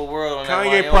got the whole world on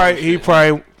Kanye that probably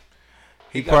shit.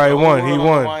 He probably won. He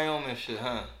won. Wyoming shit,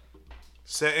 huh?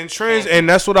 Setting trends, and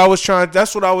that's what I was trying to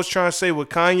say. With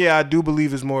Kanye, I do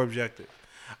believe is more objective.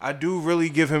 I do really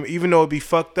give him, even though it be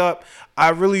fucked up, I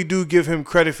really do give him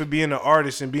credit for being an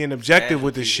artist and being objective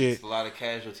with the shit. It's a lot of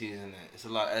casualties in that. It's a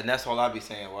lot, and that's all I be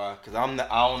saying. Why? Because I don't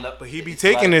know. But he be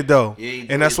taking it though,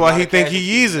 and that's why he think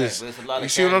he Yeezus. You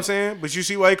see what I'm saying? But you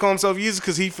see why he call himself Yeezus?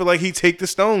 Because he feel like he take the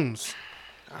stones.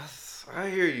 I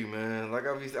hear you, man. Like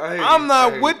I'm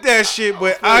not with that shit,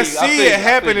 but I see it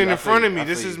happening in front of me.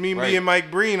 This is me being Mike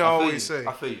Breen. I always say.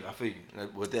 I feel you.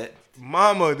 With that.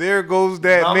 Mama, there goes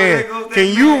that man.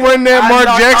 Can you run that Mark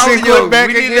Jackson clip back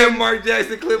again? We need that Mark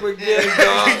Jackson clip again,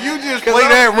 dog. You just play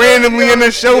that randomly in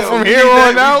the show from here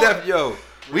on out?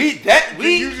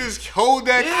 You just hold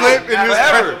that clip and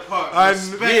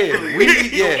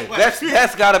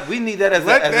that's gotta. We need that as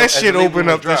let that shit open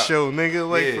up the show, nigga.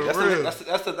 Like for real.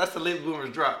 That's the late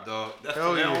boomers drop, dog. That's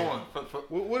Hell from now yeah. on.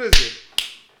 What is it?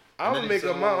 I'm gonna make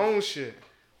up my own shit.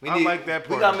 I like that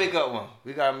part. We gotta make up one.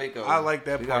 I like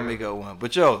that part. We gotta make up one.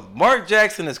 But yo, Mark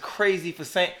Jackson is crazy for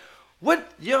saying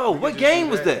what game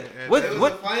was that? What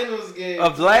the finals game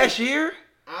of last year?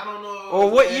 I don't know. Or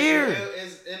what year?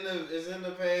 It's in the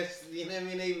past. You know what I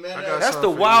mean? They met up. That's the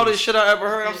wildest shit I ever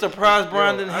heard. I'm surprised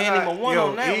Brian didn't hand him a one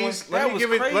on that one. That was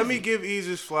crazy. Let me give Ease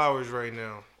his flowers right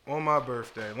now on my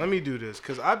birthday. Let me do this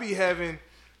because I be having,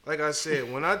 like I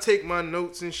said, when I take my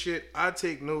notes and shit, I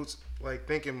take notes like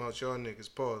thinking about y'all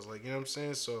niggas. Pause. Like, you know what I'm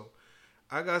saying? So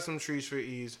I got some treats for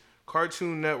Ease.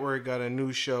 Cartoon Network got a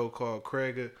new show called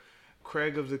Craig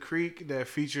of the Creek that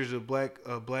features a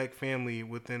black family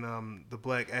within the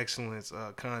black excellence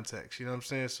context. You know what I'm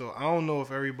saying? So I don't know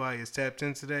if everybody is tapped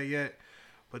into that yet,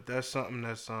 but that's something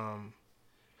that's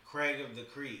Craig of the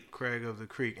Creek. Craig of the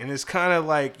Creek. And it's kind of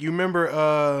like, you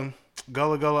remember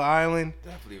Gullah Gullah Island?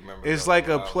 Definitely remember. It's like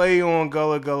a play on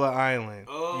Gullah Gullah Island.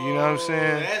 Oh, you know what I'm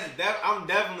saying? I'm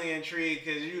definitely intrigued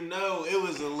because it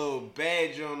was a little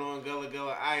bad joint on Gullah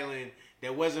Gullah Island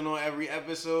that wasn't on every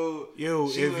episode. Yo,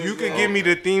 if you could give me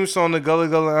the theme song to Gullah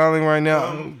Gullah Island right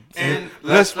now. And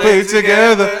let's play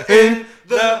together in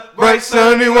the bright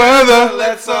sunny weather.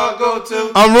 Let's all go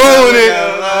to I'm rolling it.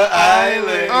 Gullah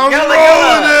Island. I'm Gullah,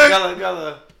 rolling it. Gullah,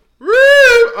 Gullah.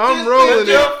 I'm rolling Put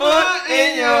your foot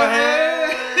in your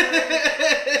hand.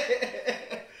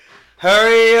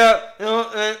 Hurry up.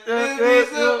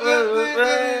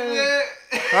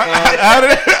 How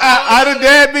did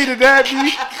that be?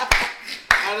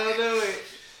 I don't know it.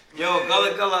 Yo,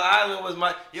 Gullah Gullah Island was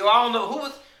my. Yo, I don't know who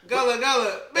was. Gullah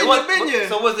Gullah. Binya.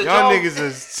 So was it y'all Joe? niggas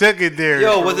is sick of there.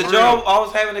 Yo, was it Joe I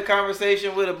was having a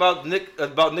conversation with about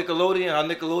Nickelodeon, how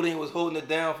Nickelodeon was holding it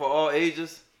down for all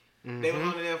ages? Mm-hmm. They were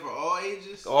holding it down for all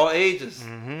ages? All ages.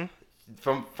 Mm-hmm.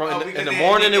 From in the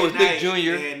morning it was Nick Jr.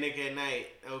 They had Nick at night.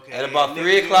 Okay. At about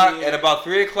 3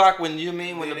 o'clock, when the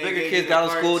bigger kids got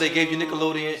out of school, they gave you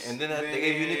Nickelodeon, and then they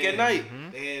gave you Nick at Night.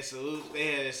 Mm-hmm. They had They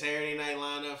had a Saturday night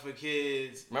lineup for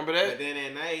kids. Remember that? But then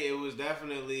at night it was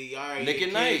definitely all right. Nick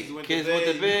at Night. Kids went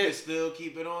to bed. You can still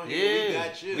keep it on. Yeah, here. We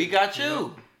got you. We got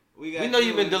you. We know you.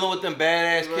 you've been dealing with them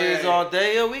badass kids all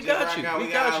day. Yo, we got you.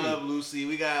 We got I Love Lucy.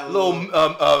 We got a little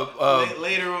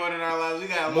later on in our lives. We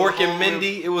got Mork and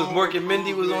Mindy. It was Mork and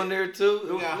Mindy was on there too.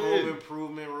 We got Home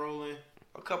Improvement rolling.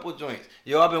 A couple joints.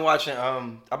 Yo, I've been watching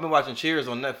Cheers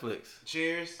on Netflix.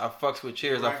 Cheers. I fucks with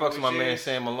Cheers. I fucks with my man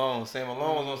Sam Malone. Sam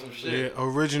Malone was on some shit. Yeah,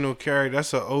 original character.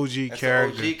 That's an OG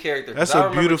character. OG character. That's a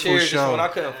beautiful Cheers show. When I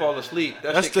couldn't fall asleep.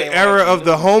 That's the era of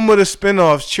the home of the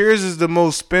spinoffs. Cheers is the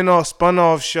most spun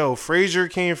off show. Frasier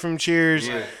came from Cheers.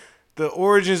 Yeah. The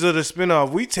origins of the spinoff,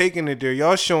 we taking it there.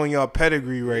 Y'all showing y'all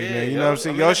pedigree right now. You know what I'm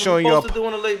saying? Y'all showing y'all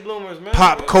doing the late bloomers, man.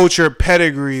 pop culture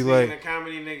pedigree. Seeing like the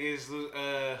comedy niggas,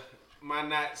 my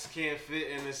knots can't fit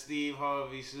in a Steve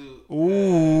Harvey suit.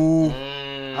 Ooh.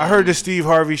 I heard the Steve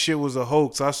Harvey shit was a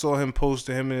hoax. I saw him post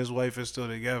to him and his wife are still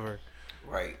together.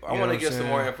 Right. I want to get some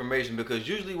more information because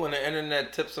usually when the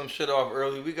internet tips some shit off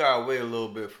early, we gotta wait a little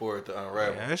bit for it to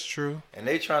unravel. Yeah, that's true. And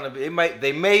they trying to be.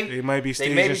 They may be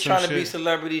trying to be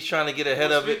celebrities trying to get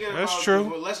ahead of it. That's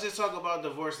true. Let's just talk about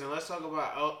divorce and let's talk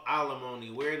about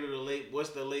alimony. What's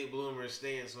the late bloomer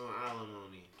stance on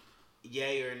alimony?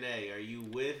 Yay or nay? Are you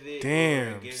with it?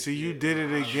 Damn. See, you did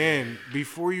it again.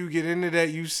 Before you get into that,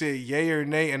 you said yay or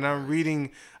nay, and I'm reading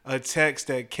a text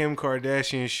that Kim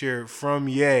Kardashian shared from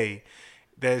Ye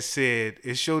that said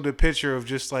it showed a picture of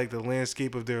just like the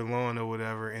landscape of their lawn or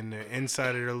whatever, and the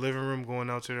inside of their living room going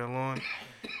out to their lawn,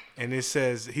 and it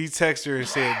says he texted her and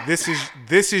said,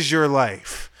 "This is your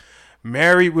life.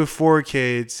 Married with 4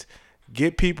 kids,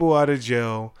 get people out of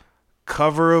jail,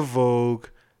 cover of Vogue."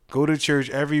 Go to church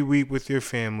every week with your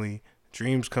family.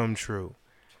 Dreams come true.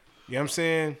 You know what I'm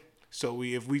saying? So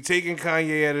if we taking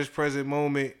Kanye at his present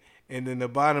moment, and then the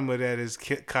bottom of that is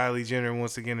Kylie Jenner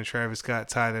once again and Travis Scott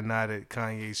tied a knot at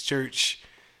Kanye's church.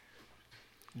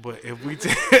 But if we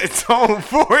tone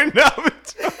pouring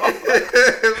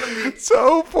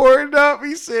up,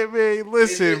 he said, "Man,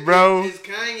 listen, bro. Is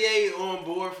Kanye on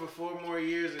board for 4 more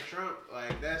years of Trump?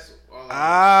 Like that's all.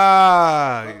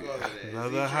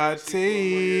 Another hot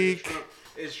take.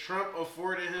 Is Trump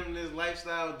affording him this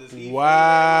lifestyle? Does he?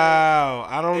 Wow,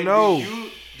 I don't know.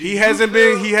 He hasn't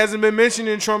been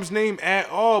mentioning Trump's name at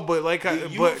all. But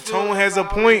but Tone has a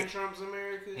point.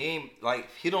 He ain't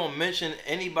he don't mention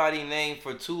anybody's name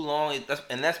for too long.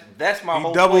 That's my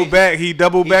whole point. He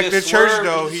doubled back the church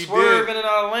though. He swerving in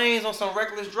our lanes on some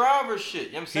reckless driver shit.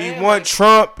 You know what I'm saying? He want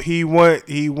Trump. He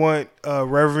want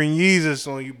Reverend Jesus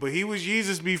on you. But he was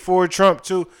Jesus before Trump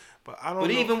too. But I don't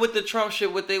know. Even with the Trump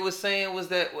shit, what they was saying was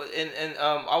that, and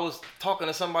I was talking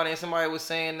to somebody, and somebody was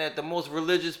saying that the most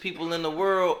religious people in the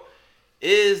world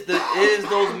is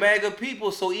those MAGA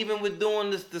people. So even with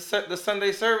doing the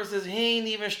Sunday services, he ain't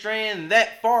even straying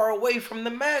that far away from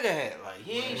the MAGA hat. Like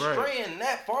he ain't straying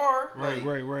that far.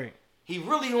 Right. He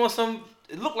really on some.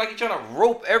 It looked like he trying to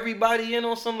rope everybody in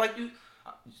on some like you.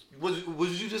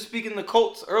 Was you just speaking the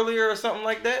Colts earlier or something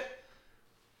like that?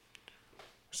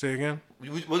 Say again.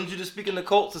 Wasn't you just speaking the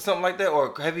Colts or something like that,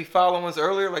 or heavy followings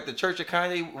earlier, like the Church of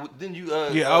Kanye? Didn't you?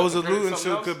 I was alluding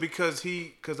to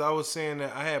because I was saying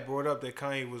that I had brought up that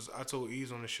Kanye was. I told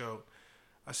Ease on the show.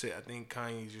 I said I think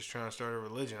Kanye's just trying to start a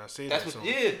religion. I said that's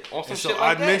that. On some so shit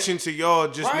like I mentioned to y'all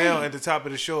just now at the top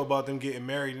of the show about them getting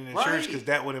married in the church because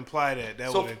that would imply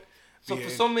that would. So for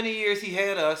so many years he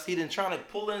had us. He didn't trying to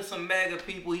pull in some MAGA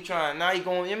people. Now he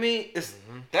going. I mean,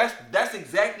 that's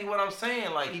exactly what I'm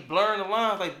saying. Like he blurring the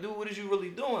lines. Like, dude, what is you really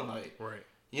doing? Like, right.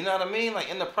 You know what I mean? Like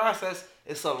in the process,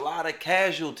 it's a lot of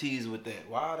casualties with that.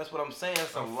 Wow, that's what I'm saying.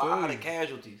 It's a lot of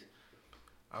casualties.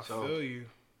 I feel you.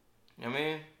 You know what I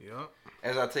mean? Yep.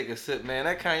 As I take a sip, man,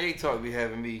 that Kanye talk be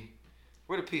having me.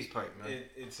 Where the peace pipe, man?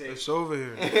 It's over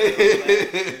here.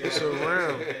 It's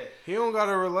around. He don't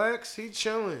gotta relax. He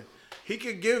chilling. He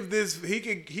could give this. He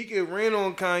could rain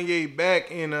on Kanye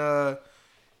back and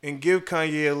give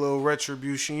Kanye a little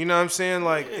retribution. You know what I'm saying?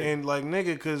 Nigga,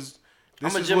 because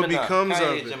this is what becomes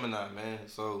Kanye of it. Gemini, man.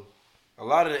 So a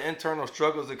lot of the internal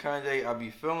struggles of Kanye I be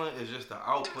feeling is just the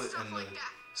output and the. You know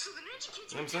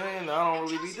what I'm saying? I don't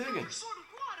really be digging.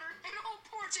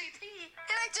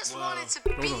 I just wanted to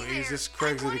be there. This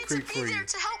Craig's of the Creek for you.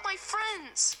 To help my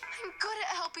friends. I'm good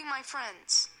at helping my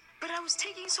friends. But I was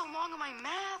taking so long on my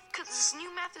math because this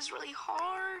new math is really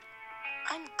hard.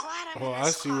 I'm glad I'm in this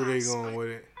I see where they class, going with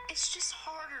it. It's just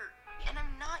harder, and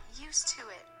I'm not used to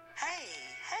it.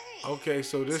 Hey. Okay,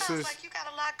 so this Sounds is like you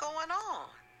got a lot going on.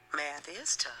 Math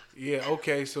is tough. Yeah,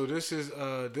 okay, so this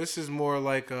is more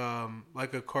like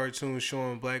a cartoon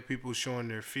showing black people showing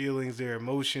their feelings, their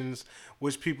emotions,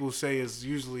 which people say is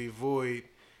usually void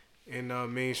in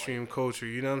mainstream culture.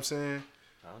 You know what I'm saying?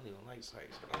 I don't even like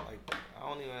pipes, but I like that. I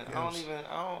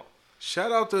don't.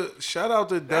 Shout out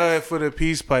to Dud for the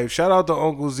peace pipe. Shout out to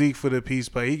Uncle Zeke for the peace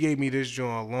pipe. He gave me this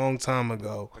joint a long time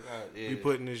ago. We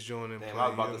putting this joint in play. I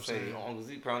was about to say Uncle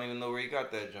Zeke probably don't even know where he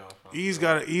got that joint from. He's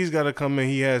gotta come in.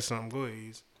 He has something. Go ahead,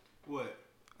 Ease. What?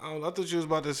 I thought you was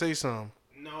about to say something.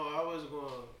 No, I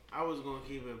was gonna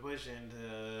keep it pushing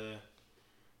to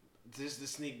just to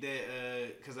sneak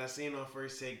that because I seen on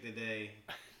First Take today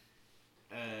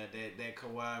that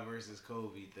Kawhi versus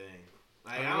Kobe thing.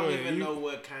 Like I don't even know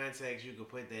what context you could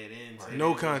put that in.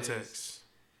 No context.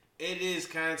 It is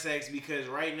context because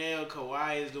right now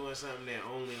Kawhi is doing something that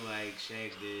only like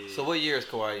Shaq did. So what year is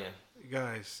Kawhi in?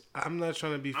 Guys, I'm not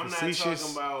trying to be facetious. I'm not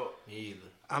talking about either.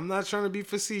 I'm not trying to be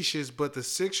facetious, but the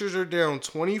Sixers are down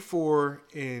 24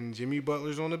 and Jimmy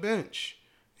Butler's on the bench.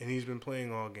 And he's been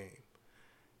playing all game.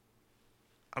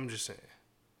 I'm just saying.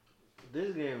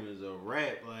 This game is a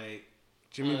wrap. Like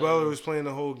Jimmy Butler was playing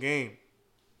the whole game.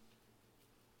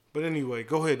 But anyway,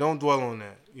 go ahead. Don't dwell on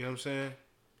that. You know what I'm saying?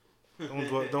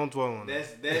 Don't dwell on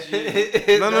that. That's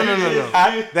you.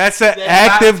 No. That's an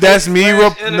active. That's me.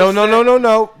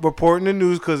 No. Reporting the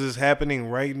news because it's happening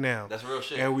right now. That's real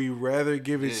shit. And we rather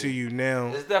give it to you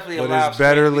now. It's definitely but it's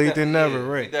better late than never,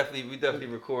 right? We definitely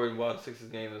recording while the Sixers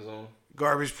game is on.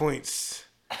 Garbage points.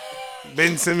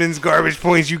 Ben Simmons garbage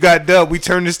points. You got dubbed. We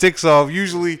turn the sticks off.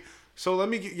 Usually. So let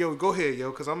me get go ahead,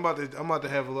 because I'm about to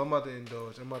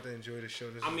indulge. I'm about to enjoy the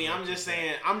show. I'm just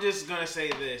saying. I'm just gonna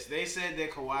say this. They said that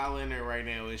Kawhi Leonard right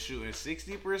now is shooting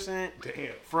 60%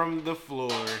 from the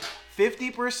floor,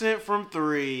 50% from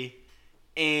three,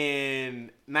 and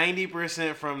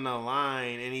 90% from the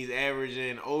line, and he's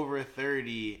averaging over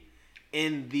 30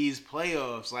 in these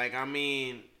playoffs. Like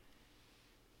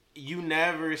you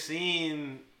never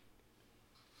seen.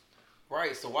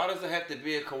 Right, so why does it have to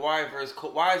be a Kawhi versus?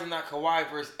 Why is it not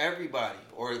Kawhi versus everybody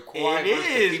or Kawhi versus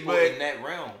the people in that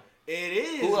realm? It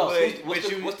is. Who else?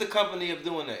 What's the company of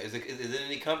doing that? Is it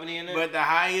any company in there? But the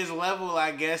highest level,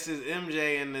 I guess, is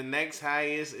MJ, and the next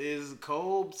highest is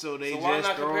Kobe. So why just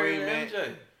not throw him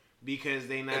MJ? because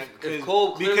they not. If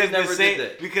Kobe clearly never did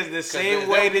that. Because the same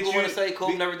way that you want to say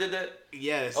Kobe never did that.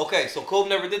 Yes. Okay, so Kobe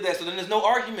never did that. So then there's no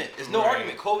argument. There's no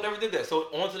argument. Kobe never did that. So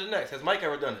on to the next. Has Mike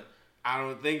ever done it? I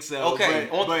don't think so. Okay,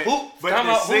 but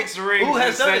the 6 rings who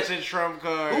has is done such a trump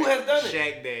card. Who has done it?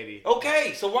 Shaq Daddy.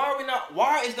 Okay, so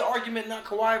why is the argument not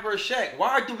Kawhi versus Shaq?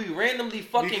 Why do we randomly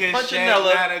fucking Because punch Shaq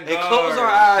Anella not a and guard. close our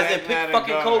eyes Shaq and pick not a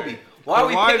fucking guard. Kobe? Why are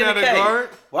we picking a K?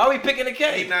 Why are we picking a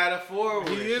K? He's not a forward.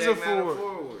 He is Shaq a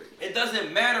forward. It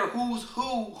doesn't matter who's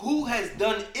who has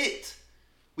done it.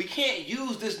 We can't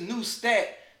use this new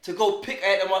stat to go pick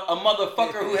at a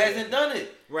motherfucker who hasn't done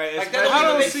it. Right. Like, I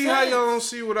don't see how y'all don't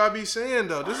see what I be saying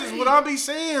though. This is what I be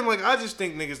saying. Like I just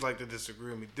think niggas like to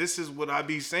disagree with me. This is what I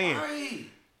be saying. Right.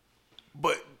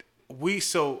 But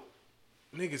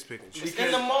niggas picking. It's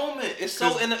in the moment. It's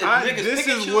so in the niggas this pick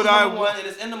and is choose what and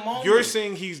it's in the moment. You're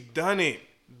saying he's done it.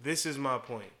 This is my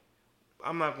point.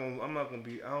 I'm not gonna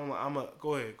be.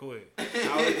 Go ahead.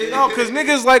 No, because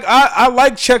niggas like I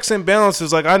like checks and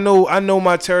balances. Like I know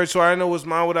my territory. I know what's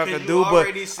mine. What I can do.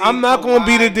 But I'm not gonna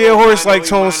be the dead horse like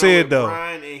Tone said though.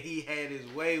 And he had his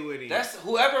way with him. That's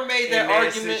whoever made that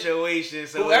argument. Situation.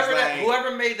 So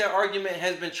whoever made that argument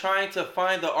has been trying to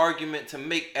find the argument to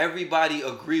make everybody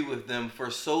agree with them for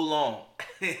so long.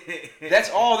 That's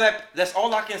all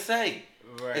I can say.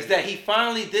 Right. Is that he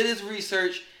finally did his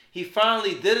research. He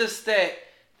finally did a stat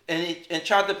and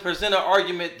tried to present an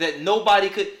argument that nobody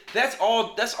could. That's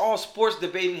all sports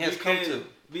debating has come to.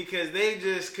 Because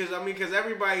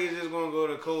everybody is just gonna go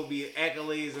to Kobe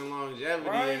accolades and longevity,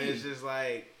 right. And it's just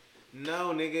like,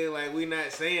 no, nigga, like we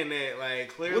not saying that.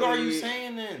 Like clearly, what are you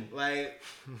saying then? Like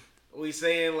we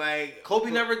saying like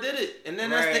Kobe never did it, and then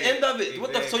that's the end of it.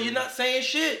 Exactly. So you're not saying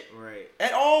shit, right?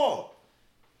 At all.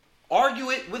 Argue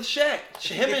it with Shaq.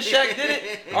 Him and Shaq did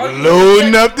it.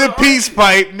 Loading up the peace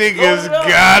pipe, niggas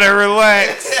gotta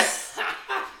relax.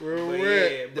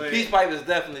 The peace pipe is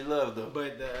definitely love though.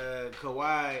 But the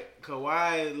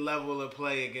Kawhi level of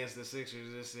play against the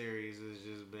Sixers this series has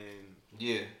just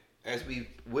been as we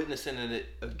witnessing it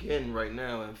again right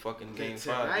now in fucking game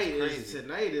 5.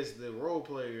 Tonight is the role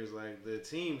players. Like the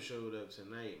team showed up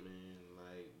tonight, man.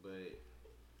 Like, but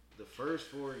the first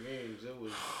 4 games it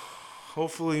was.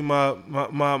 Hopefully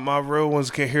my real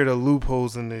ones can hear the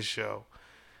loopholes in this show.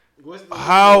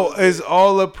 How is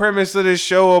all the premise of this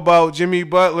show about Jimmy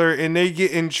Butler and they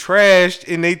getting trashed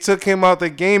and they took him out the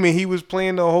game and he was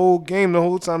playing the whole game the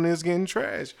whole time they was getting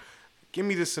trashed? Give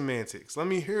me the semantics. Let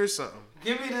me hear something.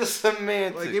 Give me the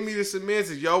semantics. Like, give me the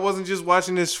semantics. Y'all wasn't just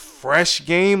watching this fresh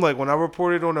game. Like when I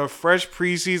reported on a fresh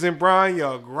preseason, Brian,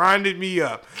 y'all grinded me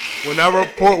up. When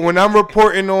I'm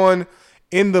reporting on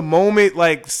in the moment,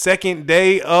 like second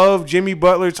day of Jimmy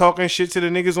Butler talking shit to the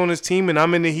niggas on his team, and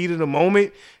I'm in the heat of the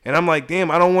moment, and I'm like, damn,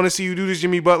 I don't want to see you do this,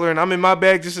 Jimmy Butler, and I'm in my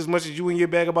bag just as much as you in your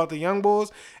bag about the young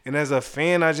bulls. And as a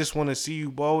fan, I just want to see you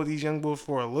ball with these young bulls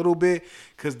for a little bit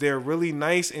because they're really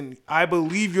nice, and I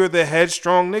believe you're the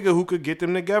headstrong nigga who could get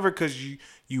them together because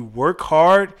you work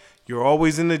hard. You're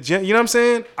always in the gym. You know what I'm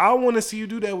saying? I want to see you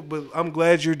do that, but I'm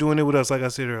glad you're doing it with us, like I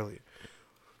said earlier.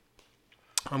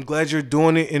 I'm glad you're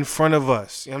doing it in front of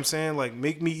us. You know what I'm saying? Like,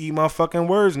 make me eat my fucking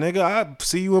words, nigga. I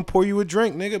see you and pour you a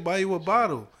drink, nigga. Buy you a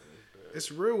bottle.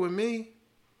 It's real with me.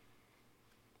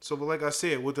 So, but like I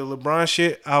said, with the LeBron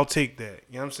shit, I'll take that.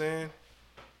 You know what I'm saying?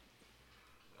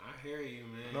 I hear you,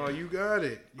 man. No, you got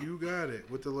it. You got it.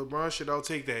 With the LeBron shit, I'll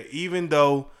take that. Even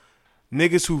though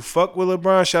niggas who fuck with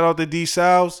LeBron, shout out to D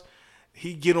South,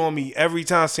 he get on me every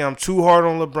time. Say I'm too hard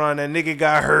on LeBron. That nigga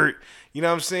got hurt. You know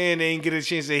what I'm saying? They ain't get a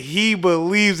chance. That he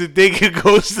believes that they could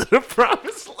go to the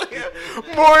promised land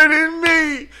more than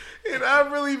me. And I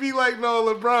really be like, no,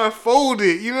 LeBron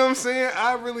folded. You know what I'm saying?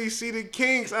 I really see the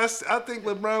kinks. I think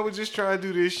LeBron was just trying to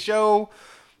do this show.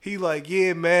 He like,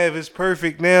 yeah, Mav, it's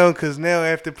perfect now because now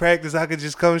after practice I could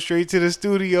just come straight to the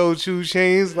studio, 2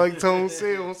 Chainz, like Tone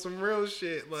said, on some real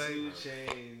shit. Like 2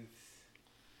 Chainz.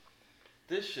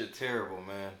 This shit terrible,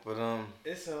 man. But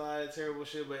it's a lot of terrible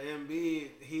shit. But Embiid,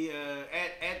 he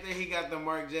after he got the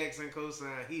Mark Jackson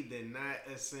cosign, he did not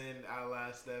ascend a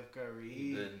la Steph Curry.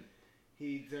 He didn't.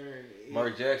 He turned.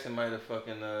 Mark Jackson might have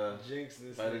fucking jinxed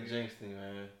this. Might have jinxed him,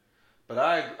 man. But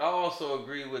I also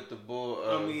agree with the bull.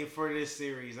 I mean, for this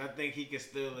series, I think he can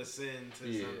still ascend to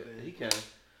something. Yeah, he can.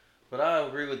 But I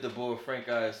agree with the boy Frank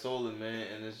Isola, man,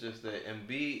 and it's just that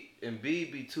Embiid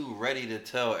be too ready to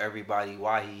tell everybody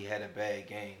why he had a bad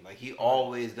game. Like he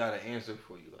always got an answer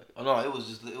for you. Like, oh no, it was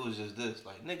just this.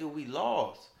 Like, nigga, we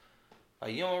lost.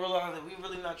 Like, you don't realize that we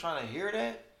really not trying to hear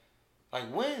that?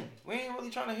 Like, when? We ain't really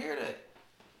trying to hear that.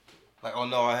 Like, oh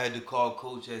no, I had to call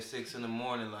coach at 6 a.m.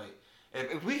 Like,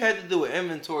 If we had to do an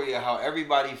inventory of how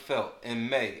everybody felt in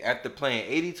May after playing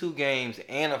 82 games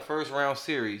and a first round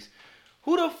series,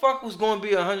 who the fuck was going to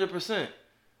be 100%?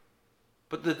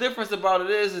 But the difference about it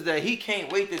is that he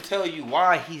can't wait to tell you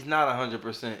why he's not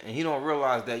 100%, and he don't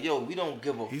realize that, yo, we don't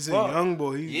give a He's fuck. a young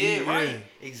boy. Right.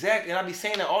 Exactly. And I be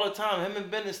saying that all the time. Him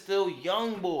and Ben is still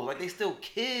young boys. Like, they still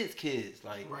kids.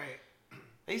 Like, right.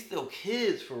 They still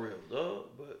kids for real, dog.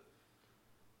 But,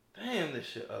 damn, this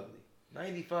shit ugly.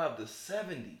 95 to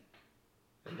 70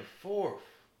 in the fourth.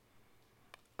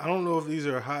 I don't know if these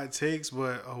are hot takes,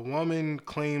 but a woman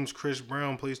claims Chris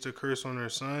Brown placed a curse on her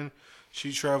son.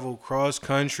 She traveled cross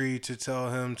country to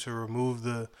tell him to remove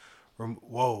the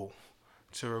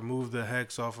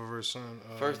hex off of her son.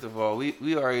 First of all,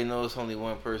 we already know it's only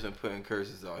one person putting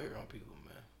curses out here on people,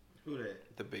 man. Who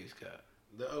that? The bass cat.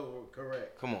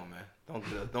 Correct. Come on, man.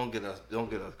 Don't get us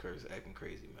cursed acting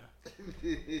crazy, man.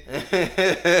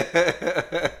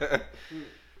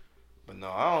 But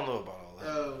no, I don't know about all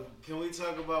that. Can we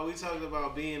talk about? We talked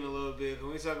about being a little bit. Can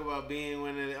we talk about being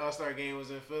when the All-Star game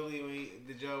was in Philly?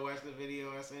 Did y'all watch the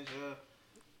video I sent y'all?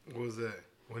 What was that?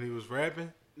 When he was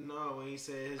rapping? No, when he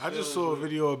said. I just saw a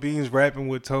video of Beans rapping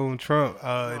with Tone Trump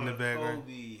in the background.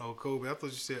 Kobe. I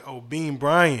thought you said, Bean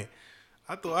Bryant.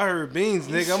 I thought I heard Beans,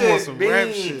 nigga. I'm on some rap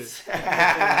shit.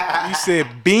 You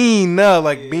said Bean,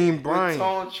 Bean Bryant.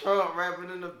 Tone Trump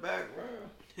rapping in the background.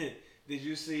 Did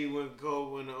you see when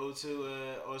the 02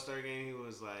 All-Star game, he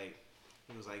was like,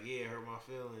 yeah, it hurt my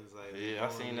feelings. Like, yeah, I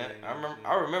seen that.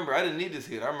 I remember. I didn't need to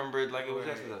see it. I remember it like it was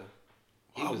yesterday.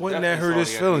 Why wouldn't that hurt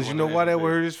his feelings? You know why that would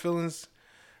hurt his feelings?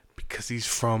 Because he's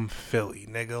from Philly,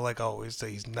 nigga. Like I always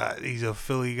say, he's a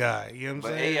Philly guy. You know what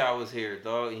I'm saying? But AI was here,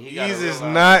 dog. He's just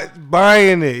not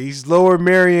buying it. He's Lower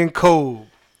Marion Cove.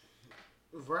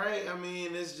 Right. I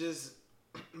mean, it's just.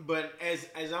 But as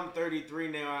I'm 33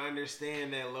 now, I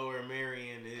understand that Lower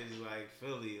Marion is like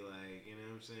Philly. Like, you know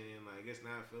what I'm saying? Like, it's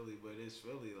not Philly, but it's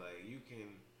Philly. Like, you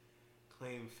can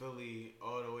claim Philly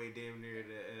all the way damn near to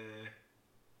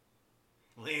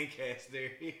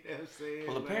Lancaster. You know what I'm saying?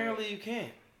 Well, apparently you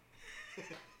can't.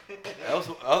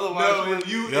 Otherwise,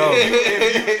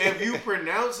 if you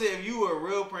pronounce it, if you were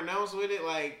real pronounced with it,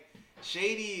 like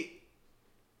Shady,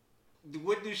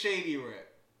 what do Shady rap?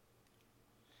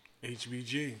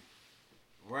 HBG.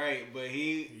 Right, but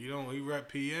he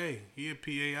rap PA. He a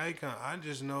PA icon. I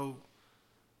just know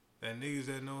that niggas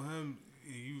that know him,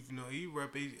 he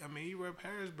rap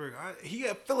Harrisburg. He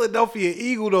a Philadelphia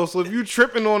Eagle though, so if you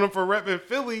tripping on him for rapping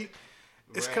Philly,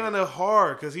 it's kind of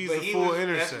hard because he's a full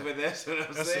intercept. But that's what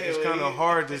I'm saying. It's kind of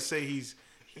hard to say he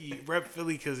rep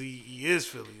Philly because he is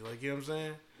Philly. Like, you know what I'm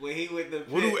saying? When he with the Pit,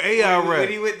 what do AI rap? When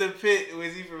he with the Pit,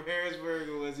 was he from Harrisburg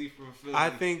or was he from Philly? I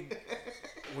think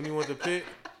when he went to Pit,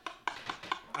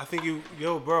 I think he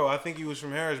was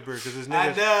from Harrisburg because his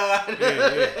niggas.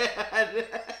 I know.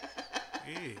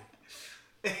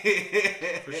 Yeah.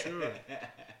 For sure.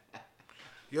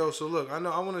 Yo, so look, I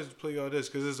want to play y'all this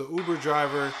because there's an Uber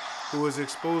driver who was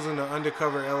exposing the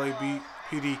undercover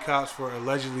LAPD cops for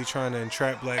allegedly trying to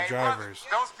entrap black drivers.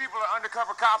 Those people are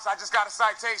undercover cops. I just got a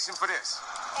citation for this.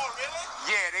 Oh, really?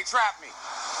 Yeah, they trapped me.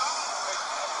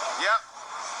 Yep.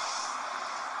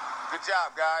 Good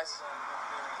job, guys.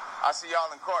 I'll see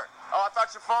y'all in court. Oh, I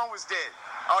thought your phone was dead.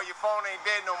 Oh, your phone ain't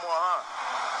dead no more, huh?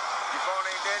 Your phone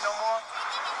ain't dead no more?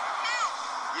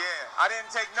 Yeah, I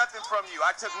didn't take nothing from you.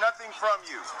 I took nothing from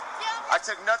you. I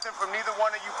took nothing from neither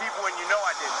one of you people, and you know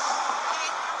I didn't.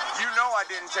 You know I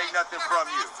didn't take nothing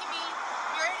from you.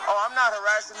 Oh, I'm not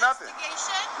harassing nothing.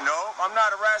 No, I'm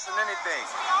not harassing anything.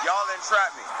 Y'all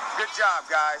entrapped me. Good job,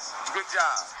 guys. Good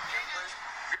job.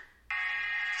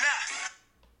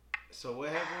 So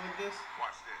what happened with this?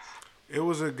 Watch this. It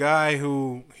was a guy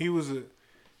who he was a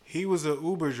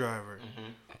Uber driver.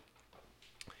 Mm-hmm.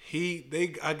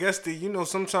 I guess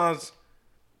sometimes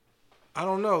I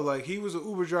don't know, like he was an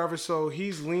Uber driver, so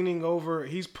he's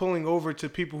pulling over to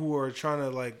people who are trying to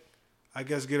like, I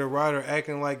guess get a ride or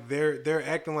acting like they're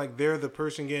acting like they're the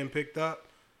person getting picked up.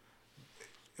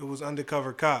 It was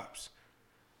undercover cops.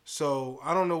 So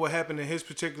I don't know what happened in his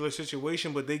particular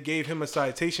situation, but they gave him a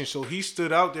citation. So he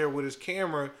stood out there with his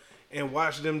camera and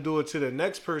watched them do it to the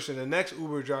next person, the next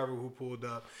Uber driver who pulled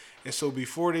up. And so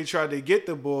before they tried to get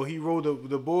the bull, he rolled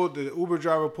the bull. The Uber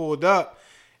driver pulled up,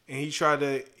 and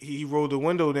he rolled the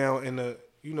window down, and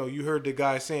you heard the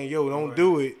guy saying, "Yo, don't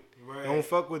do it, don't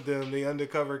fuck with them. They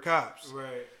undercover cops."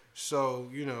 Right. So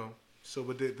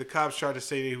but the cops tried to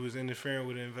say that he was interfering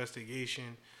with the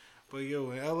investigation, but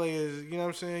in LA is, you know what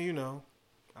I'm saying,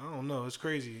 I don't know, it's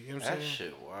crazy. You know what I'm saying? That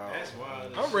shit wild. That's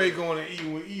wild. I'm ready going to eat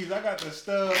with ease. I got the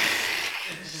stuff.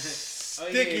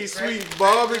 Sticky sweet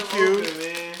barbecue.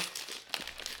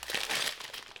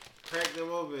 crack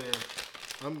them open.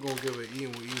 I'm gonna give it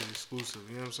Eating with Ease exclusive.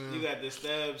 You know what I'm saying? You got the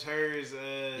Stubbs, hers.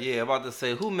 Yeah, I'm about to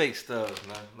say who makes Stubbs,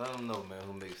 man. Let them know, man,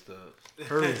 who makes Stubbs.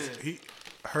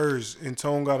 Hers. And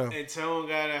Tone got a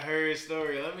hers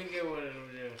story. Let me get one of them.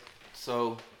 Yeah.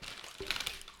 So.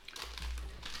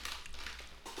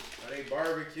 Are they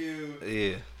barbecue?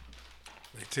 Yeah.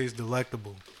 They taste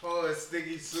delectable. Oh, it's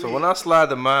sticky sweet. So when I slide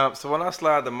the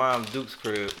mom Duke's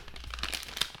crib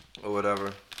or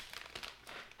whatever,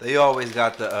 they always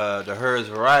got the hers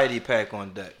variety pack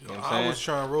on deck. You know what I'm saying? I was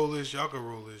trying to roll this. Y'all can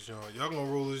roll this joint. Y'all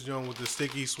gonna roll this joint with the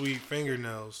sticky sweet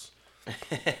fingernails.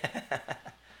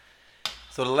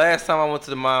 So the last time I went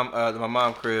to my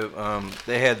mom crib,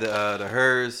 they had the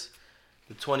hers,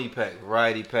 the 20 pack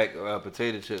variety pack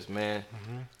potato chips, man.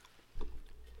 Mm-hmm.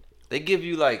 They give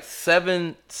you like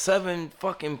seven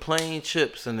fucking plain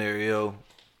chips in there, yo,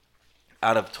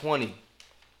 out of 20.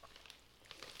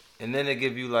 And then they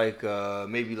give you like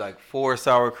maybe like 4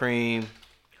 sour cream,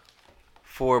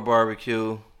 4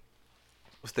 barbecue.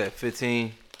 What's that?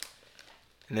 15.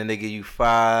 And then they give you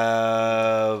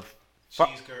 5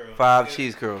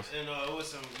 cheese curls. And it was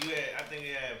some. I think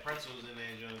it had pretzels in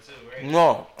that joint too, right?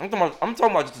 No, I'm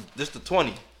talking about just the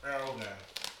 20. Oh, okay.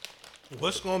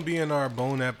 What's gonna be in our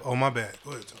bone app? Oh, my bad.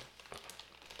 Go ahead, Tom.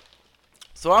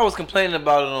 So I was complaining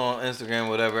about it on Instagram,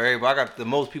 whatever. Everybody, I got the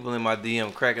most people in my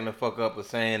DM cracking the fuck up with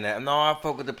saying that. No, I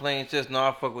fuck with the plain chips. No,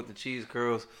 I fuck with the cheese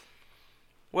curls.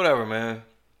 Whatever, man.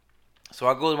 So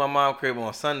I go to my mom's crib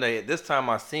on Sunday. At this time,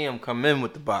 I see them come in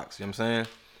with the box. You know what I'm saying?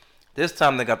 This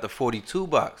time, they got the 42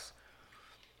 box.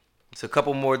 It's a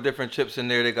couple more different chips in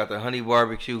there. They got the honey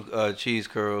barbecue cheese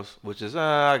curls, which is,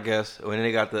 I guess. And then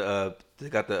they got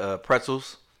the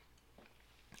pretzels.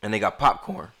 And they got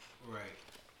popcorn. Right.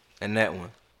 And that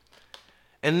one.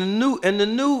 And the new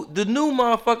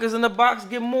motherfuckers in the box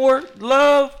get more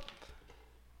love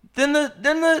than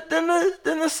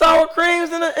the sour creams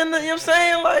and the you know what I'm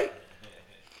saying? Like,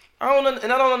 I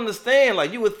don't understand.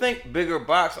 Like, you would think bigger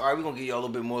box, all right, we're gonna give you a little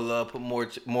bit more love, put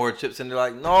more chips in there.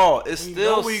 Like, no, it's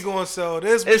still we gonna sell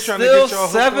this. It's still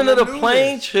 7 of the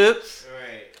plain chips.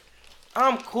 Right.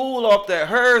 I'm cool off that.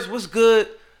 Hers, what's good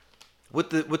with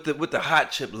the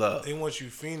hot chip love? They want you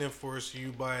fiending for it, so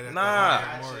you buy it at the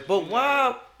hot but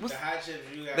why? The hot chips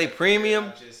you got they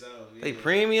premium? They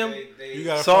premium? You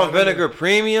got salt and vinegar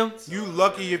premium? You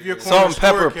lucky if you're salt and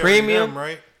pepper premium, them,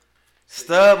 right?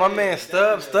 Stub, my man,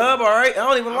 Stub, all right. I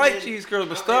don't even like cheese curls,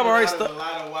 but Stub, all right. Stub. A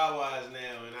lot of Wawas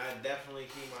now, and I definitely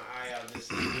keep my eye out to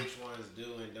see which ones do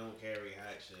and don't carry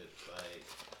hot chips, like,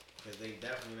 because they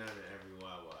definitely not in every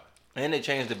Wawa. And they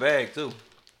changed the bag too.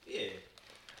 Yeah.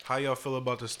 How y'all feel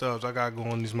about the Stubs? I gotta go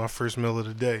on these my first meal of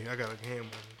the day. I got a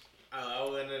hamburger. I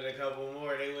went in a couple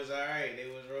more. They was all right. They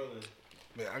was rolling.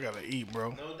 Man, I gotta eat,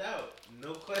 bro. No doubt,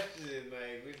 no question.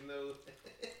 Like, there's no.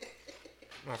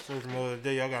 My first meal of the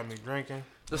day, y'all got me drinking.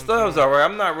 The Stubs alright.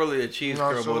 I'm not really a cheese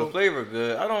curl, but the flavor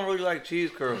good. I don't really like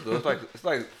cheese curls though. It's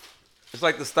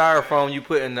like the styrofoam you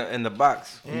put in the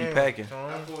box when you packing.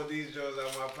 I pulled these drawers out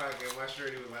of my pocket. My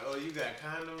shirt was like, "Oh, you got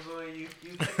condoms on you?"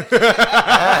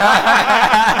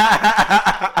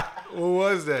 What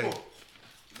was that?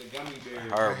 The gummy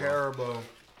bears. Haribo.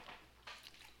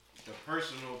 The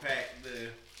personal pack.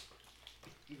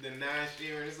 The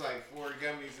non-sharing, it's like 4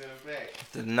 gummies in a pack.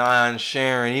 The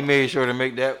non-sharing, he made sure to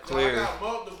make that clear. No, I got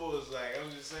multiples. Like,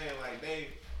 I'm just saying, like they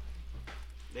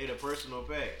the personal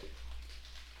pack.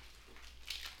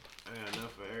 I got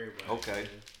enough for everybody. Okay.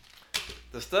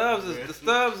 The Stubs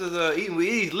is eating.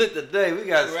 We lit today. We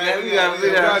got right, we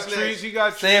got treats. He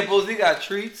got samples. He got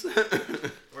treats.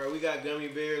 Right, we got gummy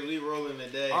bears. We rolling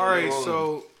today. All right,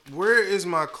 so where is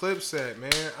my clips at,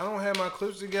 man? I don't have my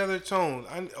clips together, Tone.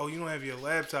 You don't have your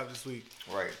laptop this week.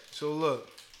 Right. So look,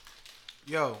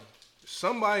 yo,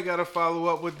 somebody got to follow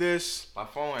up with this. My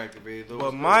phone activated.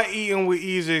 But my Eating with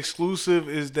Ease exclusive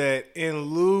is that in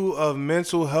lieu of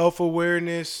mental health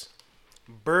awareness,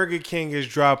 Burger King is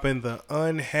dropping the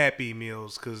unhappy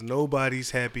meals because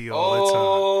nobody's happy all the time.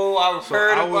 Oh, I've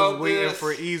heard about this. I was waiting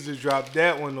for Ease to drop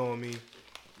that one on me. You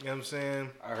know what I'm saying?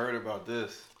 I heard about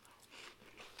this.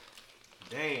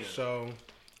 Damn. So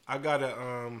I gotta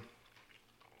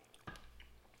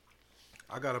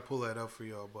pull that up for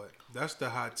y'all, but that's the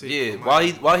hot take. Yeah,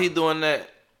 while he doing that,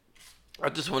 I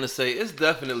just want to say it's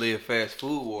definitely a fast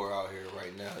food war out here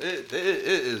right now. It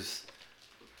is.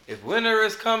 If winter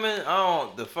is coming,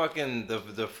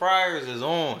 the fryers is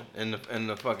on in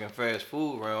the fucking fast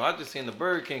food realm. I just seen the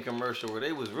Burger King commercial where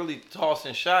they was really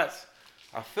tossing shots.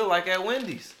 I feel like at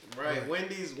Wendy's. Right.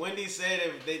 Wendy's said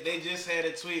if they just had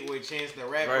a tweet with Chance the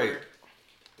Rapper, right,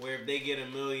 where if they get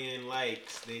 1 million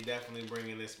likes, they definitely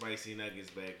bringing the spicy nuggets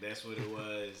back. That's what it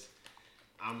was.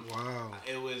 Wow.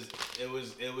 It was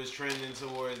trending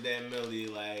towards that Millie,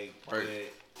 like. Right.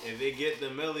 But if they get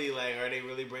the Millie, like, are they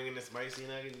really bringing the spicy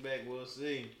nuggets back? We'll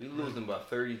see. We losing by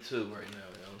 32 right now,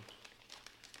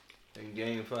 yo. In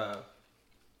game 5.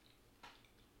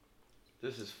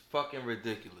 This is fucking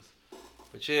ridiculous.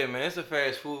 But yeah, man, it's a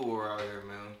fast food war out here,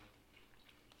 man.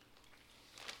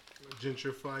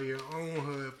 Gentrify your own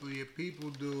hood for your people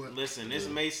do it. Listen, it's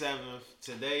May 7th.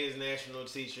 Today is National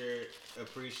Teacher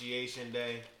Appreciation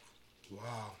Day.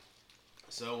 Wow.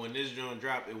 So when this joint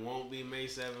drop, it won't be May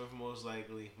 7th most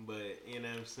likely. But, you know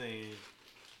what I'm saying?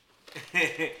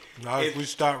 Now if we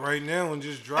stop right now and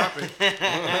just drop it.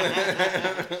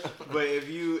 But if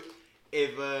you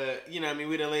know, I mean,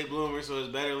 we the late bloomers, so it's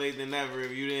better late than never.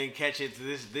 If you didn't catch it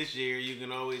this year, you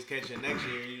can always catch it next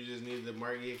year. You just need to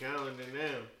mark your calendar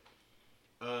now.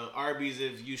 Arby's,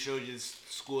 if you showed your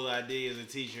school ID as a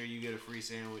teacher, you get a free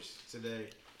sandwich today.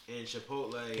 And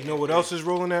Chipotle. You know what else is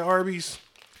rolling at Arby's?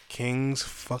 King's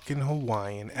fucking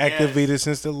Hawaiian. Activated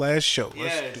since the last show.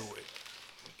 Let's do it.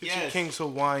 Get your King's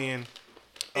Hawaiian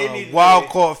wild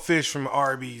caught fish from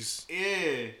Arby's.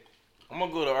 Yeah. I'm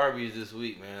gonna go to Arby's this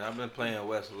week, man. I've been playing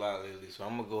West a lot lately, so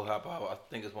I'm gonna go hop out. I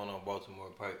think it's one on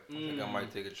Baltimore Pike. I think I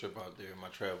might take a trip out there in my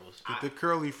travels. Get the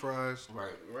curly fries.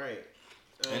 Right.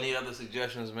 Any other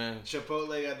suggestions, man?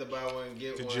 Chipotle got the buy one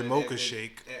get the one. The Jamocha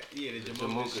shake. Yeah, the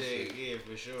Jamocha shake. Yeah,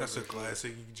 for sure. That's a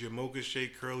classic. Jamocha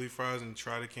shake, curly fries, and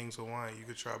try the King's Hawaiian. You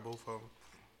could try both of them.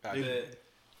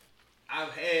 I've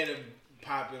had a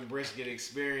poppin' brisket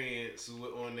experience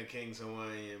on the King's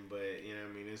Hawaiian, but you know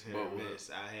what I mean, it's hit or miss.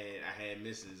 I had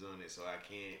misses on it, so I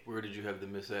can't. Where did you have the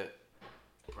miss at?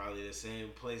 Probably the same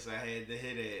place I had the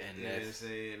hit at. And you know what I'm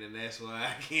saying? And that's why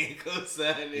I can't go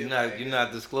sign it. You're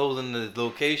not disclosing the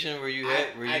location where you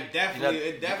had. It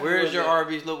definitely. Where's your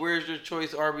Arby's? Where's your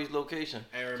choice Arby's location?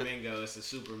 Aramingo. It's a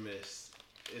super miss.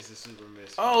 It's a super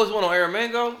miss. Oh, it's one on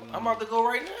Aramingo. I'm about to go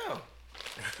right now.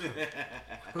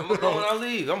 I'm gonna go when I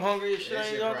leave. I'm hungry as shit. That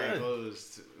shit probably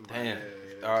closed. Damn.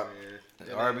 Yeah,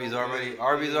 Arby's already.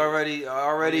 Arby's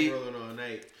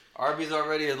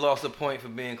already has lost a point for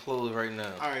being closed right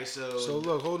now. All right, so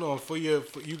look, hold on.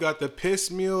 You got the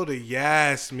piss meal, the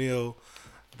yas meal,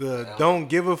 the don't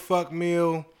give a fuck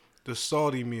meal, the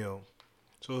salty meal.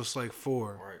 So it's like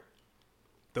 4. Right.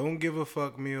 Don't give a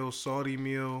fuck meal, salty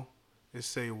meal. It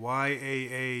say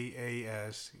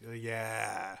YAAAS.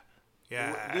 Yeah.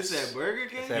 Yeah. This is at Burger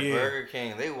King? It's at Burger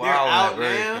King. They wilding at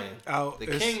Burger King.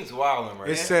 The King's wilding right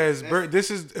now. It says, this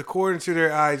is according to their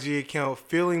IG account,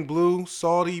 feeling blue,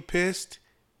 salty, pissed.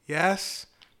 Yes.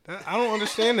 I don't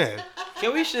understand that.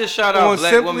 Can we just shout out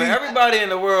black women? Everybody in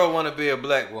the world want to be a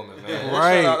black woman, man.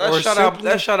 Right.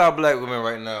 Let's shout out black women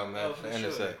right now, man. For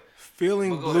NSA.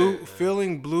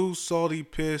 Feeling blue, salty,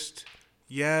 pissed.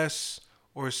 Yes.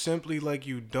 Or simply like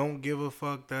you don't give a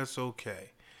fuck. That's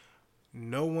okay.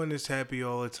 No one is happy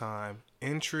all the time.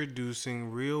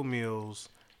 Introducing real meals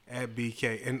at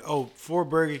BK. And for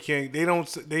Burger King,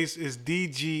 it's DGAF. This is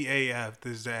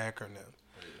the acronym.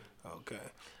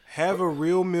 Okay. Have a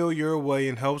real meal your way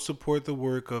and help support the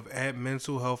work of at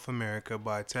Mental Health America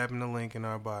by tapping the link in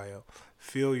our bio.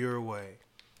 Feel your way.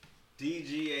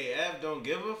 DGAF don't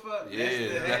give a fuck? Yeah,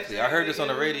 exactly. I heard this on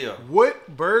the radio. I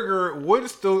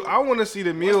want to see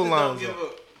the meal lines.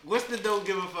 What's the don't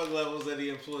give a fuck levels of the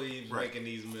employees making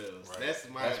these meals? Right. That's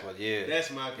my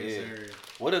concern. Yeah.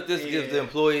 What if this gives the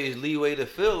employees leeway to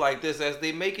feel like this as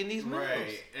they making these meals?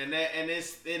 Right, and it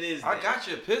is. I got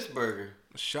your Pittsburgher.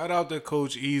 Shout out to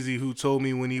Coach Easy, who told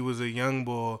me when he was a young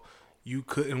boy, you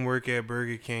couldn't work at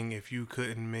Burger King if you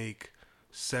couldn't make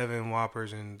 7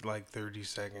 Whoppers in like 30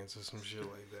 seconds or some shit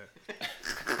like that.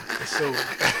 So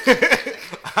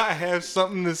I have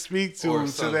something to speak to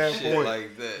that shit point.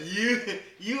 Like that.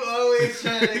 You always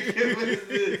trying to give us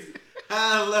this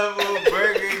high level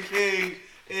Burger King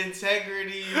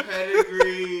integrity,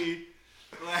 pedigree.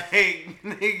 Like,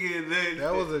 nigga,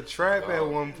 that was a trap at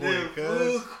one point. The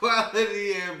food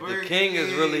quality at Burger King. The King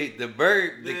is really the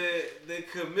the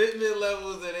commitment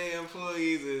levels of their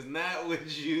employees is not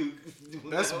what you.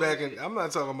 That's back in. I'm not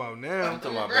talking about now. I'm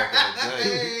talking about back in the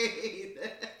day.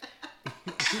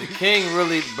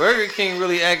 Burger King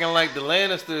really acting like the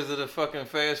Lannisters of the fucking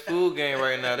fast food game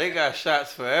right now. They got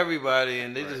shots for everybody,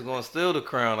 and they just gonna steal the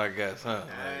crown, I guess, huh?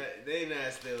 They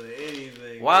not stealing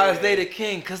anything. Why is they the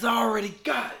king? Cause I already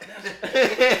got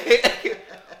it.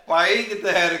 Why he get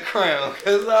to have the crown?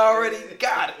 Cause I already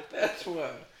got it. That's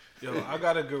why. Yo, I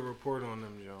got a good report on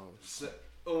them, Jones.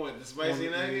 What, the spicy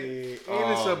nugget?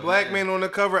 And it's a black man on the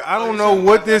cover. I don't know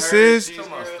what this is.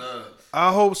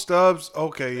 I hope Stubbs.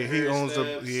 Okay, yeah, he Harry owns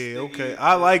Stubbs, the. Yeah, okay. Sticky.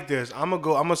 I like this. I'm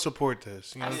gonna support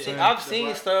this. You know what I'm saying? I've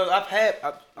seen Stubbs. I've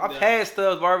had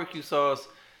Stubbs barbecue sauce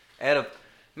at a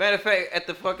matter of fact at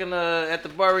the fucking at the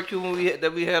barbecue when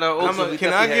we had our Oaks.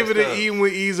 Can I give it an Eating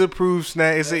with Ease approved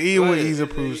snack? It's an Eating with Ease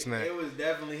approved snack. It was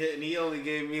definitely hitting. He only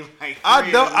gave me like.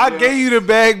 I gave you the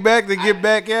bag back to get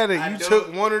back at it. You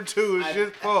took one or two. It's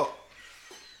just fault.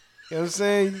 You know what I'm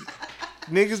saying?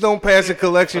 Niggas don't pass a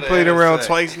collection plate around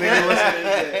twice,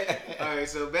 nigga. All right,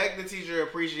 so back to Teacher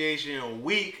Appreciation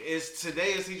Week.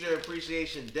 Today is Teacher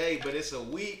Appreciation Day, but it's a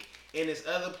week, and it's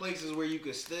other places where you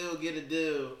can still get a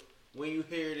deal. When you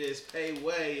hear this,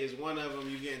 Payway is one of them.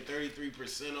 You're getting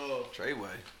 33% off. Treyway.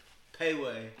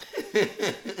 Payway.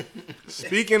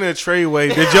 Speaking of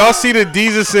Treyway, did y'all see the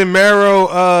Desus and Mero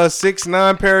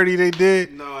 6ix9ine parody they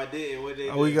did? No, I didn't. What they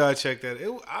did? We gotta check that.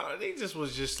 They just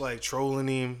was just like trolling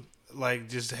him. Like,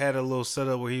 just had a little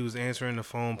setup where he was answering the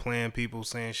phone, playing people,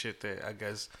 saying shit that I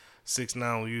guess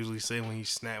 6ix9ine will usually say when he's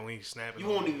snapping. You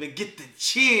won't even get the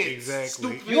chance. Exactly.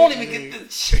 Stupid. You won't even get the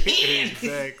chance.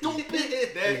 Exactly.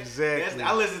 Stupid. Exactly.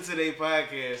 I listen to their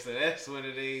podcast, so that's when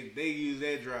they use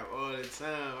that drop all the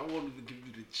time. I won't even give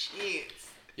you the chance.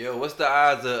 Yo, what's the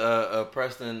odds of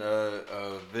Preston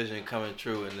vision coming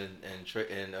true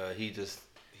and he just.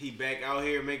 He back out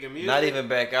here making music. Not even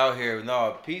back out here.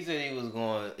 No, Pete said he was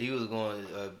going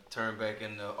to turn back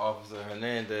into Officer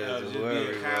Hernandez or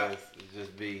whoever he was.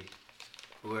 Just be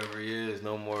whoever he is.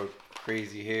 No more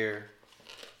crazy hair.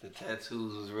 The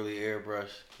tattoos was really airbrushed.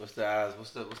 What's the odds? What's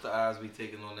the odds we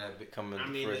taking on that coming? I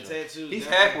mean, the tattoos. He's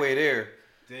halfway there.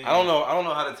 Damn. I don't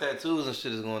know how the tattoos and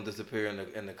shit is going to disappear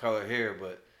in the color hair,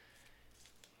 but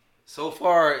so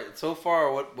far,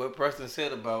 what Preston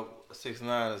said about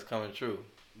 6ix9ine is coming true.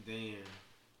 Damn.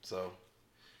 So,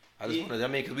 I just wanted. I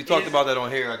mean, because we talked about that on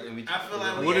here. I feel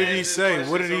like what did he say?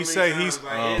 What did he say? He's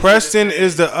Preston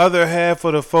is the other half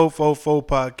of the Fofo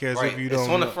podcast. Right. If you don't it's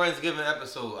on know. the Friendsgiving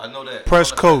episode. I know that.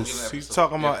 Press Coast. He's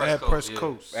talking about at Press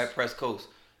Coast. At Press Coast.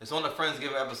 It's on the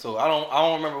Friendsgiving episode. I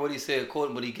don't remember what he said,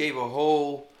 but he gave a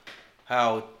whole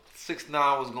how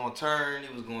 6ix9ine was gonna turn.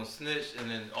 He was gonna snitch, and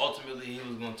then ultimately he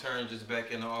was gonna turn just back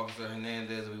into Officer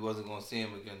Hernandez, and we wasn't gonna see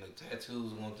him again. The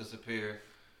tattoos were gonna disappear.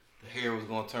 The hair was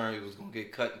gonna turn. It was gonna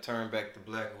get cut and turned back to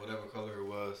black or whatever color it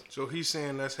was. So he's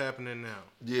saying that's happening now.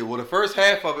 Yeah. Well, the first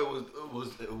half of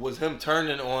it was him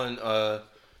turning on.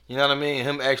 You know what I mean?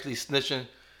 Him actually snitching,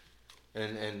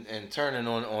 and turning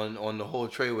on the whole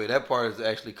Treyway. That part has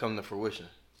actually come to fruition.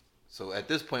 So at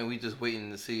this point, we just waiting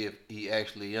to see if he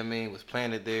actually, was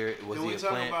planted there. Can we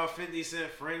talk about 50 Cent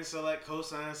friend select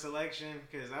cosign selection?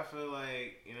 Because I feel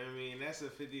like, you know what I mean, that's a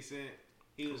 50 Cent.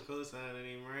 He was cosigning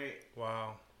him, right?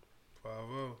 Wow.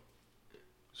 5-0.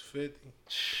 It's 50.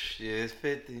 Yeah, it's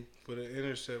 50. For the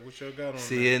intercept, what y'all got on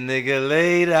See that? A nigga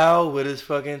laid out with his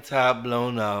fucking top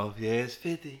blown off. Yeah, it's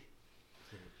 50.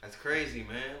 That's crazy,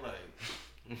 man.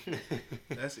 Like,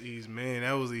 that's Ease Man.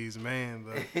 That was Ease Man,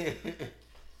 though.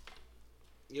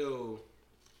 Yo,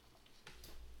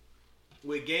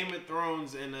 with Game of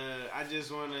Thrones, and I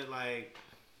just want to like.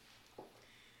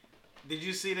 Did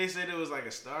you see? They said it was like a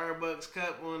Starbucks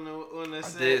cup on the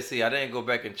set. I did see. I didn't go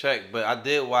back and check, but I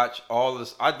did watch all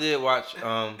this. I did watch.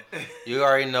 You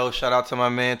already know. Shout out to my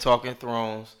man Talking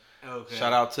Thrones. Okay.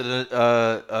 Shout out to the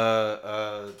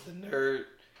nerd,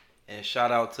 and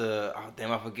shout out to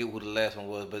I forget who the last one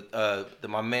was, but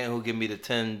my man who give me the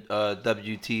 10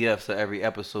 WTFs of every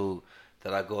episode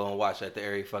that I go and watch at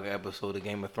every fucking episode of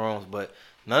Game of Thrones, but.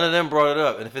 None of them brought it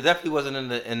up, and if it definitely wasn't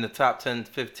in the top 10,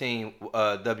 15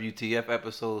 WTF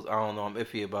episodes, I don't know. I'm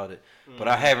iffy about it, but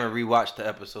I haven't rewatched the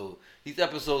episode. These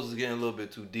episodes is getting a little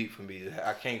bit too deep for me.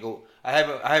 I can't go. I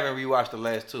haven't rewatched the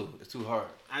last two. It's too hard.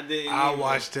 I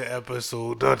watched the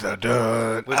episode.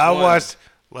 I watched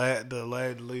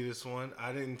the latest one.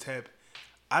 I didn't tap.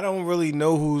 I don't really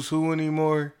know who's who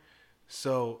anymore.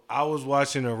 So I was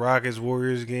watching the Rockets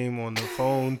Warriors game on the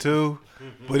phone too,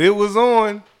 but it was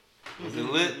on. Was it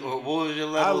lit? Or what was your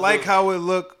level? I like how it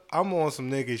looked. I'm on some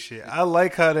nigga shit. I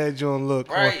like how that joint looked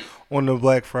on the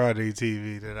Black Friday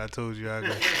TV that I told you I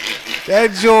got.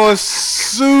 That joint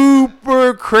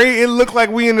super crazy. It looked like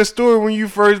we in the store when you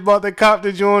first bought the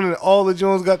copter joint and all the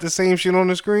joints got the same shit on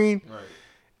the screen. Right.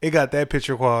 It got that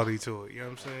picture quality to it. You know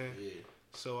what I'm saying? Yeah.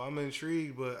 So I'm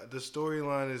intrigued, but the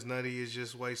storyline is nutty. It's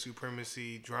just white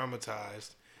supremacy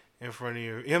dramatized in front of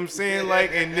you. You know what I'm saying?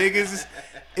 Like, and niggas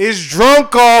is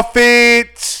drunk off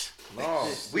it. No,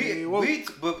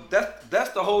 but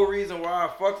that's the whole reason why I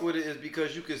fuck with it is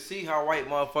because you can see how white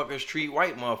motherfuckers treat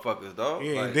white motherfuckers, dog.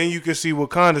 Yeah, and then you can see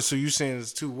Wakanda. So you saying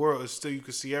it's two worlds. It's still you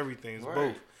can see everything. It's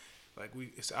both. Like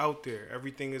it's out there.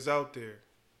 Everything is out there.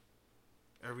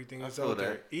 Everything is out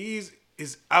there. Ease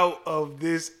is out of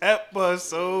this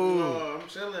episode. No, I'm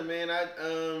chilling, man. I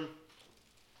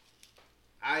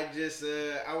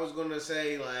was gonna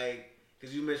say, like,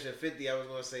 cause you mentioned 50, I was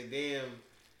gonna say, damn,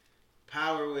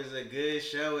 Power was a good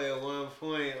show at one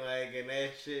point, like, and that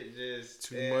shit just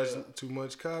too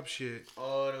much cop shit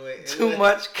all the way. Too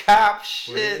much cop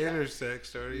shit. Intersect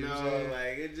started.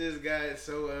 Like it just got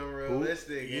so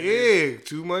unrealistic.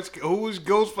 Too much. Who was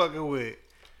Ghost fucking with?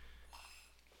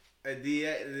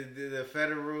 The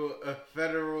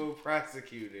federal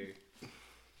prosecutor.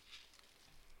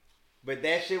 But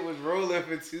that shit was rolling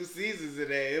for 2 seasons of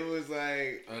that. It was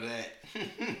like... Oh, that.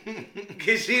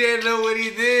 Because she didn't know what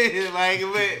he did. Like,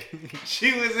 but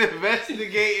she was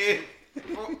investigating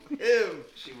him.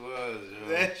 She was, yo.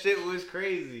 That shit was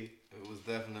crazy. It was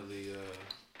definitely...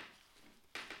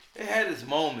 It had its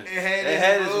moments. It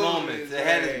had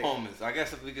its moments. I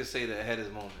guess if we could say that it had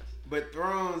its moments. But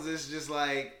Thrones is just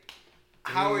like...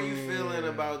 How are you feeling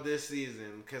about this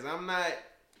season? Because I'm not...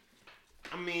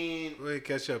 I mean... Go ahead,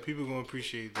 catch up. People gonna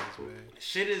appreciate this, man.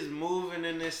 Shit is moving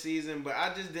in this season, but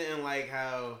I just didn't like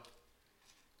how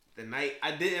the Night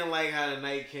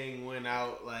King went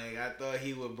out. Like, I thought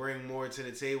he would bring more to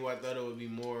the table. I thought it would be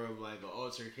more of like an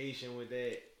altercation with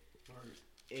that.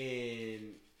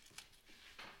 And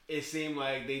it seemed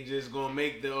like they just gonna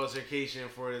make the altercation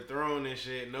for the throne and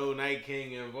shit. No Night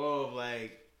King involved.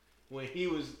 Like, when he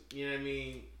was, you know what I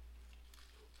mean,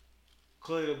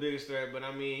 clearly the biggest threat. But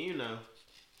I mean, you know.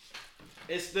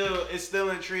 It's still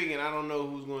intriguing. I don't know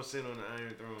who's going to sit on the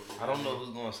Iron Throne. I don't know who's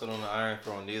going to sit on the Iron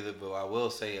Throne either, but I will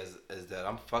say is that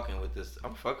I'm fucking with this.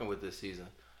 I'm fucking with this season.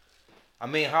 I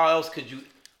mean, how else could you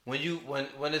when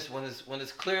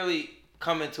it's clearly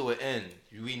coming to an end?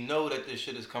 We know that this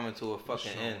shit is coming to a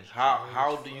fucking end. How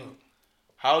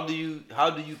do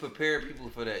you prepare people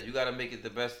for that? You got to make it the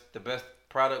best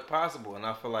product possible. And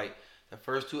I feel like the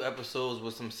first 2 episodes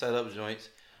was some setup joints.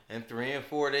 And 3 and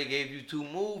 4, they gave you 2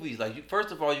 movies. Like,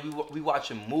 first of all, we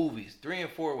watching movies. 3 and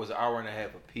 4 was an hour and a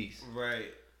half a piece. Right.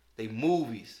 They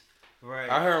movies. Right.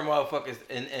 I heard motherfuckers,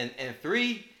 and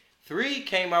 3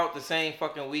 came out the same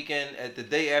fucking weekend at the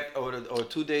day after, or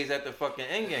 2 days after fucking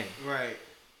Endgame. Right.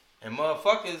 And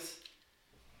motherfuckers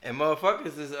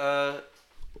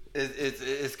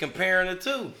is comparing the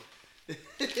 2.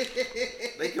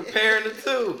 They comparing the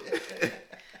 2.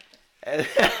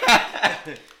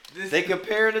 They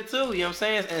comparing the 2, you know what I'm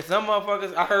saying? And some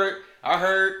motherfuckers, I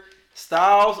heard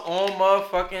Styles on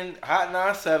motherfucking Hot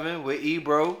 97 with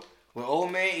Ebro, with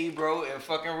old man Ebro and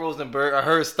fucking Rosenberg. I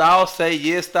heard Styles say,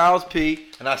 yeah, Styles P,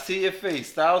 and I see your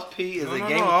face. Styles P is a Game of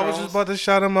Thrones. I was just about to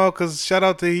shout him out because shout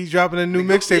out to he dropping a new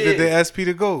mixtape today, SP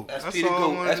The GOAT. SP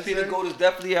The GOAT is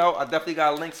definitely out. I definitely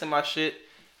got links in my shit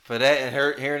for that,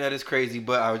 and hearing that is crazy.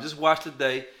 But I just watched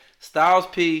today. Styles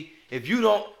P, if you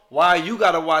don't... Why you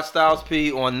gotta watch Styles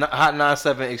P on Hot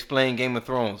 97 explain Game of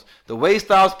Thrones? The way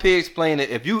Styles P explained it,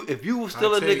 if you was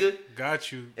still a nigga,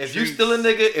 got you. If you still a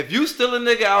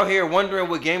nigga out here wondering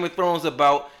what Game of Thrones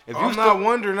about, I'm not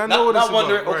wondering. I know what it's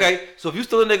about. Okay, right. So if you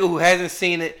still a nigga who hasn't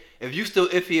seen it, if you still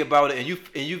iffy about it, and you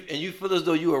feel as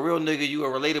though you a real nigga, you a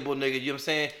relatable nigga, you know what I'm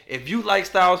saying? If you like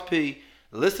Styles P,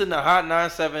 listen to Hot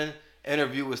 97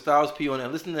 interview with Styles P on it.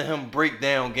 Listen to him break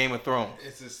down Game of Thrones.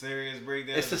 It's a serious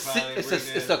breakdown.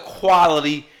 It's a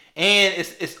quality, and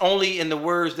it's only in the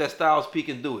words that Styles P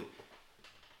can do it.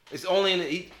 It's only in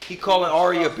he calling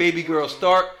Arya baby girl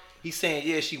Stark. He's saying,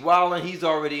 yeah, she wilding. He's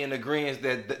already in agreement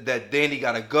that Danny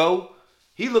gotta go.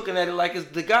 He looking at it like it's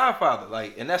The Godfather,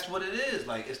 like, and that's what it is.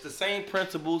 Like, it's the same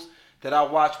principles that I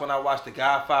watch when I watch The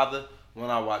Godfather, when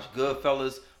I watch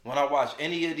Goodfellas. When I watch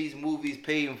any of these movies,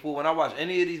 Paid in Full, when I watch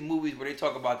any of these movies where they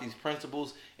talk about these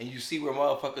principles and you see where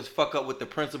motherfuckers fuck up with the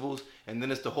principles, and then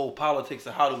it's the whole politics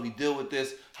of how do we deal with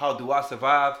this, how do I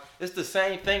survive, it's the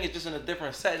same thing, it's just in a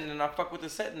different setting, and I fuck with the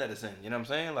setting that it's in, you know what I'm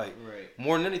saying? Like, right.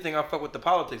 More than anything, I fuck with the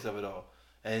politics of it all.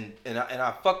 And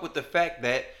I fuck with the fact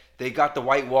that they got the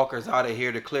White Walkers out of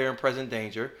here, the clear and present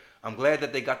danger. I'm glad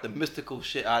that they got the mystical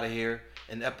shit out of here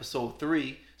in episode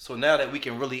 3. So now that we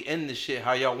can really end this shit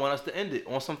how y'all want us to end it,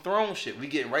 on some throne shit, we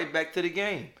get right back to the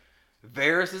game.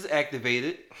 Varys is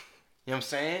activated. You know what I'm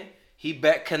saying? He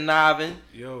back conniving.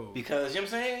 Yo. Because, you know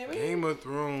what I'm saying? Game of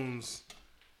Thrones,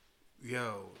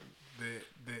 yo,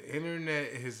 the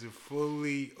internet has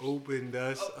fully opened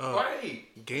us up. Right.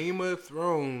 Game of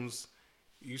Thrones,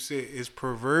 you said, is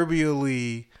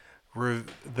proverbially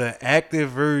the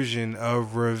active version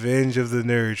of Revenge of the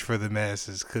Nerds for the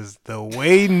masses, because the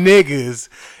way niggas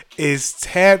is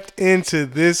tapped into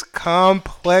this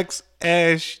complex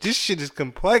ass, this shit is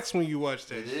complex when you watch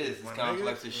that. It is. It's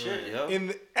complex as shit, yo.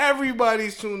 And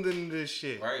everybody's tuned into this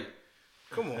shit. Right.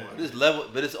 Come on. This level,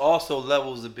 but it's also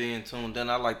levels of being tuned in.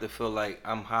 I like to feel like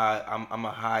I'm high. I'm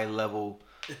a high level.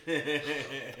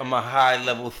 I'm a high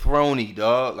level throny,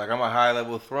 dog. Like I'm a high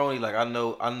level throny. Like I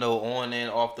know on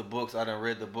and off the books. I done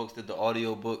read the books, did the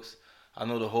audio books. I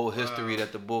know the whole history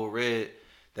that the bull read.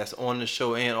 That's on the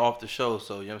show and off the show.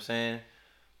 So you know what I'm saying.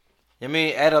 I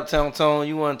mean, at Uptown Tone,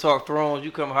 you want to talk Thrones,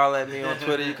 you come holler at me on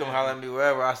Twitter, you come holler at me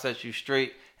wherever, I set you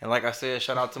straight. And like I said,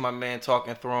 shout out to my man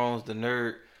Talking Thrones, the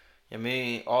nerd. I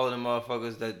mean, all of them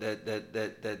motherfuckers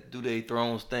that do their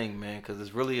Thrones thing, man, because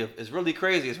it's really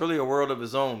crazy. It's really a world of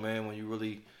its own, man, when you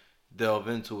really delve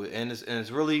into it. And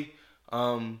it's really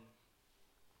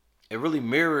it really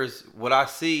mirrors what I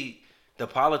see. The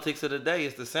politics of the day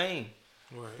is the same,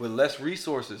 right, with less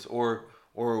resources or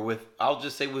with, I'll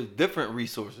just say, with different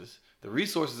resources. The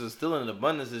resources are still in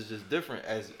abundance. It's just different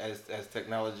as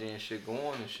technology and shit go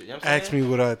on and shit. You know what I'm Ask me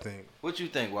what I think. What you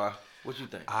think, Why? What you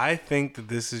think? I think that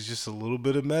this is just a little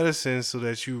bit of medicine so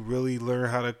that you really learn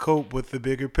how to cope with the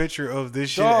bigger picture of this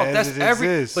shit as it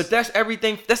exists. But that's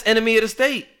everything. That's enemy of the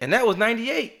state. And that was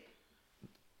 98.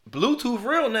 Bluetooth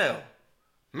real now.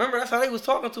 Remember, that's how they was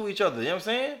talking to each other. You know what I'm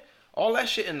saying? All that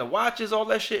shit in the watches, all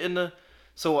that shit in the...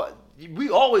 So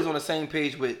we always on the same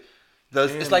page with...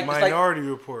 It's like Minority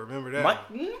Report. Remember that? What?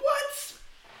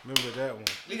 Remember that one?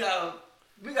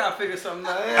 We gotta figure something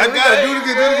out. I gotta do it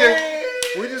again.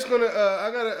 We're just gonna.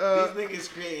 I gotta. These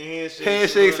niggas creating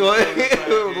handshakes. We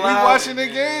watching the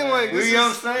game like this. You know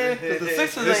what I'm saying? Because the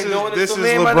Sixers ain't doing it. This is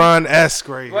LeBron-esque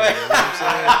right here. You know what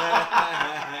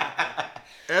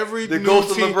I'm saying? The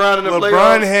ghost of LeBron in the playoffs.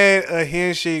 LeBron had a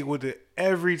handshake with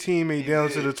every teammate down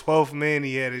to the 12th man.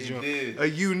 He had a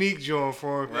unique joint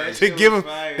for him to give him.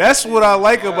 That's what I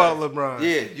like about LeBron.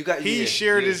 Yeah, you got. He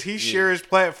shared his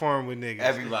platform with niggas.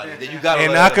 Everybody. You got.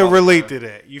 And I can relate to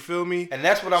that. You feel me? And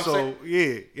that's what I'm saying.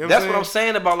 Yeah, you know that's what I'm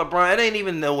saying about LeBron. It ain't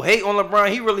even no hate on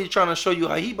LeBron. He really trying to show you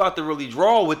how he about to really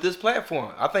draw with this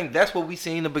platform. I think that's what we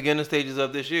seen in the beginning stages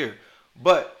of this year.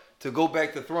 But to go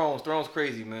back to Thrones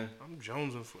crazy, man. I'm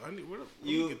jonesing for. Let me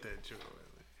get that joke.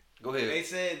 Go ahead. They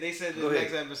said this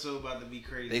next episode about to be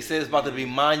crazy. They said it's about to be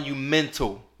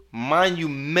monumental.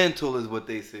 Monumental is what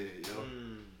they said,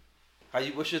 yo.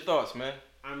 What's your thoughts, man?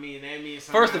 I mean, that means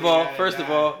first of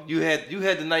all, you had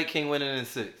the Night King winning in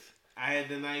 6. I had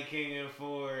the Night King in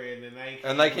 4 and the Night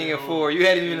King. A Night King in 4. You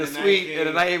had him in a suite,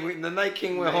 and the Night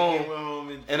King went home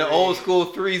in an old school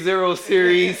 3-0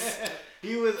 series.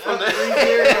 He was up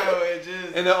 3-0 and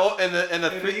just in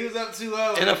the he was up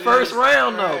 2-0 in the first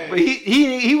round though. But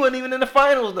he wasn't even in the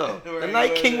finals though. Right, the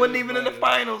Night King wasn't even in the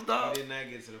finals, dog. He did not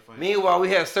get to the finals. Meanwhile,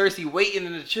 we had Cersei waiting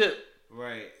in the chip.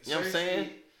 Right. You know what I'm saying?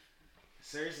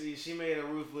 Cersei, she made a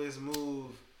ruthless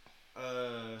move.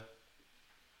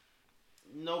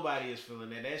 Nobody is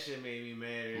feeling that. That shit made me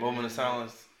mad. Moment of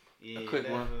silence. Yeah, a quick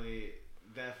definitely,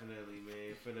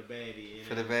 man, for the baddie. You know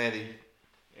for the baddie.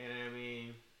 And I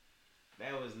mean,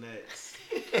 that was nuts.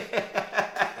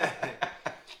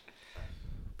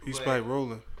 Peace pipe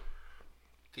rolling.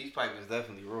 Peace pipe is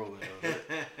definitely rolling.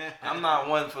 I'm not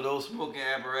one for those smoking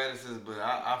apparatuses, but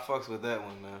I fucks with that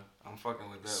one, man. I'm fucking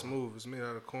with that. Smooth. One. It's made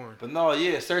out of corn. But no,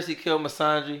 yeah, Cersei killed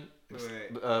Missandei.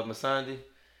 Right. Missandei.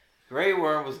 Grey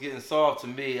Worm was getting soft to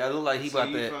me. I look like he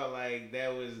about that. You felt like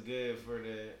that was good for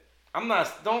the. I'm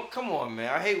not. Don't come on,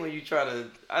 man. I hate when you try to.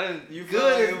 I didn't. You feel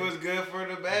like it was good for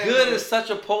the bad. Good is such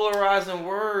a polarizing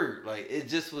word. Like it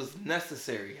just was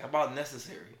necessary. How about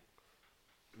necessary?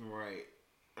 Right.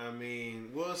 I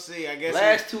mean, we'll see. I guess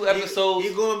last 2 episodes.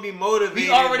 You're gonna be motivated. We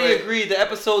already agreed that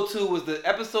episode 2 was the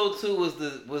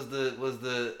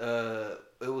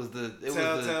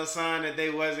telltale sign that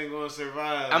they wasn't gonna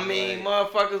survive. I mean,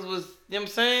 motherfuckers was, you know what I'm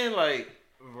saying? Like,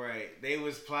 right. They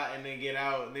was plotting to get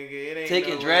out, nigga. It ain't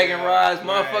taking no dragon rides.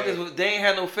 Right. Motherfuckers, they ain't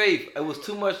had no faith. It was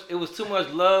too much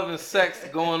love and sex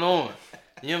going on.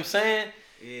 You know what I'm saying?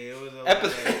 Yeah, it was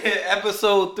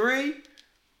episode 3,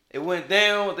 it went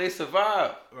down. They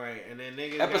survived. Right, and then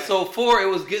niggas. Episode 4, it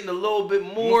was getting a little bit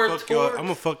more. I'm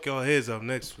gonna fuck y'all heads up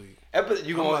next week. I'm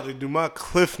about to do my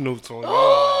cliff notes on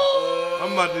y'all.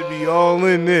 I'm about to be all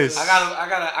in this. I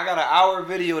got an hour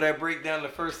video that break down the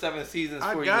first 7 seasons.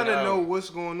 I gotta know what's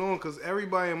going on because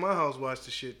everybody in my house watched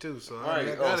the shit too. So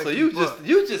I gotta you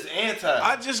just anti.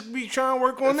 I just be trying to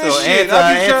work on this so shit.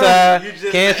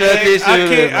 Anti. Can't trust this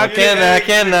shit. I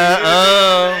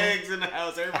cannot. Eggs in the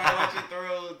house. Everybody watch your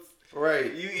throats.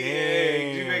 Right. You eat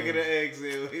eggs. You making an egg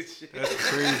sandwich. That's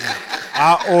crazy.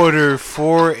 I ordered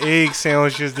 4 egg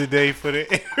sandwiches today for the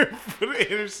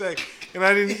intersect, and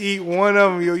I didn't eat one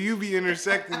of them. Yo, you be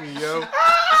intersecting me, yo.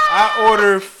 I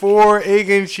ordered 4 egg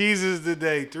and cheeses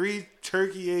today. 3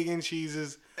 turkey egg and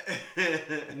cheeses,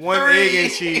 1 egg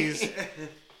and cheese.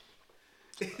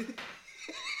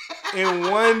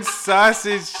 and one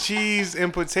sausage, cheese,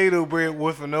 and potato bread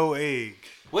with no egg.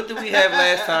 What did we have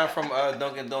last time from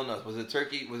Dunkin' Donuts? Was it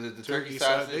turkey? Was it the turkey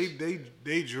sausage?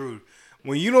 They drew.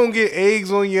 When you don't get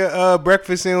eggs on your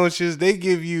breakfast sandwiches, they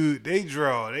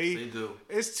draw. They do.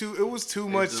 It was too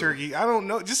much turkey. I don't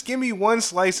know. Just give me one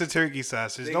slice of turkey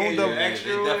sausage. Don't double. They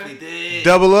definitely did.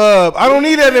 Double up. I don't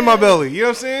need that in my belly. You know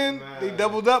what I'm saying? Nah. They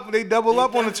doubled up. They double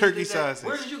up on the turkey sausage.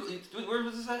 Where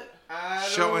was this at?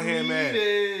 Sheltonham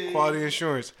Ave. Quality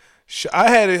Insurance.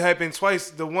 I had it happen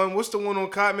twice. What's the one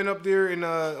on Cotman up there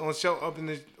on Shelton up in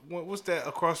the what's that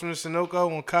across from the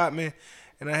Sunoco on Cotman?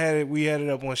 And we had it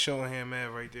up on Sheltonham Ave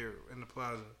right there in the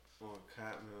plaza. On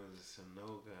Cotman was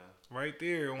Sunoco. Right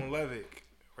there on Levick.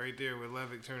 Right there with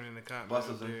Levick turning to Cotman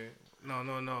up there. No.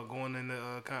 Going into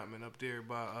Cotman up there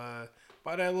by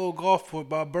that little golf course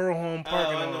by Burholm Park.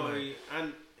 I know.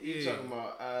 You talking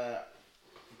about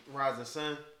Rising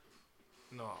Sun?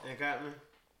 No. In Cotman?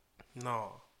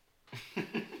 No.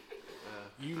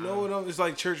 You know what? It's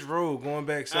like Church Road going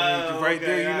back 73. Right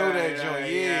there. You know that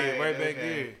joint. Yeah, right back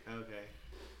there. Okay.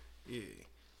 Yeah.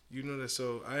 You know that.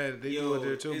 So they do it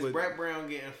there too. Is but Brett Brown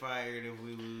getting fired if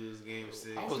we lose Game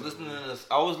 6? I was listening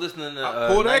to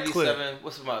pull that 97. clip.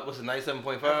 What's it? 97.5.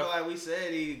 I feel like we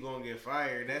said he gonna get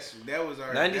fired. That was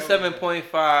our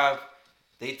 97.5.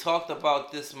 They talked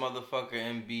about this motherfucker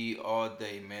Embiid all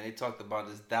day, man. They talked about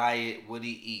his diet, what he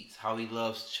eats, how he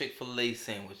loves Chick-fil-A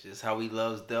sandwiches, how he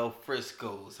loves Del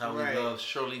Frisco's, how he loves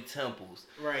Shirley Temples.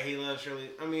 Right, he loves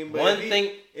Shirley. I mean, but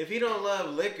if he don't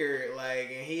love liquor, like,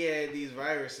 and he had these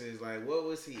viruses, like, what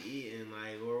was he eating,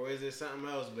 like, or was it something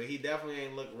else? But he definitely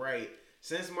ain't look right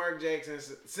since Mark Jackson.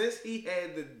 Since he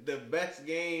had the best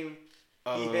game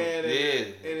he had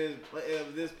in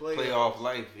this playoff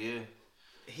life, yeah.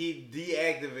 He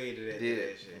deactivated it.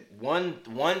 That shit.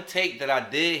 One take that I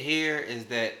did hear is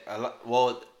that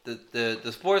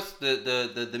the sports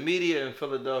the media in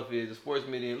Philadelphia, the sports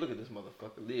media, look at this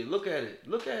motherfucker. Look at it.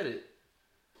 Looking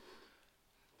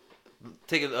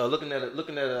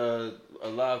at a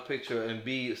live picture and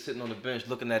B sitting on the bench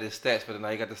looking at his stats for the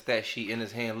night. He got the stat sheet in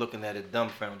his hand, looking at it,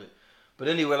 dumbfounded. But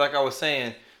anyway, like I was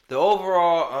saying, the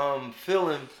overall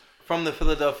feeling from the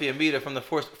Philadelphia media, from the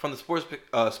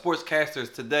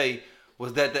sportscasters today,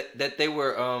 was that they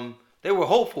were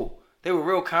hopeful. They were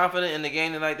real confident in the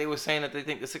game tonight. They were saying that they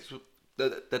think the Sixers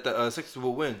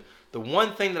will win. The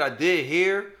one thing that I did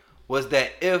hear was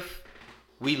that if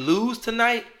we lose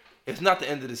tonight, it's not the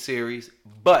end of the series.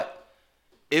 But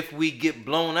if we get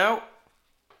blown out,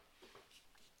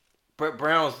 Brett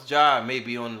Brown's job may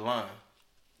be on the line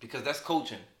because that's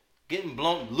coaching.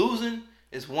 Losing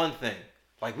is one thing.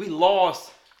 Like, we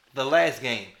lost the last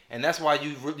game, and that's why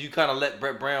you kind of let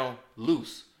Brett Brown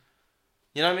loose.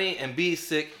 You know what I mean? And B's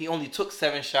sick. He only took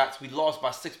 7 shots. We lost by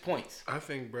 6 points. I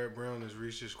think Brett Brown has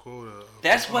reached his quota.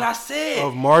 That's what I said.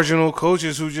 Of marginal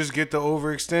coaches who just get to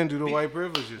overextend due to white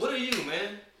privileges. What are you,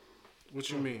 man? What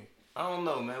you mean? I don't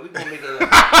know, man. We gonna make a.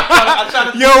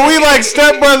 Yo, we like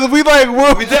stepbrothers. We like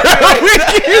every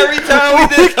time we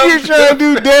keep trying to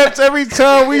do dance. Every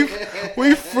time we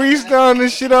freestyle the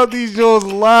shit out these joints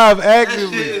live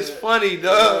actively. That shit is funny,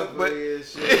 dog.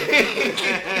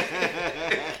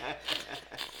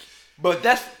 But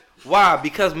that's why,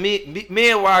 because me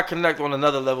and Y connect on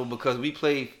another level because we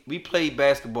played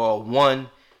basketball. 1,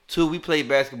 2, we played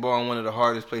basketball in one of the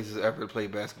hardest places ever to play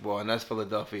basketball, and that's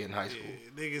Philadelphia in high school.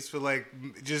 Yeah, niggas feel like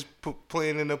just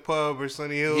playing in the pub or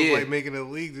Sunny Hills, like making a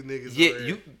league to niggas.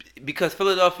 Yeah, because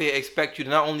Philadelphia expect you to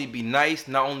not only be nice,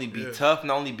 not only be tough,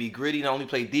 not only be gritty, not only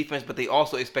play defense, but they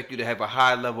also expect you to have a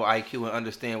high level IQ and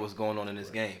understand what's going on in this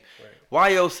game.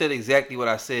 Right. YO said exactly what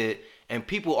I said, and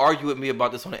people argue with me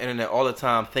about this on the internet all the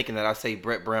time, thinking that I say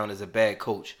Brett Brown is a bad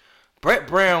coach. Brett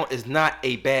Brown is not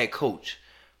a bad coach.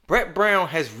 Brett Brown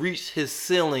has reached his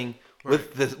ceiling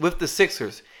with the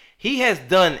Sixers. He has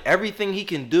done everything he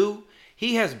can do.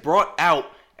 He has brought out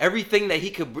everything that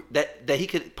he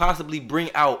could possibly bring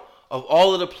out of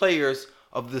all of the players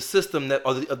of the system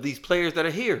of these players that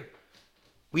are here.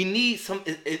 We need some.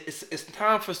 It's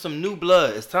time for some new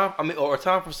blood. It's time.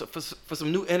 Time for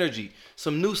some new energy,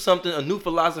 some new something, a new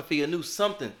philosophy, a new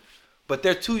something. But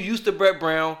they're too used to Brett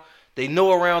Brown. They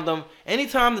know around them.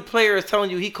 Anytime the player is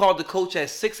telling you he called the coach at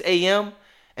 6 a.m.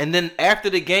 and then after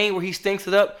the game where he stinks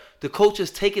it up, the coach is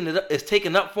taking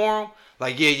up for him.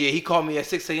 Like, yeah, he called me at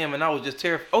 6 a.m. and I was just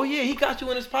terrified. Oh, yeah, he got you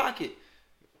in his pocket.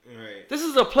 Right. This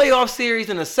is a playoff series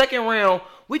in the second round.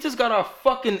 We just got our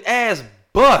fucking ass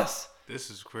bust. This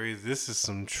is crazy. This is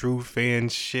some true fan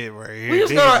shit right here. We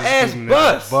just got our ass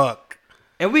bust.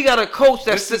 And we got a coach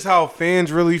that's... This is how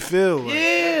fans really feel.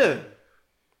 Yeah.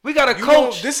 We got a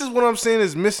coach. This is what I'm saying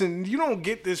is missing. You don't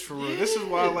get this for real. Yeah. This is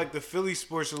why I like the Philly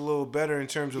sports a little better in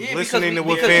terms of listening to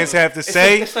what fans have to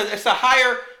say. It's a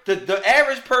higher the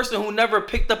average person who never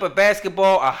picked up a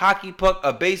basketball, a hockey puck,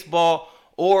 a baseball,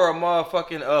 or a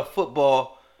motherfucking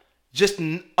football just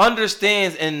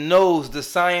understands and knows the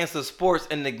science of sports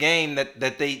and the game that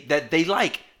they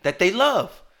like, that they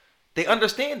love. They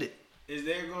understand it. Is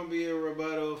there going to be a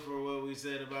rebuttal for what we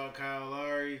said about Kyle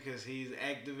Lowry? Because he's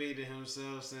activated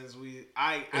himself since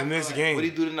in this game. What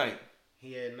did he do tonight?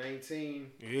 He had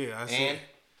 19. Yeah, I see.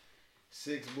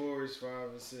 6 boards, 5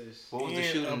 assists. What was the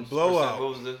shooting? A blowout.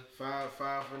 What was the 5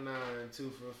 for 9, 2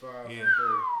 for 5 yeah. for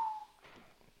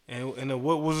 3. And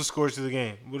what was the score to the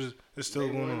game? What is it's still they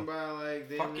going won on? By like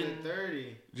they won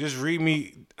 30. Just read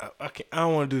me. I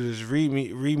don't want to do this. Read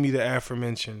me the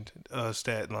aforementioned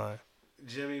stat line.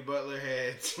 Jimmy Butler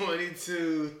had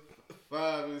 22,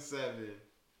 5 and 7.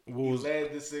 He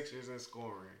led the Sixers in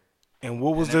scoring. And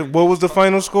what was the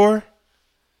final score?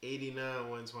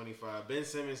 89-125. Ben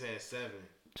Simmons had 7.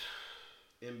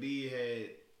 Embiid had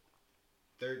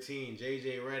 13.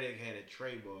 JJ Redick had a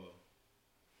tray ball.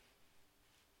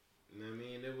 You know what I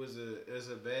mean? It was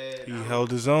a bad. He held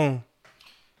his own.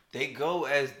 They go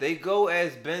as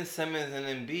Ben Simmons and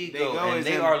Embiid go, and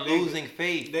they are losing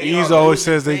faith. He always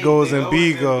says they go as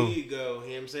Embiid go. You know what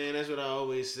I'm saying? That's what I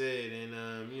always said.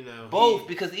 And, you know. Both,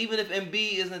 because even if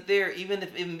Embiid isn't there,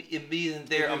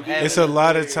 I'm happy. It's a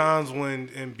lot of times when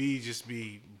Embiid just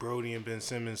be Brody and Ben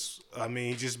Simmons. I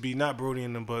mean, he just be not Brody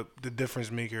and them, but the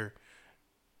difference maker.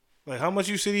 Like, how much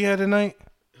you said he had tonight?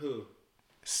 Who?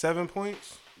 7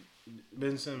 points?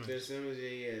 Ben Simmons. Ben Simmons, yeah,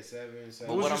 he had 7.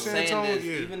 But what I'm saying is,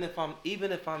 even if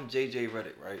I'm JJ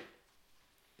Redick, right?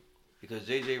 Because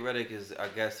JJ Redick is, I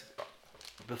guess,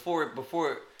 before,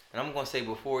 and I'm gonna say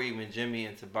before even Jimmy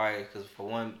and Tobias, because for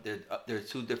one, they're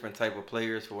 2 different type of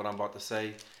players for what I'm about to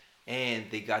say, and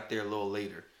they got there a little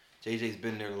later. JJ's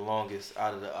been there the longest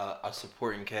out of a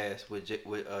supporting cast with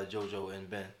JoJo and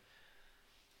Ben.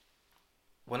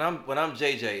 When I'm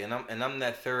JJ and I'm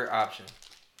that third option.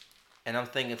 And I'm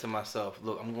thinking to myself,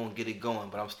 look, I'm going to get it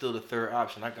going, but I'm still the third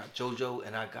option. I got JoJo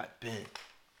and I got Ben.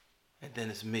 And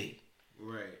then it's me.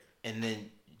 Right. And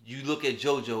then you look at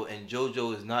JoJo and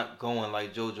JoJo is not going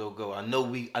like JoJo go. I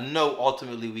know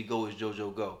ultimately we go as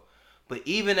JoJo go. But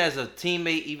even as a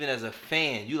teammate, even as a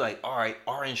fan, you like, all right,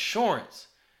 our insurance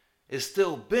is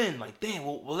still Ben. Like, damn,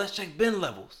 well, let's check Ben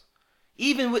levels.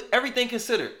 Even with everything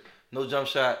considered. No jump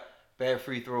shot, bad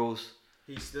free throws.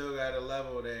 He still got a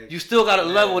level that... You still got a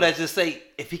level that just say,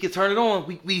 if he can turn it on,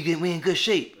 we in good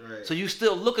shape. Right. So you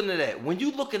still looking at that. When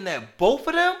you looking at both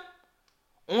of them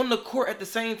on the court at the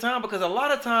same time, because a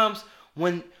lot of times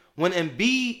when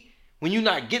Embiid, when you're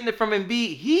not getting it from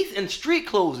Embiid, he's in street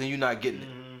clothes and you're not getting it.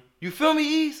 Mm-hmm. You feel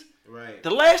me, Ease? Right.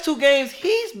 The last 2 games,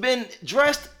 he's been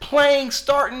dressed, playing,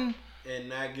 starting. And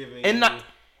not giving and not.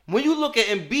 When you look at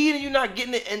Embiid and you're not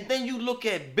getting it, and then you look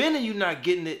at Ben and you're not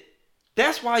getting it,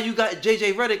 that's why you got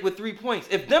JJ Redick with 3 points.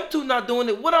 If them 2 not doing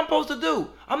it, what I'm supposed to do?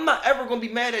 I'm not ever gonna be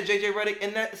mad at JJ Redick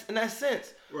in that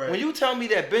sense. Right. When you tell me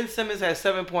that Ben Simmons has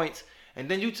 7 points, and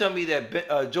then you tell me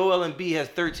that Joel Embiid has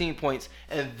 13 points,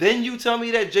 and then you tell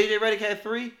me that JJ Redick had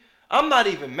 3, I'm not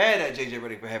even mad at JJ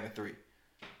Redick for having 3.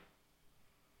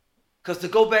 Because to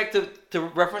go back to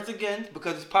reference again,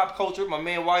 because it's pop culture, my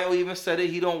man YO even said it.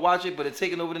 He don't watch it, but it's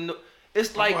taking over the.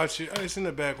 It's like watch it. It's in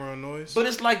the background noise. But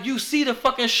it's like you see the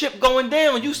fucking ship going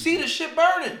down. You see the ship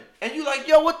burning, and you like,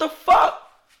 yo, what the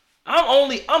fuck?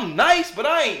 I'm nice, but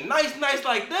I ain't nice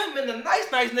like them. And the nice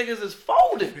niggas is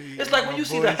folding. It's like when you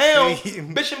see the hound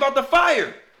bitching about the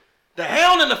fire. The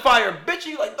hound in the fire bitching.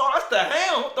 You like, oh, that's the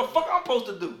hound. What the fuck I'm supposed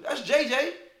to do? That's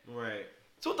JJ. Right.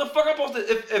 So what the fuck I'm supposed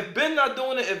to? If Ben not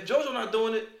doing it, if JoJo not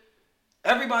doing it,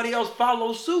 everybody else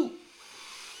follows suit.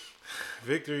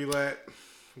 Victory lap.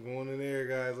 Going in there,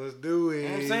 guys. Let's do it. You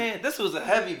know what I'm saying? This was a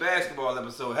heavy basketball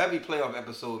episode, heavy playoff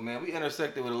episode, man. We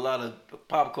intersected with a lot of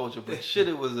pop culture, but shit,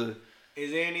 it was a...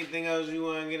 Is there anything else you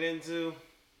want to get into?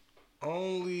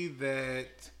 Only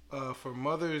that for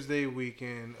Mother's Day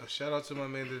weekend, a shout out to my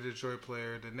man, the Detroit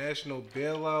player, the National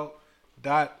Bailout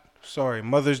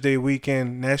Mother's Day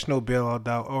weekend,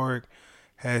 nationalbailout.org,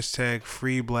 #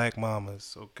 free black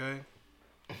mamas, okay?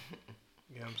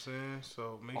 You know what I'm saying?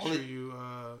 So make sure you...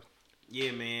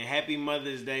 Yeah, man. Happy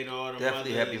Mother's Day to all the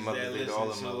definitely mothers happy Mother's Day to all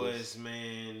the mothers. Us,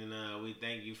 man. And we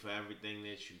thank you for everything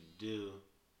that you do.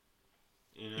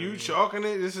 You chalking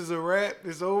it? This is a wrap?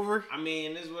 It's over? I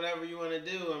mean, it's whatever you want to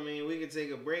do. I mean, we could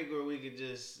take a break or we could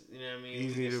just, you know what I mean?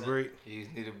 Ease need a break. Ease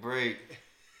need a break.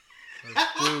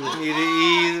 Let's do it. Need an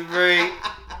ease break.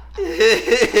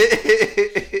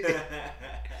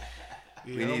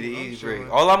 We need an easy break.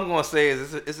 All I'm gonna say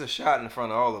is it's a shot in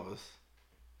front of all of us.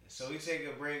 So we take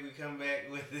a break. We come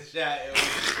back with the shot, and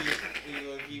we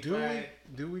gonna keep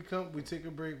riding. We take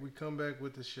a break. We come back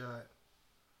with the shot.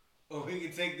 Or we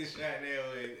can take the shot now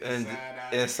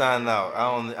and sign out.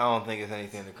 I don't think it's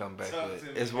anything to come back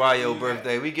with. It's Wayo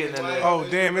birthday. We getting in there. Oh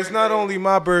damn! It's not only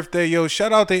my birthday, yo.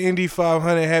 Shout out to Indy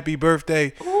 500. Happy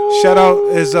birthday! Shout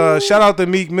out to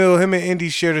Meek Mill. Him and Indy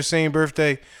share the same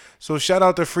birthday. So shout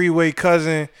out to Freeway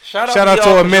Cousin. Shout out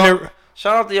to a minute.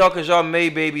 Shout out to y'all because y'all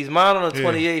made babies. Mine on the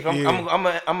 28th. I'm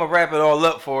gonna wrap it all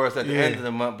up for us at the end of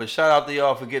the month. But shout out to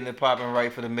y'all for getting it popping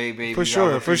right for the May babies. For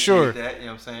sure. That, you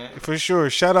know what I'm saying? For sure.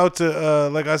 Shout out to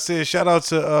like I said, shout out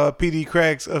to PD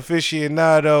Cracks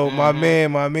aficionado, my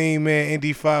main man,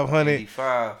 Indy 500,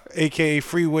 aka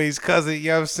Freeway's cousin. You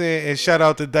know what I'm saying? And shout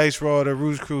out to Dice Raw, the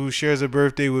Roots Crew, who shares a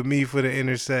birthday with me for the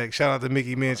Intersect. Shout out to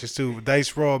Mickey Mansions too.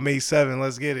 Dice Raw, May 7.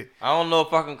 Let's get it. I don't know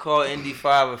if I can call Indy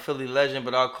 5 a Philly legend,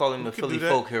 but I'll call him a Philly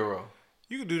folk hero.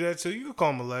 You can do that too. You can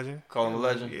call him a legend. Call him a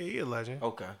legend? Yeah, he a legend.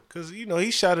 Okay. Cause you know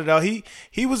he shouted out. He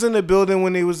was in the building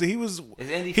when he was. He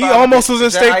Five, almost was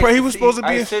in state pride. He was supposed to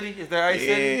be in Ice City. Is there Ice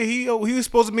City? Yeah, he was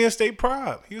supposed to be in state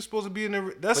pride. He was supposed to be in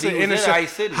the. That's an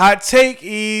Ice City. Hot take,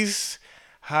 Ease.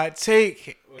 Hot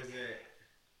take. What's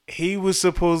that? He was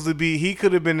supposed to be. He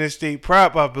could have been in state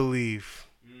prop, I believe.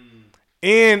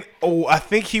 And I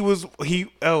think he was.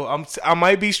 I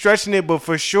might be stretching it, but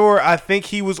for sure, I think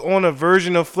he was on a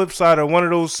version of Flipside or one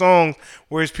of those songs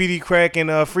where it's PD Crack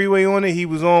and Freeway on it. He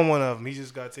was on one of them. He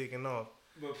just got taken off.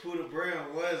 But Puda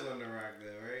Brown was on the rock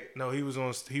though, right? No, he was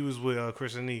on. He was with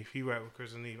Chris and Eve. He rapped with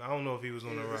Chris and Eve. I don't know if he was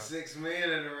on the rock. The 6 man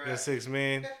in the rock. The 6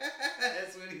 man.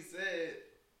 That's what he said.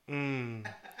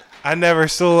 I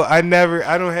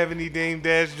don't have any Dame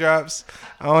Dash drops.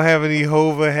 I don't have any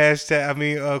Hova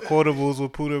quotables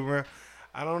with Puda Brown.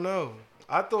 I don't know.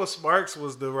 I thought Sparks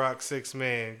was the rock 6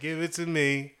 man. Give it to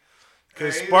me.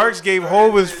 Because Sparks gave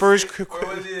Hova's first. Or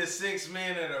was he the 6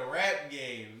 man in a rap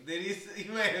game? He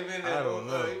might have been. I don't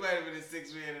know. He might have been the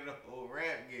 6 man in a whole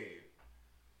rap game.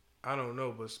 I don't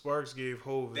know, but Sparks gave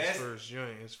Hov his first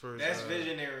joint. That's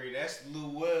visionary. That's Lou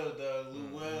Will, though. Lou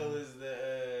Will is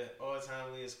the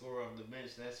all-time leading scorer off the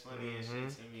bench. That's funny and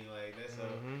shit to me. Like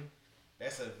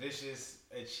that's a vicious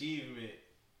achievement.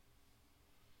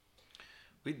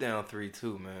 We down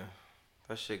 3-2, man.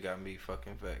 That shit got me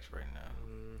fucking vexed right now.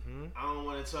 I don't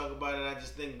want to talk about it. I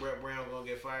just think Brett Brown gonna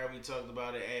get fired. We talked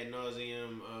about it ad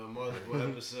nauseum, multiple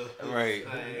episodes. Right,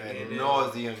 ad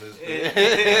nauseum is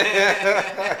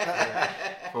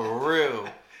for real.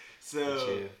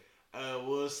 So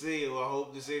we'll see. Well, I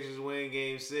hope the Sixers win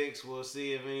Game 6. We'll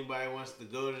see if anybody wants to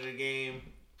go to the game.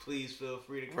 Please feel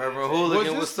free to. Reverend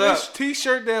Hooligan, what's up? This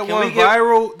T-shirt that went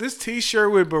viral. This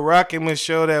T-shirt with Barack and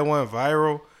Michelle that went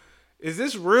viral. Is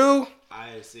this real?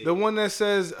 I see. The one that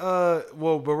says,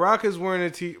 Barack is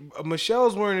wearing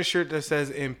Michelle's wearing a shirt that says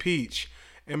impeach,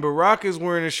 and Barack is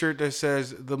wearing a shirt that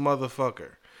says the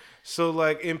motherfucker. So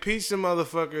like, impeach the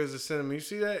motherfucker is a sentiment. You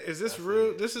see that? Is this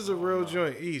real? This is a real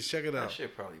joint. East, check it out. That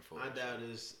shit probably Photoshop. I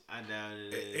doubt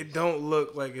it is. It don't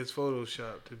look like it's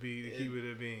Photoshopped to keep it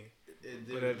a bean.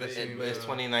 It's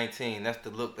 2019. That's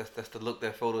the look. That's the look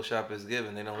that Photoshop is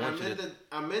giving. They don't want you to.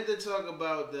 I meant to talk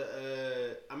about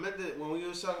when we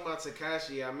was talking about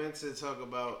Tekashi. I meant to talk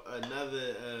about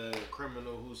another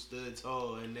criminal who stood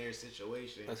tall in their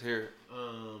situation. Let's hear it.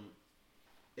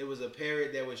 It was a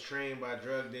parrot that was trained by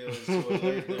drug dealers to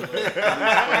alert them.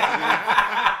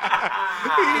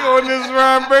 He on this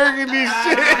Ron Burgundy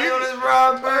shit. He on this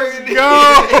Ron Burgundy.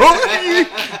 Go.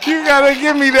 You gotta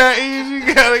give me that, Eve.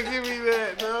 You gotta give me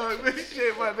that, dog. This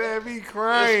shit, my dad be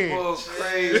crying. This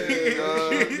crazy,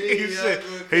 dog.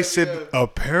 He said a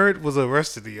parrot was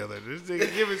arrested the other. This nigga,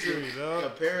 give it to me, dog. A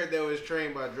parrot that was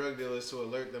trained by drug dealers to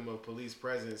alert them of police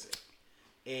presence,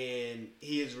 and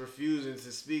he is refusing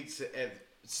to speak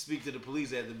to the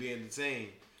police after being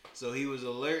detained. So he was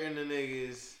alerting the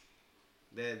niggas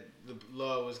that the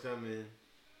law was coming,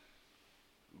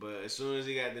 but as soon as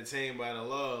he got detained by the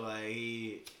law, like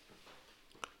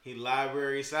he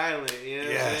library silent. You know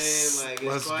what I'm saying? Like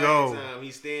it's quiet time.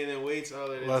 He's standing and waits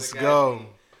all of this. Let's go.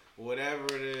 Whatever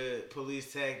the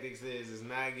police tactics is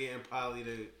not getting Polly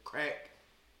to crack.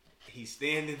 He's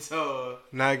standing tall.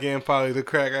 Not getting Polly to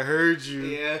crack. I heard you.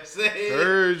 You know what I'm saying?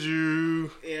 Heard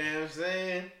you. You know what I'm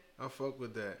saying? I fuck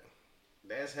with that.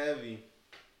 That's heavy.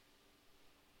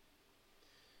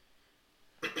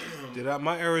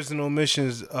 My errors and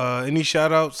omissions, any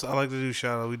shout outs? I like to do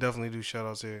shout outs. We definitely do shout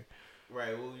outs here.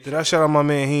 Right. Did I shout out my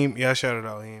man Heem? Yeah, I shouted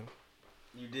out Heem.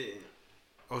 You didn't.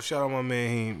 Oh, shout out my man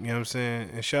Heem, you know what I'm saying?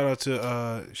 And shout out to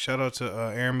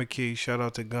Aaron McKee, shout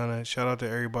out to Gunna, shout out to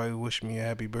everybody who wished me a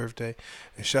happy birthday.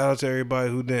 And shout out to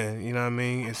everybody who didn't, you know what I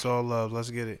mean? It's all love. Let's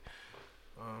get it.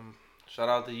 Shout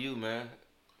out to you, man,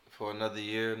 for another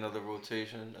year, another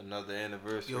rotation, another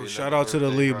anniversary. Yo, shout out to the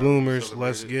late bloomers.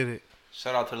 Let's get it.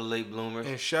 Shout out to the late bloomers.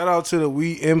 And shout out to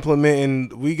we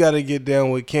gotta get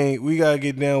down with King. We gotta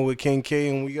get down with King K,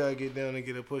 and we gotta get down and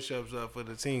get the push-ups up for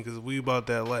the team because we about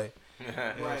that life. You know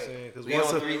what I'm saying?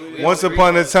 Because once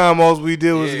upon a time, all we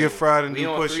did was get fried and do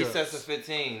push-ups. We on 3 sets of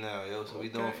 15 now, yo. So we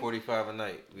doing 45 a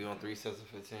night. We on 3 sets of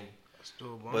 15.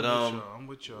 But I'm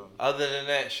with y'all. Other than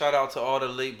that, shout out to all the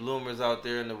late bloomers out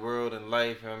there in the world and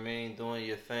life. You know what I mean, doing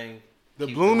your thing. The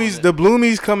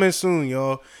bloomies coming soon,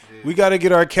 y'all. Yeah. We got to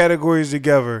get our categories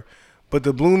together, but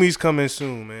the bloomies coming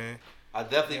soon, man. I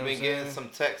definitely been getting some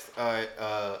texts.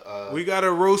 We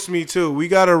gotta roast me too.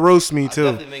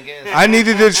 I need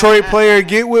a Detroit player.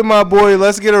 Get with my boy.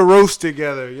 Let's get a roast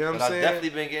together. You know what I'm saying? I definitely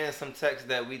been getting some texts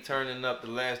that we turning up. The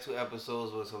last 2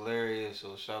 episodes was hilarious.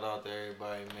 So shout out to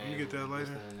everybody, man. You get that later.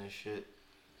 Listening and shit,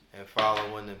 and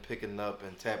following and picking up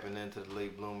and tapping into the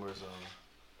late bloomers.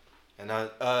 And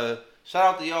shout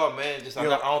out to y'all, man. I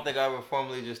don't think I ever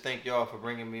formally just thank y'all for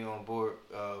bringing me on board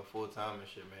full time and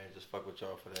shit, man. Just fuck with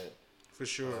y'all for that. For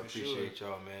sure. Appreciate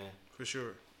y'all, man. For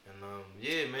sure. And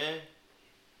yeah, man.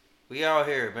 We out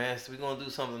here, man. So we gonna do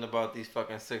something about these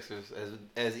fucking Sixers.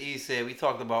 As E said, we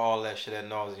talked about all that shit ad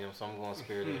nauseum, so I'm gonna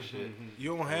spare that shit.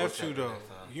 You don't have to though.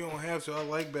 You don't have to. I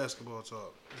like basketball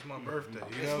talk. It's my birthday.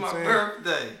 You know it's what I'm saying?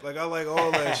 Birthday. Like I like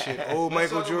all that shit. Old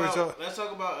Michael Jordan talk. Let's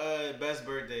talk about best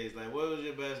birthdays. Like, what was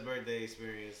your best birthday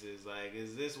experiences? Like,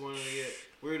 is this one of your?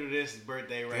 Where do this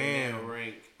birthday now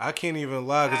rank? I can't even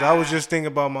lie because I was just thinking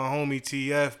about my homie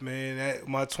TF, man. At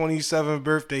my 27th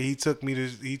birthday, he took me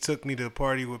to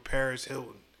party with Paris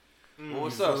Hilton. Well,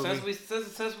 what's up?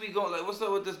 Since we go, like, what's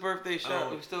up with this birthday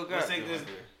shot? We still got. Let's take this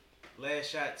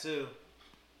last shot too.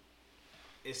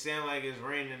 It sounds like it's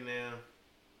raining now.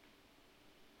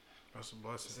 That's a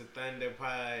blessing. It's a Thunder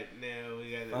Pod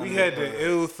now. We had the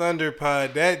ill Thunder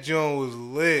Pod. That joint was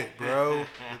lit, bro.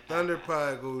 The Thunder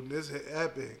Pod go this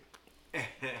epic.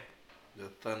 The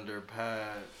Thunder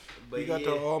Pod. We got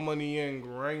the All Money In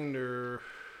grinder.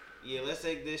 Yeah, let's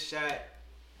take this shot.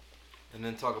 And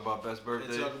then talk about best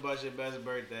birthday. And talk about your best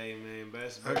birthday, man.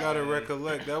 Best birthday. I gotta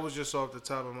recollect. That was just off the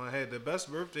top of my head. The best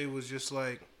birthday was just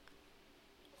like,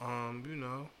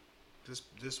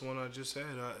 this one I just had.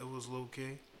 It was low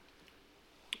key.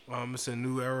 It's a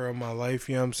new era of my life,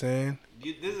 you know what I'm saying?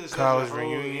 This is college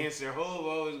reunion. Answer. Hov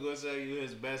always gonna tell you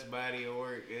his best body of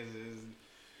work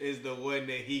is the one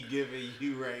that he giving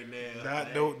you right now.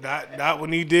 Not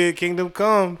when he did Kingdom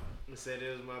Come. He said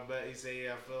it was my best. He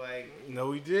said, I feel like.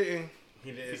 No, he didn't.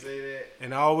 He didn't say that.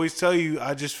 And I always tell you,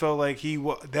 I just felt like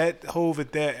that Hov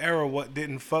at that era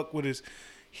didn't fuck with his.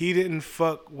 He didn't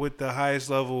fuck with the highest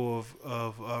level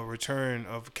of return,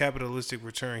 of capitalistic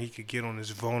return he could get on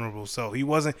his vulnerable self. He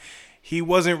wasn't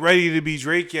ready to be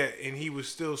Drake yet, and he was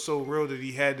still so real that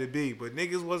he had to be. But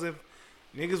niggas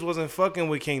wasn't fucking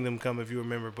with Kingdom Come, if you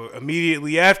remember. But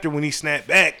immediately after, when he snapped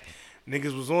back,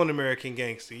 niggas was on American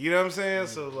Gangster. You know what I'm saying?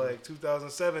 Mm-hmm. So like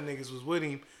 2007, niggas was with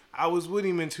him. I was with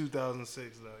him in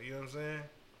 2006 though. You know what I'm saying?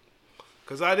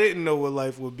 Cause I didn't know what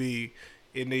life would be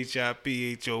in HIP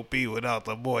without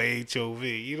the boy HOV.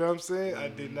 You know what I'm saying? Mm-hmm. I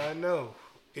did not know.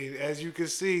 And as you can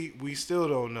see, we still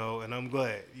don't know, and I'm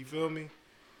glad. You feel me?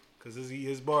 Because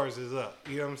his bars is up.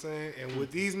 You know what I'm saying? And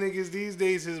with these niggas these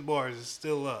days, his bars is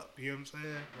still up. You know what I'm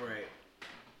saying? Right.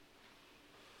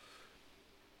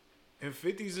 And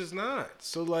 50's is not.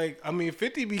 So,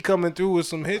 50 be coming through with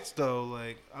some hits, though.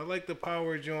 Like, I like the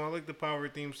Power joint. I like the Power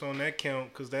theme song. That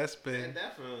count, because that's been... That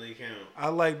definitely count. I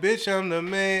like, bitch, I'm the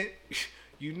man.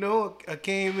 You know I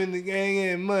came in the gang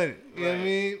and money. You know what I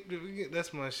mean?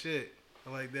 That's my shit. I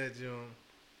like that joint.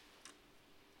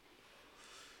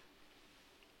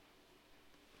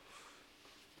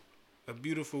 A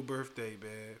beautiful birthday,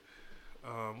 babe.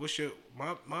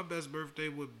 My best birthday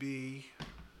would be...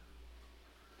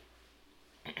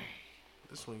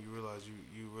 This one you realize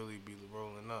you really be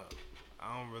rolling up.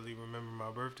 I don't really remember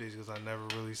my birthdays because I never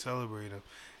really celebrate them.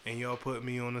 And y'all put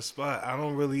me on the spot. I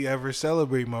don't really ever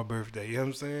celebrate my birthday. You know what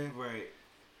I'm saying? Right.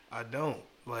 I don't.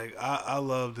 Like, I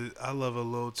love a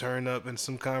little turn up and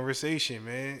some conversation,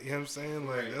 man. You know what I'm saying?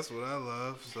 Like, right. That's what I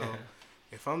love. So,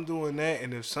 if I'm doing that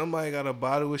and if somebody got a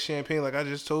bottle of champagne, like I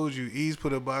just told you, Ease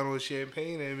put a bottle of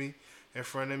champagne in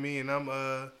front of me, and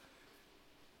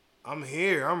I'm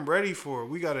here. I'm ready for it.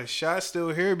 We got a shot still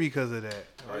here because of that.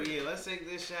 Oh yeah, let's take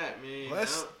this shot, man.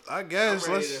 I'm ready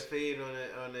to fade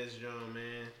on this drum,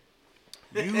 man.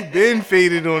 You been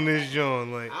faded on this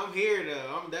joint. Like I'm here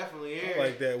though. I'm definitely here. I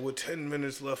like that. With 10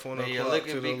 minutes left on the clock. Your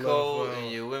liquor be cold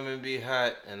and your women be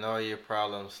hot and all your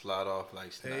problems slide off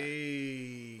like snot.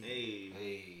 Hey.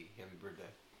 Happy birthday.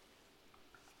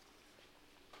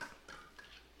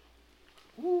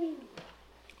 Woo.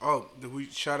 Oh, did we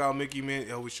shout out Mickey Man?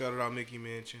 Oh, we shouted out Mickey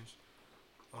Mansions.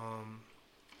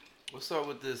 What's up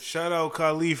with this? Shout out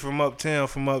Khalid from Uptown,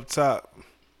 from up top,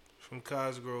 from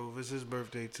Cosgrove. It's his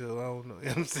birthday too. I don't know. You know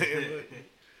what I'm saying?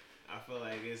 I feel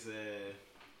like it's that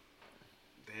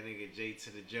nigga J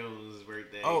to the Jones'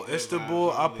 birthday. Oh, it's the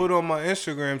bull. I put on my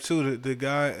Instagram too. The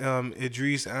guy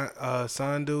Idris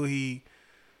Sandu. He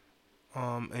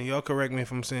and y'all correct me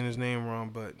if I'm saying his name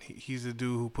wrong, but he's the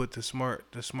dude who put the smart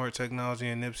technology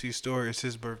in Nipsey's store. It's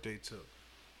his birthday too.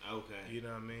 Okay. You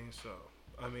know what I mean? So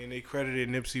I mean they credited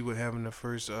Nipsey with having the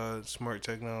first smart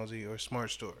technology or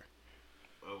smart store.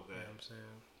 Okay. You know what I'm saying?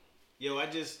 Yo, I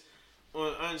just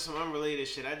on some unrelated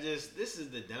shit. This is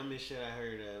the dumbest shit I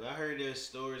heard of. I heard there's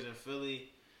stores in Philly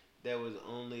that was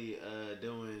only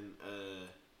doing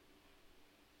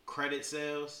credit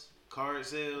sales, card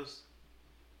sales,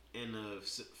 and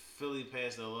Philly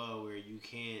passed a law where you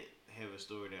can't have a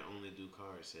store that only do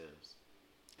card sales.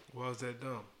 Why is that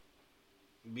dumb?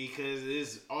 Because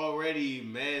it's already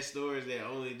mad stores that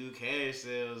only do cash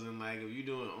sales, and like if you're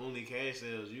doing only cash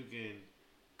sales, you can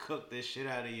cook this shit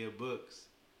out of your books.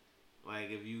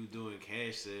 Like if you doing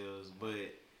cash sales,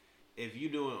 but if you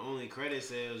doing only credit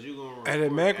sales, you gonna at a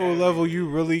macro level, you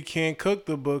really can't cook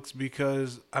the books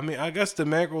because I mean I guess the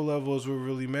macro level is what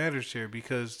really matters here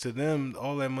because to them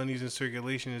all that money's in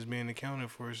circulation is being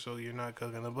accounted for, so you're not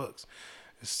cooking the books.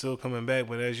 It's still coming back,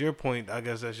 but as your point, I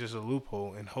guess that's just a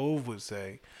loophole. And Hove would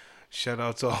say, "Shout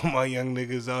out to all my young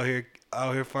niggas out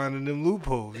here finding them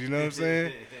loopholes." You know what I'm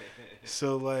saying?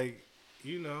 So like,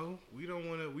 you know, we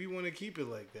want to keep it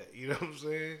like that. You know what I'm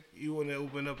saying? You want to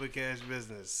open up a cash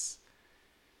business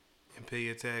and pay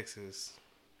your taxes.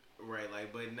 Right,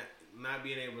 like, but not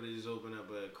being able to just open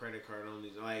up a credit card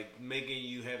only, like making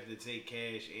you have to take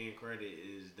cash and credit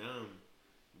is dumb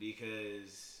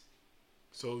because.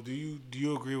 So do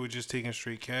you agree with just taking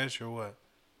straight cash or what?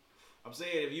 I'm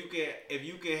saying if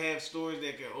you can have stores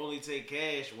that can only take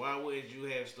cash, why wouldn't you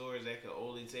have stores that can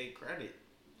only take credit?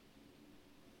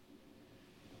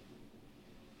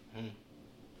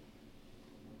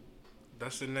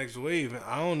 That's the next wave.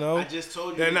 I don't know. I just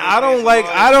told you. Then I don't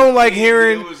like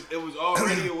hearing. It was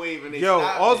already a wave, and they yo,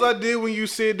 stopped all it. I did when you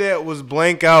said that was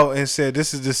blank out and said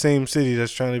this is the same city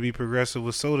that's trying to be progressive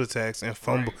with soda tax and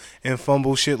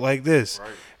fumble shit like this. Right.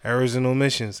 Errors and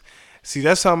omissions. See,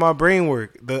 that's how my brain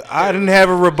worked. I didn't have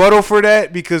a rebuttal for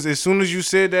that because as soon as you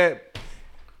said that,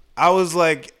 I was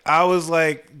like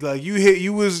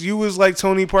you was like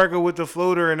Tony Parker with the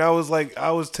floater, and I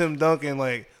was Tim Duncan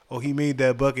like. Oh, he made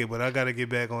that bucket, but I got to get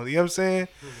back on. You know what I'm saying?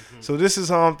 So this is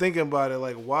how I'm thinking about it.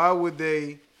 Like, why would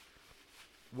they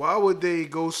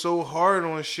go so hard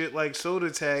on shit like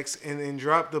soda tax and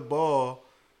drop the ball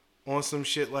on some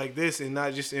shit like this and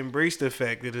not just embrace the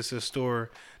fact that it's a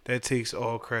store that takes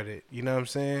all credit? You know what I'm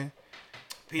saying?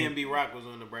 PNB Rock was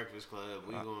on the Breakfast Club.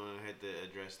 We gonna have to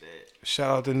address that.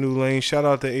 Shout out to New Lane. Shout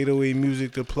out to 808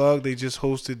 Music, The Plug. They just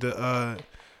hosted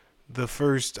the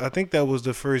first, I think that was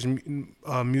the first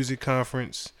music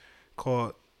conference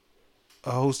called,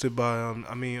 hosted by,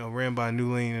 ran by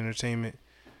New Lane Entertainment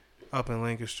up in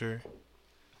Lancaster.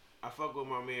 I fuck with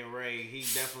my man Ray. He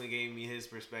definitely gave me his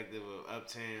perspective of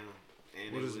Uptown,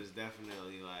 and it was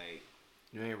definitely like.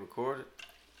 You ain't recorded?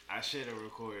 I should have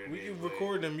recorded. We can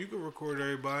record them. You can record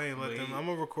everybody and let them. I'm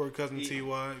gonna record Cousin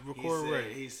T.Y. Record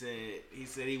Ray. He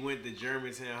said he went to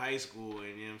Germantown High School,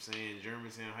 and you know what I'm saying,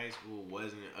 Germantown High School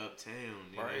wasn't uptown.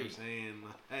 You know what I'm saying?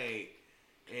 Like,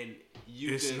 and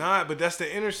it's not, but that's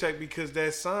the intersect because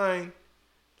that sign,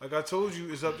 like I told you,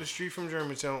 is up the street from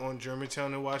Germantown on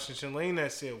Germantown and Washington Lane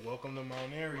that said "Welcome to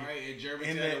Mount Airy." Right, and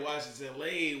Germantown and Washington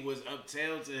Lane was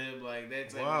uptown to him, like that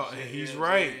type wow, of shit. And he's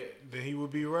right. Then he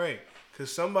would be right.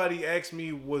 Because somebody asked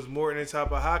me, was Morton and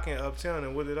Tappahannock uptown?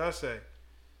 And what did I say?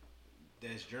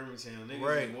 That's Germantown. Niggas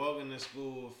was walking to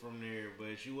school from there,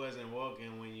 but you wasn't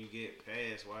walking when you get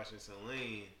past Washington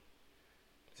Lane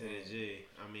to the G.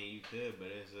 I mean, you could, but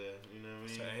it's you know what I mean?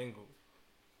 It's an angle.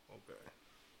 Okay.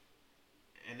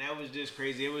 And that was just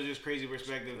crazy. It was just crazy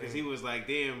perspective because he was like,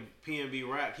 damn, PNB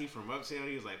Rock, he from uptown.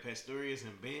 He was like, Pastorius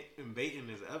and Baton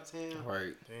is uptown.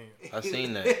 Right. Damn. I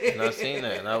seen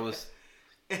that. And I was...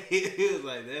 He was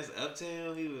like, that's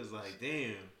uptown? He was like,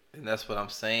 damn. And that's what I'm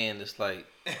saying. It's like...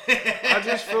 I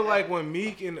just feel like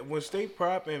when State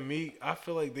Prop and Meek, I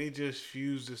feel like they just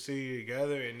fused the city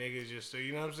together and niggas just,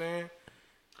 you know what I'm saying?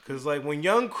 Cause like when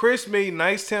Young Chris made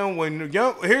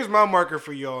Nicetown, here's my marker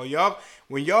for y'all.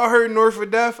 When y'all heard North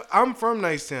of Death, I'm from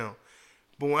Nicetown.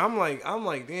 But when I'm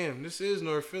like, damn, this is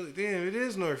North Philly. Damn, it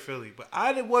is North Philly. But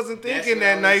I wasn't thinking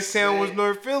that Nicetown was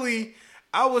North Philly.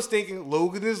 I was thinking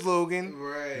Logan is Logan.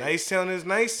 Right. Nicetown is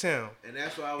Nicetown. And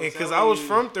that's why I was because I was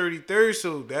from 33rd,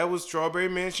 so that was Strawberry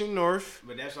Mansion North.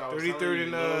 But that's why I was 33rd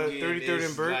and 33rd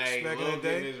and Berks like, back Logan in the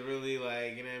day. Is really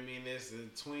like, you know what I mean? It's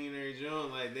a tweener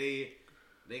joint. Like they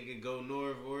could go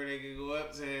north or they could go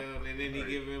uptown in any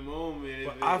given moment.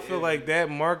 But I feel like that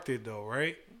marked it though,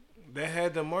 right? That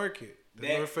had to mark it.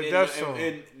 The North of Death song.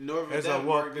 And North of Death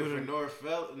marked it for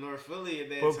North Philly at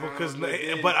that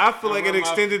time. But I feel like it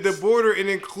extended the border and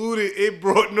it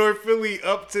brought North Philly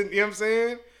up to, you know what I'm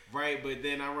saying? Right, but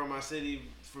then I run my city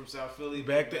from South Philly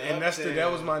back to and that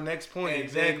was my next point. And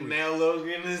exactly. Now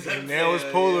Logan is and now it's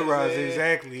polarized.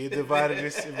 Exactly. It divided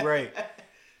us right.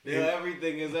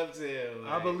 Everything is uptown.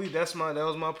 I believe that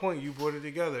was my point. You brought it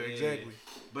together. Yeah. Exactly.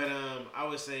 But I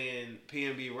was saying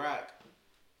PNB Rock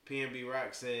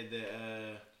said that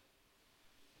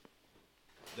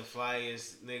the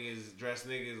flyest niggas, dressed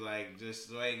niggas, like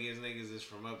just swaggiest niggas is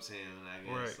from uptown, I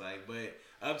guess. Right. Like, but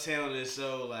uptown is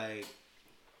so like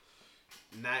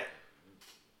not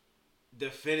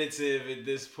definitive at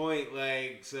this point.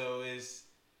 Like, so it's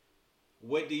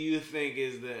what do you think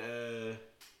is the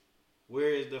where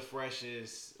is the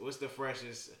freshest? What's the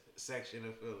freshest section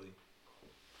of Philly?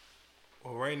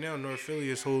 Well, right now, North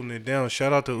Philly is holding it down.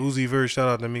 Shout out to Uzi Vert. Shout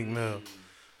out to Meek Mill.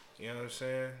 You know what I'm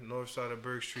saying? North side of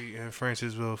Burke Street and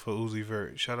Francisville for Uzi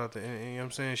Vert. Shout out to, you know what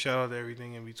I'm saying? Shout out to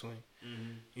everything in between.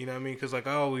 Mm-hmm. You know what I mean? Because like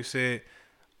I always said,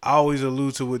 I always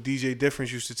allude to what DJ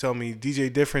Difference used to tell me.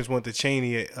 DJ Difference went to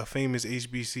Cheney, a famous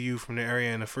HBCU from the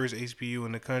area and the first HBU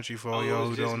in the country for all y'all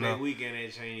who don't know. Weekend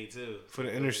at Cheney too. For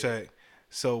the Intersect.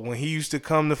 So when he used to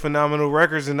come to Phenomenal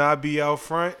Records and I'd be out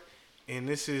front, and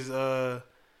this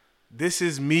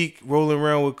is Meek rolling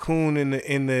around with Coon in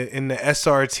the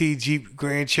SRT Jeep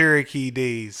Grand Cherokee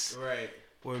days. Right.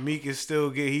 Where Meek is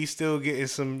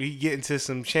getting to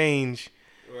some change.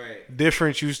 Right.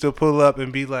 Different used to pull up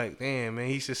and be like, damn, man,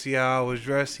 he used to see how I was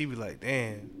dressed. He'd be like,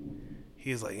 damn.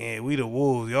 He's like, yeah, we the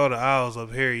wolves, y'all the owls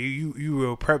up here. You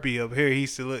real preppy up here. He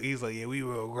used to look, he's like, yeah, we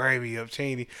real grimy up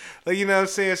Cheney. Like, you know what I'm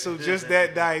saying? So just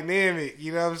that dynamic,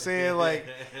 you know what I'm saying? Like,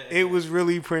 it was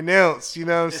really pronounced, you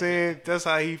know what I'm saying? That's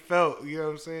how he felt, you know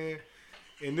what I'm saying?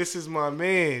 And this is my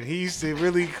man. He used to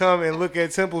really come and look at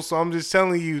Temple, so I'm just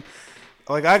telling you,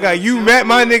 like, met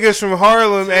my niggas from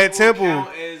Harlem at Temple.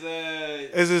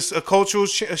 As a cultural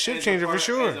shift changer for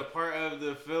sure. As a part of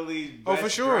the Philly for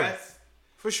sure. Dress.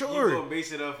 For sure. You gonna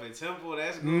base it off at Temple?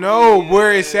 That's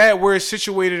where it's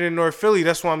situated in North Philly.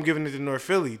 That's why I'm giving it to North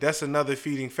Philly. That's another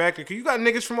feeding factor. Cause you got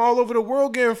niggas from all over the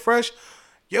world getting fresh.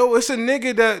 Yo, it's a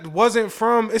nigga that wasn't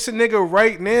from. It's a nigga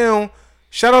right now.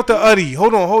 Shout out to Uddy.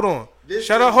 Hold on. Hold on.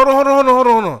 Shout out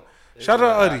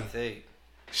to Uddy.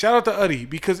 Shout out to Uddy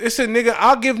because it's a nigga.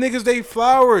 I'll give niggas they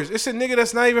flowers. It's a nigga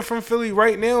that's not even from Philly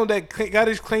right now that got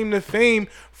his claim to fame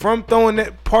from throwing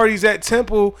that parties at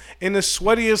Temple in the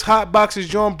sweatiest hot boxes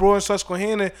John Broad and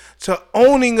Susquehanna to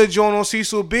owning a joint on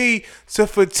Cecil B to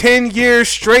for 10 years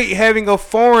straight having a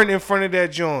foreign in front of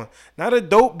that joint. Not a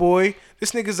dope boy.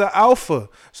 This nigga's an alpha.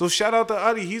 So shout out to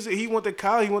Uddy. He went to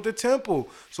college. He went to Temple.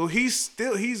 So he's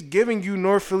giving you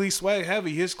North Philly swag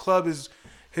heavy. His club is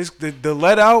the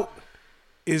let out.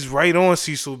 Is right on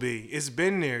Cecil B. It's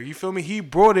been there. You feel me? He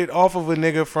brought it off of a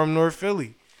nigga from North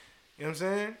Philly. You know what I'm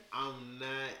saying? I'm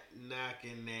not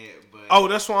knocking that, but... Oh,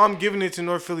 that's why I'm giving it to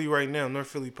North Philly right now. North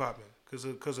Philly popping. Because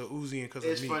of Uzi and because of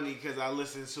me. It's funny because I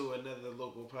listened to another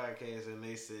local podcast and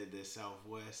they said that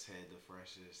Southwest had the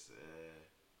freshest...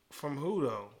 From who,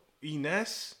 though?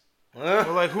 Ines?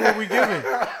 Well, like, who are we giving?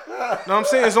 No, I'm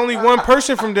saying it's only one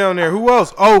person from down there. Who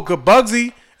else? Oh,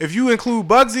 Bugsy. If you include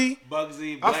Bugsy,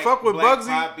 I fuck with Black Bugsy.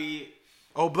 Poppy.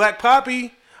 Oh, Black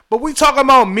Poppy. But we talking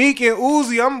about Meek and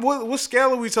Uzi. What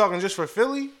scale are we talking? Just for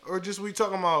Philly? Or just we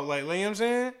talking about, like, you know what I'm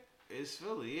saying? It's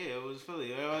Philly. Yeah, it was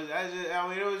Philly.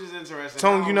 It was just interesting.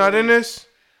 Tone, you not in this?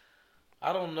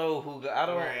 I don't know who. I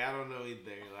don't know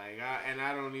either. Like,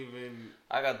 I don't even.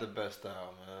 I got the best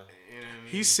style, man. You know what I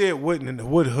mean? He said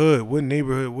what hood, what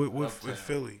neighborhood, what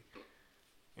Philly. You know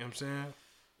what I'm saying?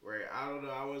 Right, I don't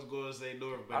know. I was going to say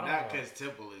North, but not because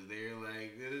Temple is there.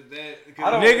 Like that.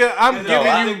 Nigga, I'm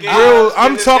giving you real.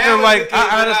 I'm talking like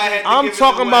I'm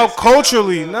talking about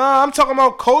culturally. Nah, I'm talking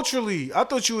about culturally. I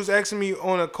thought you was asking me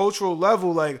on a cultural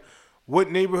level, like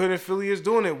what neighborhood in Philly is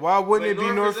doing it. Why wouldn't it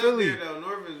be North Philly?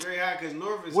 North is very high because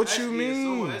North is what husky. You mean? It's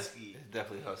so husky. It's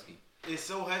definitely husky. It's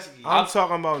so husky. I'm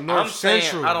talking about North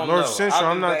Central. North Central.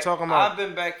 I'm not talking about. I've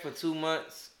been back for 2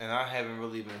 months. and I haven't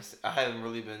really been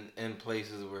in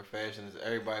places where fashion is.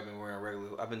 Everybody been wearing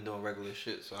regular. I've been doing regular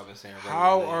shit, so I've been saying. Regular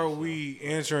How days, are we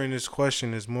answering this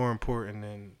question is more important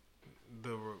than the?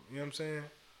 You know what I'm saying?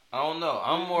 I don't know.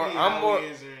 I'm more. I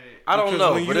don't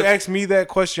know. When you ask me that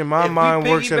question, my mind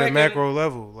works at a macro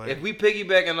level. Like, if we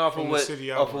piggybacking off of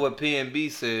what P&B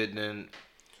said, then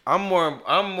I'm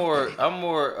more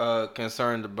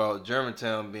concerned about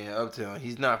Germantown being uptown.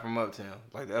 He's not from uptown.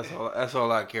 Like that's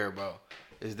all I care about.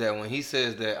 Is that when he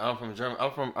says that I'm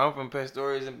from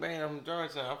Pastorius and Bain, I'm from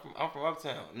Germantown. I'm from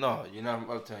uptown. No, you're not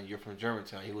from uptown. You're from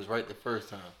Germantown. He was right the first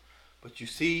time. But you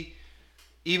see,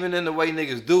 even in the way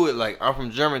niggas do it, like I'm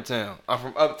from Germantown. I'm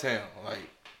from uptown. Like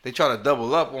they try to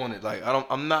double up on it. Like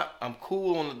I'm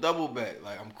cool on the double back.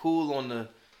 Like I'm cool on the.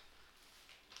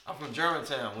 I'm from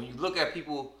Germantown. When you look at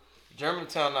people,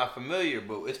 Germantown not familiar,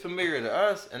 but it's familiar to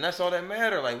us, and that's all that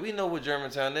matter. Like we know what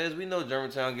Germantown is. We know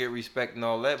Germantown get respect and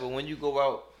all that. But when you go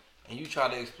out and you try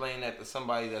to explain that to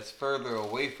somebody that's further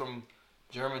away from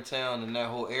Germantown and that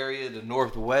whole area, the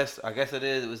Northwest, I guess it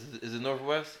is. Is it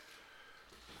Northwest?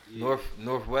 Yeah.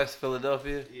 Northwest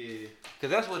Philadelphia? Yeah. Because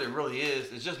that's what it really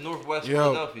is. It's just Northwest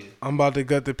Philadelphia. I'm about to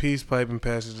gut the peace pipe and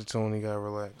pass it to Tony. Gotta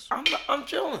relax. I'm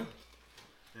chilling.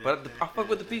 But I fuck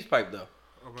with the peace pipe though.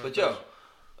 Okay,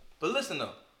 but listen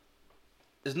though,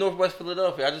 it's Northwest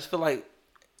Philadelphia. I just feel like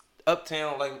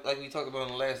uptown, like we talked about in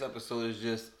the last episode,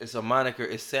 it's a moniker.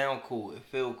 It sound cool. It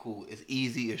feel cool. It's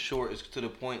easy. It's short. It's to the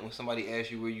point. When somebody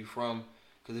asks you where you from,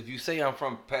 because if you say I'm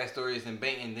from Pastorius and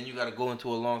Benton, then you got to go into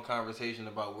a long conversation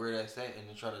about where that's at and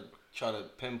then try to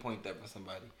pinpoint that for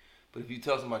somebody. But if you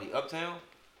tell somebody uptown,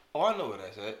 oh, I know where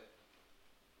that's at.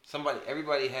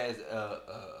 Everybody has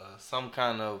some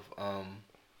kind of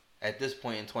at this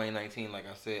point in 2019, like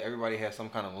I said, everybody has some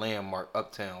kind of landmark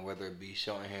uptown, whether it be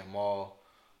Cheltenham Mall,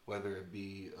 whether it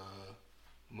be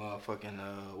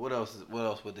motherfucking what else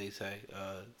would they say?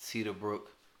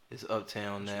 Cedarbrook is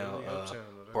uptown now.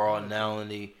 Broad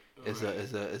Nalany is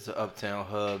a uptown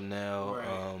hub now.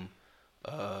 Right.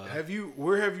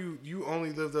 Where have you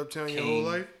only lived uptown your whole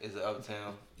life? Is it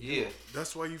uptown? Yeah.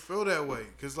 That's why you feel that way.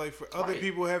 Because, like, for other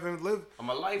people haven't lived. I'm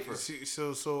a lifer.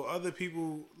 So other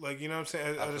people, like, you know what I'm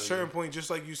saying? At a certain point, just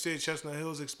like you said, Chestnut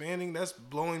Hill's expanding, that's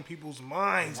blowing people's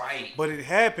minds. Right. But it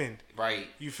happened. Right.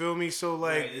 You feel me? So,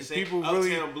 like, people uptown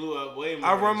really. Blew up way more.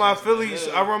 I run my Phillies.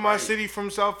 I run my city from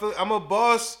South Philly. I'm a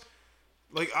boss.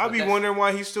 Like, I be wondering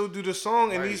why he still do the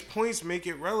song, and these points make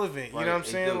it relevant. You know what I'm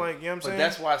saying? Like, you know what I'm saying? But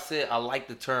that's why I said I like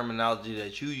the terminology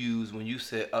that you use when you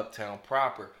said uptown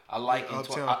proper. I like in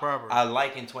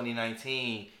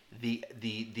 2019 the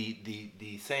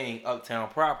saying uptown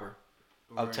proper.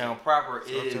 Right. Uptown proper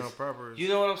is. Uptown proper is. You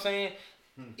know what I'm saying?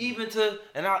 Even to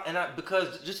and I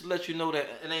because just to let you know that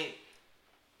it ain't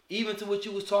even to what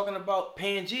you was talking about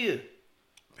Pangea.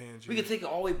 We can take it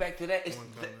all the way back to that.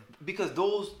 Because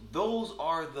those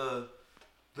are the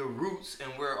roots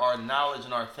and where our knowledge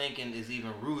and our thinking is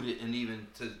even rooted, and even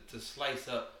to slice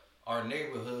up our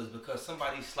neighborhoods, because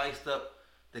somebody sliced up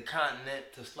the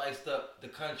continent, to slice up the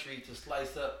country, to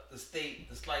slice up the state,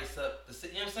 to slice up the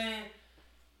city. You know what I'm saying?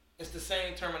 It's the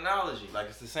same terminology. Like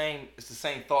it's the same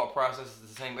thought process.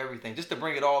 It's the same everything. Just to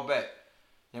bring it all back.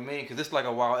 You know what I mean? Because this is like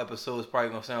a wild episode. It's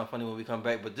probably going to sound funny when we come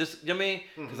back. But just, you know what I mean?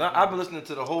 Because I've been listening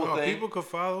to the whole thing. People can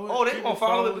follow it. Oh, they going to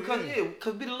follow it because,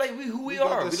 because we the late, we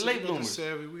are. We the late bloomers.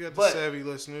 We got the savvy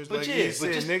listeners. But like he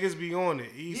said, niggas be on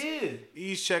it.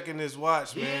 He's checking his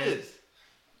watch, man. He is.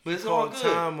 But it's all good.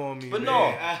 Time on me, but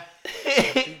man.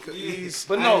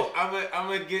 But no. I'm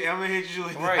gonna hit you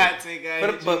with the hot take.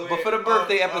 But for the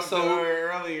birthday episode,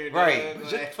 earlier, right?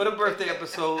 For the birthday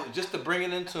episode, just to bring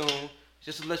it in tune.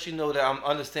 Just to let you know that I'm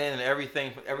understanding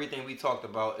everything we talked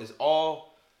about is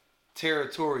all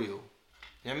territorial.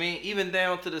 You know what I mean? Even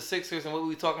down to the Sixers and what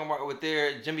we talking about with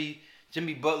their Jimmy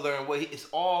Butler and it's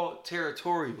all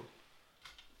territorial.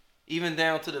 Even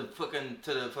down to the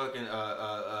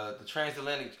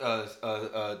transatlantic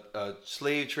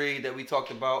slave trade that we talked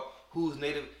about, who's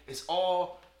native, it's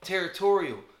all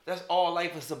territorial. That's all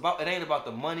life is about. It ain't about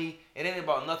the money. It ain't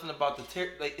about nothing about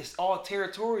it's all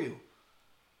territorial.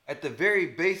 At the very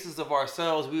basis of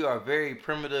ourselves, we are very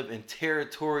primitive and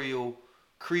territorial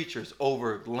creatures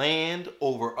over land,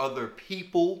 over other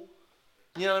people.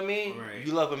 You know what I mean? Right.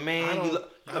 You love a man. You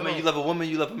love a woman.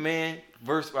 You love a man.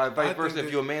 Vice versa.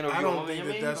 If you're a man or you're a woman, I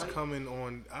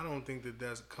don't think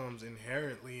that comes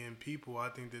inherently in people. I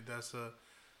think that's a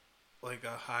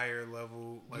higher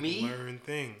level, learned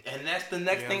thing. And that's the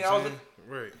next thing I was.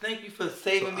 Right. Thank you for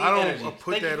saving me. I don't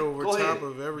put that over top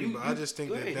of everybody. I just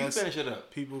think that's finish it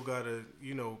up. People gotta,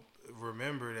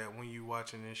 remember that when you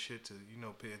watching this shit to,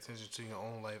 pay attention to your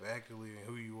own life actively and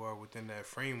who you are within that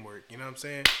framework. You know what I'm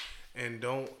saying? And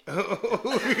don't.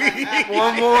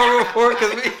 One more report,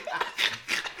 cause we.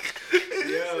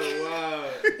 Yo, wow.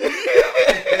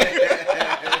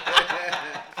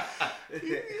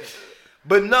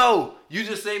 But no, you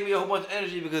just saved me a whole bunch of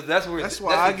energy because that's why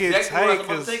I get hyped.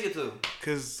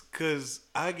 Cause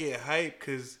I get hyped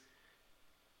because,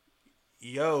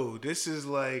 yo, this is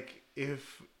like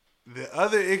if the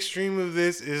other extreme of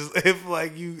this is if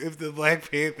the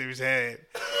Black Panthers had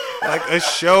like a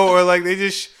show or like they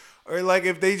just. Or like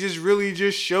if they just really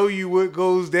just show you what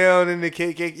goes down in the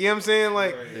KKK. You know what I'm saying?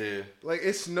 Like, like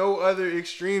it's no other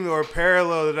extreme or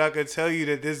parallel that I could tell you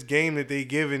that this game that they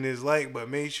giving is like. But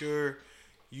make sure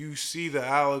you see the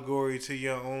allegory to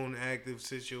your own active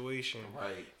situation.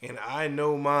 Right. And I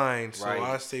know mine, so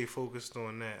I stay focused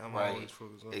on that. I'm always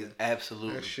focused on that.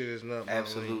 Absolutely. That shit is not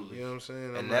absolutely. Lane. You know what I'm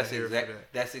saying? And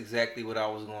that's exactly what I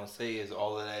was gonna say. Is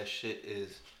all of that shit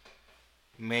is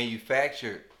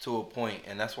manufactured to a point,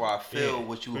 and that's why I feel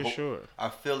what you. I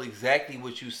feel exactly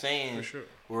what you saying. For sure.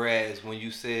 Whereas when you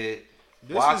said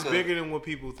this is bigger than what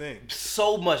people think.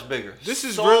 So much bigger. This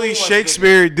is really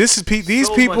Shakespeare. Bigger. This is these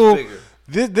so people.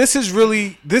 This is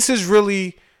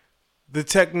really the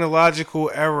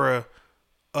technological era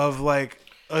of like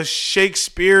a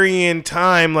Shakespearean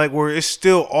time, like where it's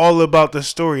still all about the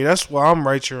story. That's why I'm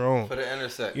right your own. For the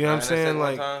Intersect. You know what I'm saying?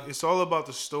 Like it's all about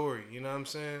the story. You know what I'm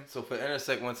saying? So for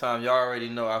Intersect one time, y'all already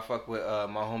know I fuck with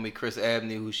my homie Chris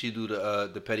Abney, who she do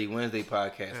the Petty Wednesday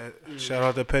podcast. Shout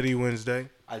out to Petty Wednesday.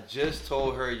 I just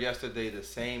told her yesterday the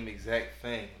same exact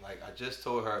thing. Like I just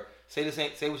told her, say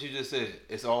what you just said.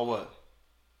 It's all what?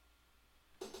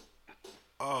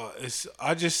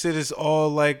 I just said it's all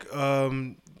like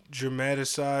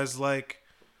dramatized like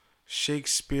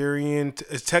Shakespearean,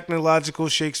 technological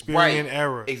Shakespearean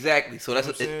era. Exactly. So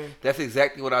that's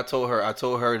exactly what I told her. I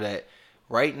told her that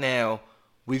right now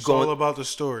it's all about the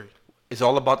story. It's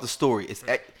all about the story.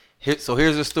 So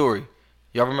here's the story.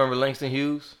 Y'all remember Langston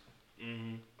Hughes?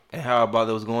 Mm-hmm. And how about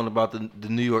that was going about the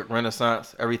New York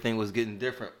Renaissance? Everything was getting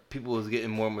different. People was getting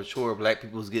more mature. Black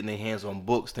people was getting their hands on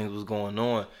books. Things was going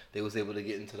on. They was able to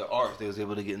get into the arts. They was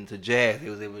able to get into jazz. They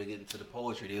was able to get into the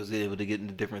poetry. They was able to get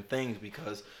into different things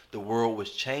because the world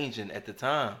was changing at the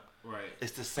time. Right.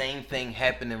 It's the same thing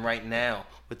happening right now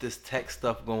with this tech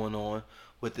stuff going on,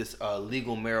 with this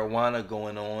legal marijuana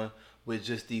going on, with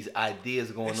just these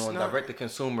ideas going on, direct to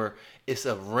consumer. It's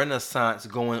a renaissance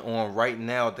going on right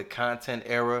now. The content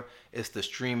era, it's the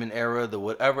streaming era, the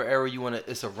whatever era you want to.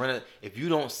 It's a if you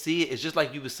don't see it, it's just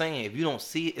like you were saying. If you don't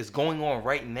see it, it's going on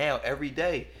right now, every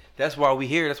day. That's why we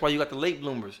here. That's why you got the late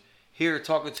bloomers here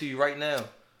talking to you right now.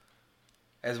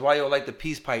 That's why y'all like the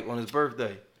peace pipe on his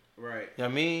birthday. Right. You know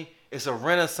what I mean? It's a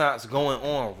renaissance going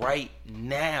on right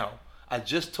now. I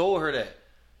just told her that.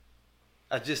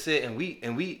 I just said, and we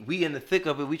in the thick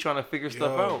of it. We trying to figure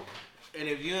stuff out. And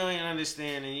if you don't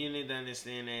understand, and you need to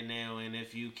understand that now, and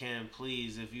if you can,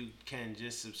 please, if you can,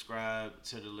 just subscribe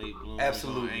to the Late Bloomers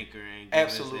on Anchor and give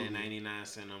us that 99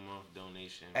 cent a month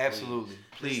donation. Absolutely,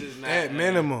 please. At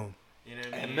minimum. You know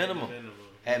what I mean?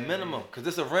 At minimum, because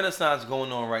there's a renaissance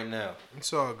going on right now.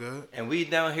 It's all good. And we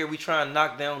down here, we try and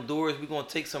knock down doors. We gonna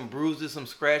take some bruises, some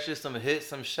scratches, some hits,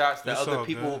 some shots that other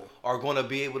people are gonna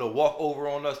be able to walk over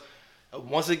on us.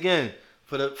 Once again,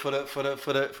 for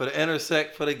the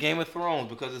Intersect, for the Game of Thrones,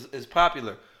 because it's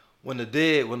popular. When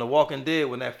the Walking Dead,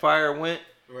 when that fire went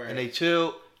and they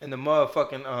chilled, and the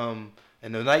motherfucking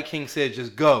and the Night King said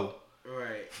just go.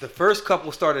 Right. The first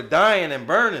couple started dying and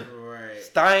burning. Right.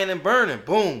 Dying and burning.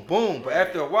 Boom, boom. But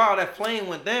after a while, that flame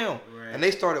went down, and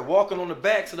they started walking on the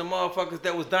backs of the motherfuckers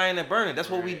that was dying and burning. That's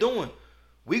what we doing.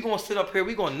 We gonna sit up here.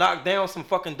 We gonna knock down some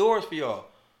fucking doors for y'all.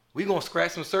 We gonna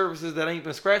scratch some surfaces that ain't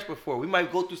been scratched before. We might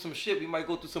go through some shit. We might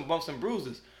go through some bumps and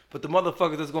bruises. But the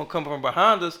motherfuckers that's gonna come from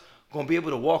behind us gonna be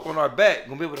able to walk on our back.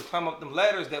 Gonna be able to climb up them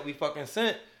ladders that we fucking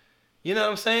sent. You know what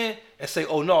I'm saying? And say,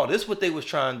 oh no, this is what they was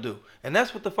trying to do. And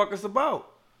that's what the fuck it's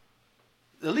about.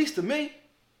 At least to me.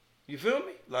 You feel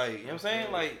me? Like, you know what I'm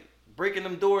saying? Like, breaking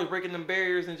them doors, breaking them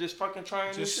barriers, and just fucking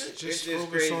trying this shit. Just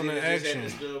focus on the action.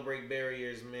 Just still break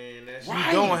barriers, man. That's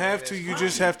You don't have to. You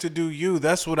just have to do you.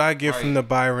 That's what I get from the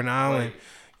Byron Island.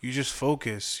 You just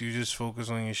focus. You just focus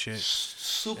on your shit.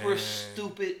 Super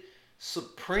stupid,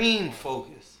 supreme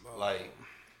focus. Like,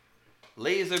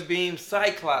 laser beam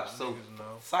Cyclops. So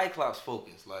Cyclops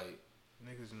focus. Like,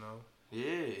 niggas know.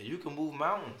 Yeah, you can move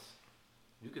mountains.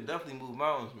 You can definitely move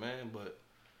mountains, man. But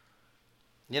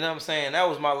you know what I'm saying? That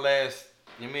was my last.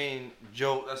 You mean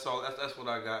joke? That's all. That's what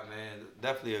I got, man.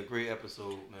 Definitely a great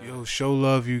episode, man. Yo, show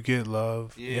love, you get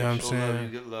love. Yeah, you know what I'm saying? Love, you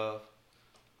get love.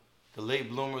 The Late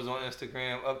Bloomers on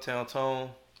Instagram. Uptown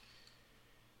Tone.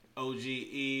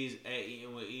 OGEs at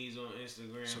Eating with Ease on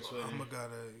Instagram. So Twitter. I'm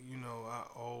gotta, I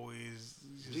always Do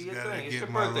just your gotta thing. It's get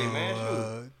your my birthday, little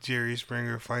man. Jerry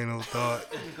Springer final thought.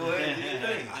 Go ahead, do your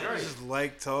thing. I just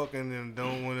like talking and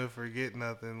don't want to forget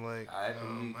nothing. Like I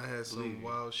had some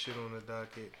wild shit on the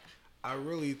docket. I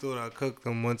really thought I cooked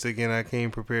them. Once again, I came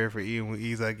prepared for Eating with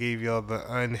Ease. I gave y'all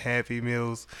the unhappy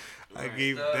meals. I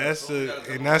gave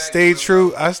and I stayed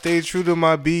true. I stayed true to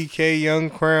my BK Young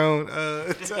Crown.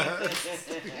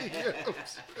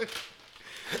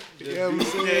 Yeah, I'm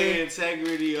saying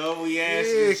integrity. All we ask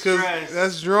is stress.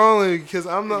 That's drawing because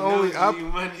I'm the only.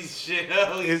 Money shit.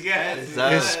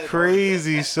 It's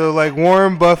crazy. So like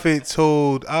Warren Buffett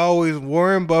told Floyd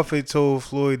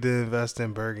to invest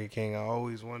in Burger King. I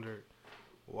always wondered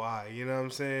why. You know what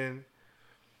I'm saying?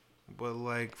 But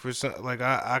like for some, like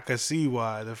I could see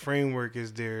why. The framework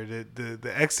is there.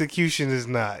 The execution is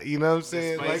not. You know what I'm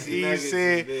saying? Like he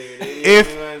said,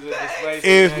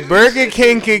 if Burger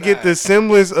King could get the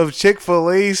semblance of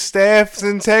Chick-fil-A staff's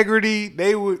integrity,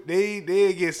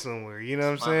 they'd get somewhere. You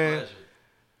know what I'm saying? Pleasure.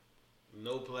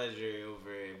 No pleasure over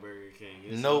at Burger King.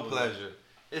 It's no pleasure.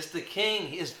 It's the king.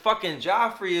 His fucking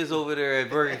Joffrey is over there at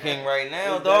Burger King right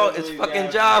now, dog. It's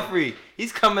fucking Joffrey.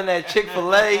 He's coming at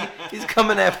Chick-fil-A. He's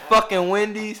coming at fucking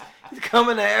Wendy's. He's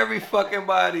coming at every fucking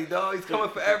body, dog. He's coming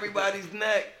for everybody's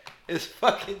neck. It's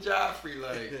fucking Joffrey,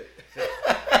 like.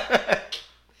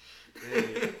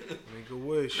 Make a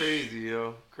wish. Crazy,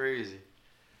 yo. Crazy.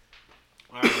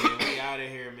 All right, man. We out of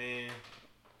here, man.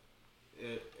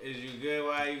 Is you good?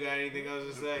 Why? You got anything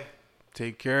else to say?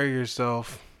 Take care of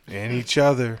yourself. And each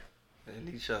other. And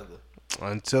each other.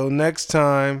 Until next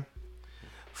time.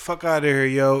 Fuck out of here,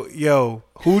 yo. Yo,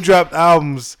 who dropped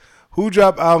albums?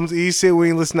 E said we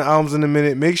ain't listen to albums in a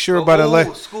minute. Make sure by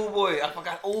the Schoolboy. I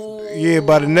forgot. Yeah,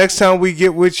 by the next time we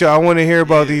get with you, I want to hear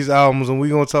about these albums, and we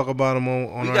gonna talk about them on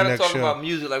our next show. We gotta talk about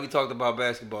music like we talked about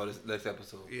basketball this next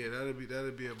episode. Yeah,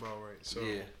 that'd be about right. So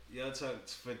yeah, y'all talked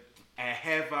for a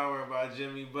half hour about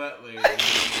Jimmy Butler.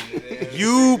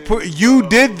 You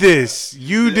did this.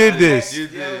 You did this.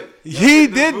 He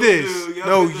did this.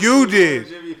 No, you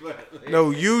did.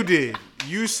 No, you did.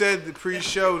 You said the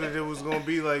pre-show that it was gonna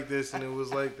be like this, and it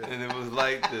was like that. And it was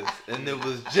like this, and it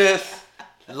was just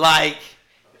like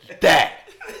that.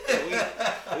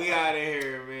 We out of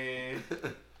here, man.